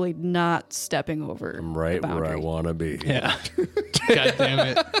carefully not stepping over. I'm right the where I boundary. want to be. Yeah. God damn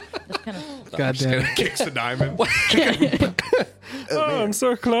it. That's kind of God damn it. Kicks the diamond. Oh, I'm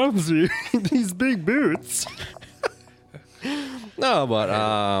so clumsy. These big boots. No, but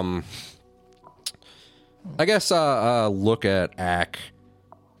I guess look at Ak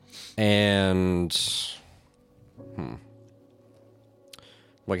And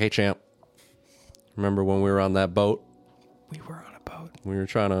like, hey champ, remember when we were on that boat? We were on a boat. We were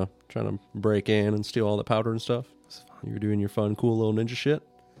trying to break in and steal all the powder and stuff. You were doing your fun, cool little ninja shit.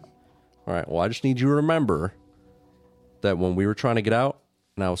 All right. Well, I just need you to remember that when we were trying to get out,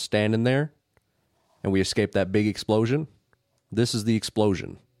 and I was standing there, and we escaped that big explosion. This is the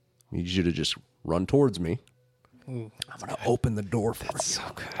explosion. I need you to just run towards me. Ooh, I'm gonna open the door for you. so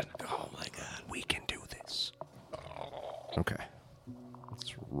good. Oh my god, we can do this. Okay.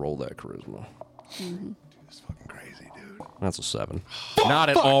 Let's roll that charisma. It's fucking crazy, dude. That's a 7. Not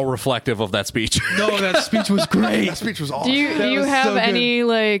at all reflective of that speech. No, that speech was great. That speech was awesome. Do you was have so good. any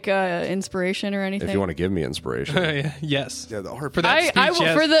like inspiration or anything? If you want to give me inspiration, Yes. Yeah, the harp For that I will speech,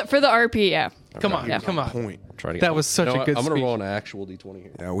 yes. for the RP. Yeah. Come on, Yeah. come on. point. try to get That was such a good I'm gonna speech. roll an actual d20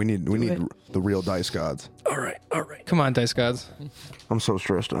 here. Yeah, we need it. the real dice gods. All right. Come on, Dice Gods. I'm so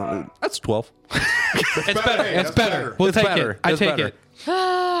stressed out, dude. That's 12. It's better. It's better. We'll It's take better. it. I It's take better.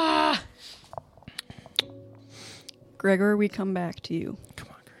 it. Gregor, we come back to you. Come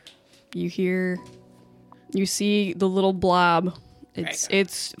on, Greg. You see the little blob.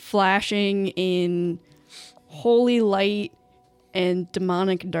 It's flashing in holy light and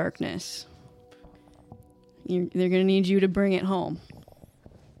demonic darkness. They're gonna need you to bring it home.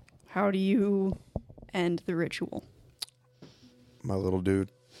 How do you end the ritual? My little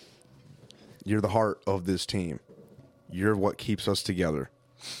dude. You're the heart of this team. You're what keeps us together.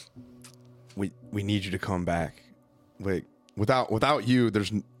 We need you to come back. Like without you,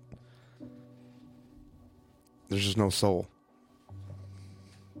 there's just no soul.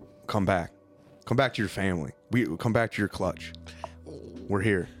 Come back. Come back to your family. We come back to your clutch. We're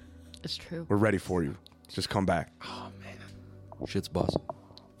here. It's true. We're ready for you. Just come back. Shit's buzzing.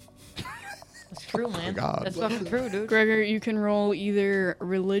 It's true, man. God. That's fucking true, dude. Gregor, you can roll either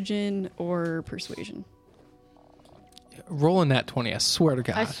religion or persuasion. Rolling that 20, I swear to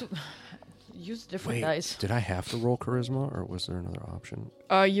God. Use different Wait, dice. did I have to roll charisma, or was there another option?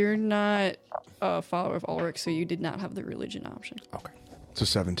 You're not a follower of Ulrich, so you did not have the religion option. Okay. It's a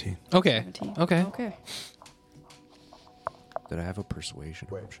 17. Okay. 17. Okay. Okay. Did I have a persuasion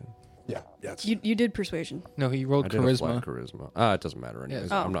option? Yeah. Yeah. It's, You did persuasion. No, he rolled I did a flat charisma. charisma. It doesn't matter anyways.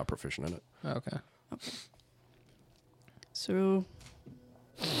 Yes. Oh. I'm not proficient in it. Okay. So,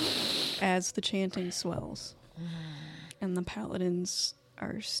 as the chanting swells and the paladins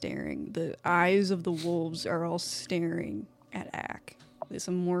are staring, the eyes of the wolves are all staring at Ak, this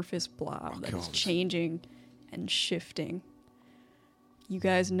amorphous blob that is God. changing and shifting. You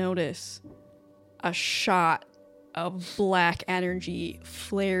guys notice a shot of black energy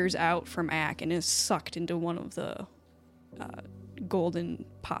flares out from Ak and is sucked into one of the golden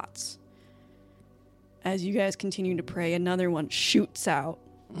pots. As you guys continue to pray, another one shoots out.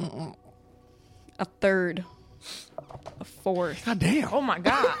 A third. A fourth. God damn. Oh my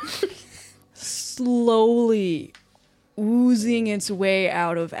god. Slowly oozing its way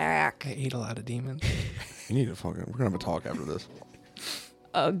out of Ak. I ate a lot of demons. You need to fucking. We're gonna have a talk after this.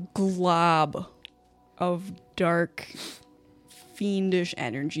 A glob of dark, fiendish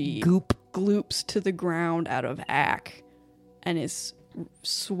energy gloops to the ground out of Ak and is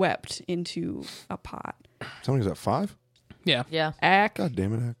swept into a pot. Somebody's at 5. Yeah. Yeah. Ak, God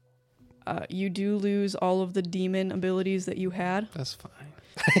damn it. you do lose all of the demon abilities that you had. That's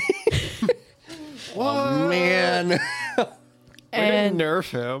fine. Oh, man. And nerf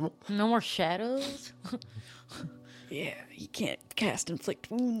him. No more shadows. yeah, you can't cast inflict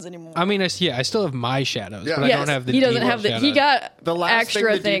wounds anymore. I mean, I still have my shadows, Yeah. but I Yes, don't have the he doesn't demon have the. He shadows. got The last extra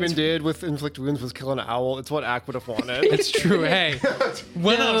thing the demon things. did with inflict wounds was kill an owl. It's what Ak would have wanted. It's true. Hey,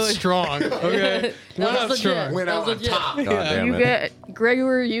 went out strong. Okay, went out legit. strong. Went out on top. God damn You it. get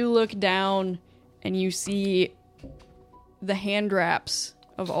Gregor. You look down and you see the hand wraps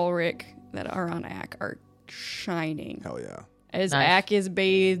of Ulrich that are on Ak are shining Hell yeah. as Nice. Ak is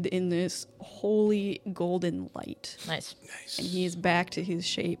bathed in this holy golden light. Nice. And he is back to his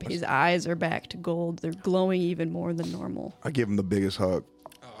shape. His eyes are back to gold. They're glowing even more than normal. I give him the biggest hug.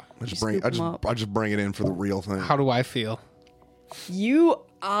 I just bring. scoop him up. I just bring it in for the real thing. How do I feel? You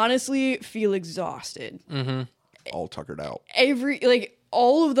honestly feel exhausted. All tuckered out.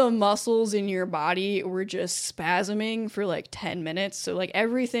 All of the muscles in your body were just spasming for like 10 minutes. So like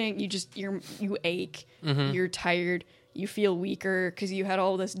everything, you ache, you're tired, you feel weaker because you had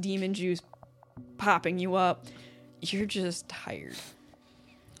all this demon juice popping you up. You're just tired.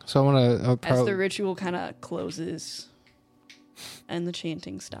 So I want to As the probably. ritual kind of closes and the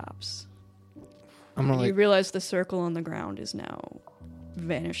chanting stops. I'm gonna You like. realize the circle on the ground is now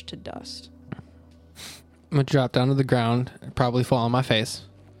vanished to dust. I'm gonna drop down to the ground and probably fall on my face.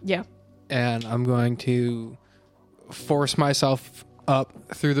 Yeah. and I'm going to force myself up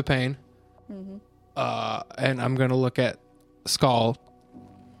through the pain. And I'm going to look at Skull,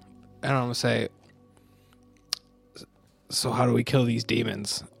 and I'm going to say, so how do we kill these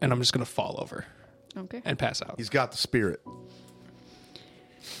demons? And I'm just going to fall over Okay. and pass out. He's got the spirit.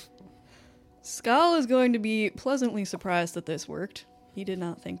 Skull is going to be pleasantly surprised that this worked. He did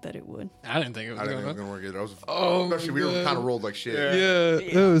not think that it would. I didn't think it was I didn't going think it to was gonna work either. Especially we were kind of rolled like shit.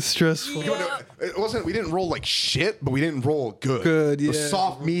 Yeah, that was stressful. It wasn't. We didn't roll like shit, but we didn't roll good. Good, It was yeah.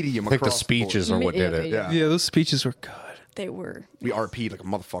 soft medium. I think the across speeches board. are what did it. Yeah. Yeah. Yeah, those speeches were good. They were. We RP'd like a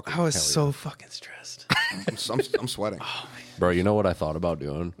motherfucker. I was Hell so fucking stressed. yeah. I'm sweating. Bro, you know what I thought about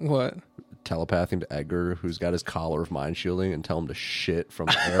doing? What? Telepathing to Edgar, who's got his collar of mind shielding, and tell him to shit from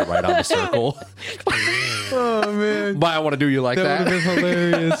the air right on the circle. Oh, man. But I want to do you like That would have that. been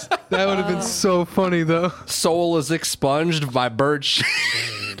hilarious. That would have been so funny, though. Soul is expunged by bird shit.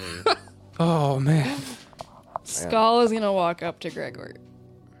 Oh, man. Skull is going to walk up to Gregor.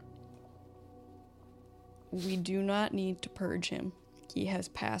 We do not need to purge him. He has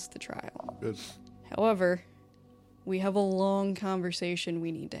passed the trial. Good. However, we have a long conversation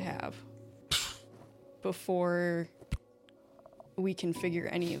we need to have before we can figure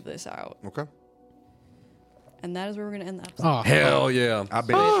any of this out. Okay. And that is where we're going to end the episode. Oh, Hell yeah.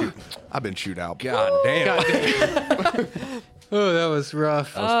 I've been chewed out. God damn. Oh, that was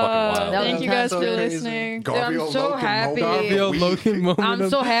rough. That was fucking wild. That Thank was you guys for so crazy. listening. Garfield I'm so Logan happy. moment. Garfield Logan moment. I'm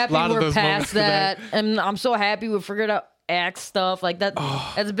so happy Lot of we're those moments past today. that, and I'm so happy we figured out axe stuff like that.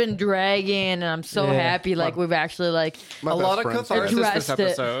 That's been dragging, and I'm so Yeah. happy like we've actually like My A best lot of friend's- catharsis this addressed it.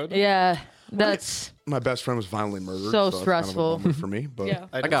 episode. Yeah, that's My best friend was violently murdered. So that's kind of a stressful. bummer for me, but Yeah.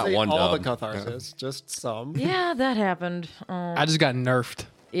 I, didn't got say one all dub. the catharsis, just some. yeah, that happened. I just got nerfed.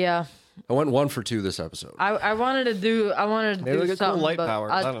 Yeah, I went 1 for 2 this episode. I wanted to do Maybe we'll do get something, cool light but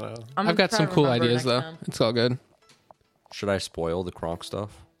powers. I don't know. I've got some cool ideas, though. It's all good. Should I spoil the Kronk stuff?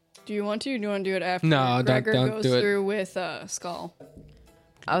 Do you want to? Do you want to do it after No, Gregor don't goes do it. through with Skull?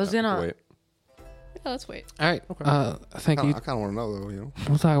 I was gonna. Wait. Yeah, let's wait. All right. Thank you. I kind of want to know though. You know.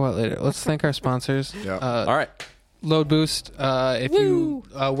 We'll talk about it later. Let's thank our sponsors. Yeah. All right. Load Boost. If you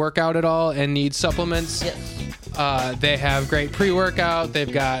work out at all and need supplements, Yes. they have great pre-workout.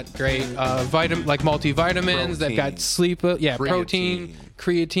 They've got great multivitamins. They've got Protein. sleep. Protein,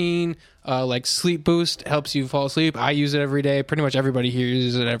 creatine. Like Sleep Boost helps you fall asleep. I use it every day. Pretty much everybody here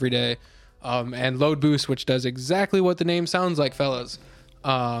uses it every day. And Load Boost, which does exactly what the name sounds like, fellas.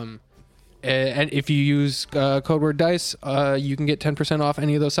 And if you use code word DICE, you can get 10% off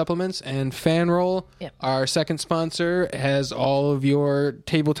any of those supplements. And FanRoll, Yep. our second sponsor, has all of your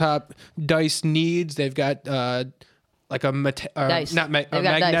tabletop dice needs. They've got like a Dice. not They've got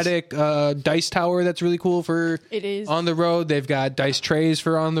magnetic dice tower that's really cool for It is. on the road. They've got dice trays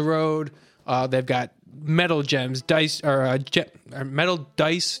for on the road. They've got metal gems, dice or metal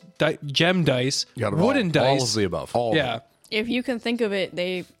dice, gem dice, got it wooden all. All of dice. the above. All of Yeah. it. If you can think of it,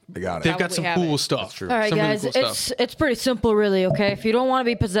 They got They've it. got some Probably have cool it. stuff. true. All right, Some really guys, cool stuff. it's pretty simple, really. Okay, if you don't want to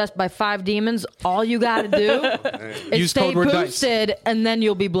be possessed by 5 demons, all you got to do is Use stay code word DICE. boosted, and then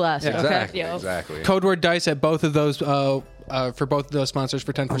you'll be blessed. Yeah. Okay. Exactly. Yeah. Exactly. Code word DICE at both of those for both of those sponsors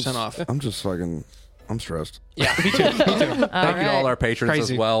for 10% off. I'm just fucking. I'm stressed. Yeah, me too. Me too. Thank you to all our patrons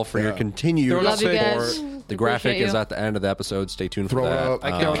Crazy. as well for your Yeah. continued Love you support. guys. The graphic Appreciate is you. at the end of the episode. Stay tuned Throw for it that. up.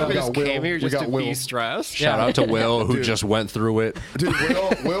 I can't we we got just Will. came here We just got to Will. be stressed. Shout out to Will who Dude. just went through it. Dude,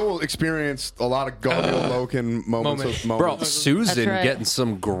 Will experienced a lot of Garfield Logan moments. Bro, Susan right. getting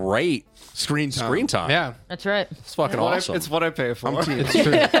some great screen time. screen time. Yeah, That's right. It's fucking awesome. It's what I pay for. I'm team. it's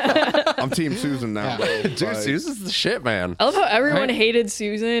true. I'm team Susan now. Yeah. Bro. Dude, Like, Susan's the shit, man. I love how everyone Right. hated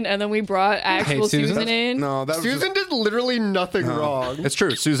Susan, and then we brought actual Susan. Susan in. No, that was Susan did literally nothing wrong. It's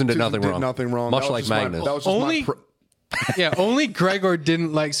true. Susan did nothing wrong. Nothing wrong. Much That was like just my- Magnus. that was just Only- Yeah, only Gregor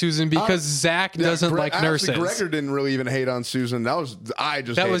didn't like Susan because Zach doesn't like nurses. Gregor didn't really even hate on Susan. That was That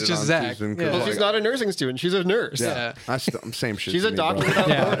was hated just on Zach. Susan 'cause, Yeah. Well, like, she's not a nursing student. She's a nurse. Yeah, I'm same shit. She's to a me, doctor bro. without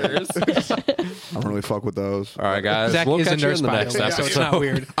Yeah. orders. I don't really fuck with those. All right, guys. Zach we'll is a catch you nurse, in the by next the way, so episode. it's not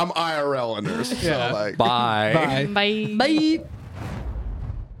weird. I'm IRL a nurse. Yeah. So like, Bye. Bye. Bye. Bye.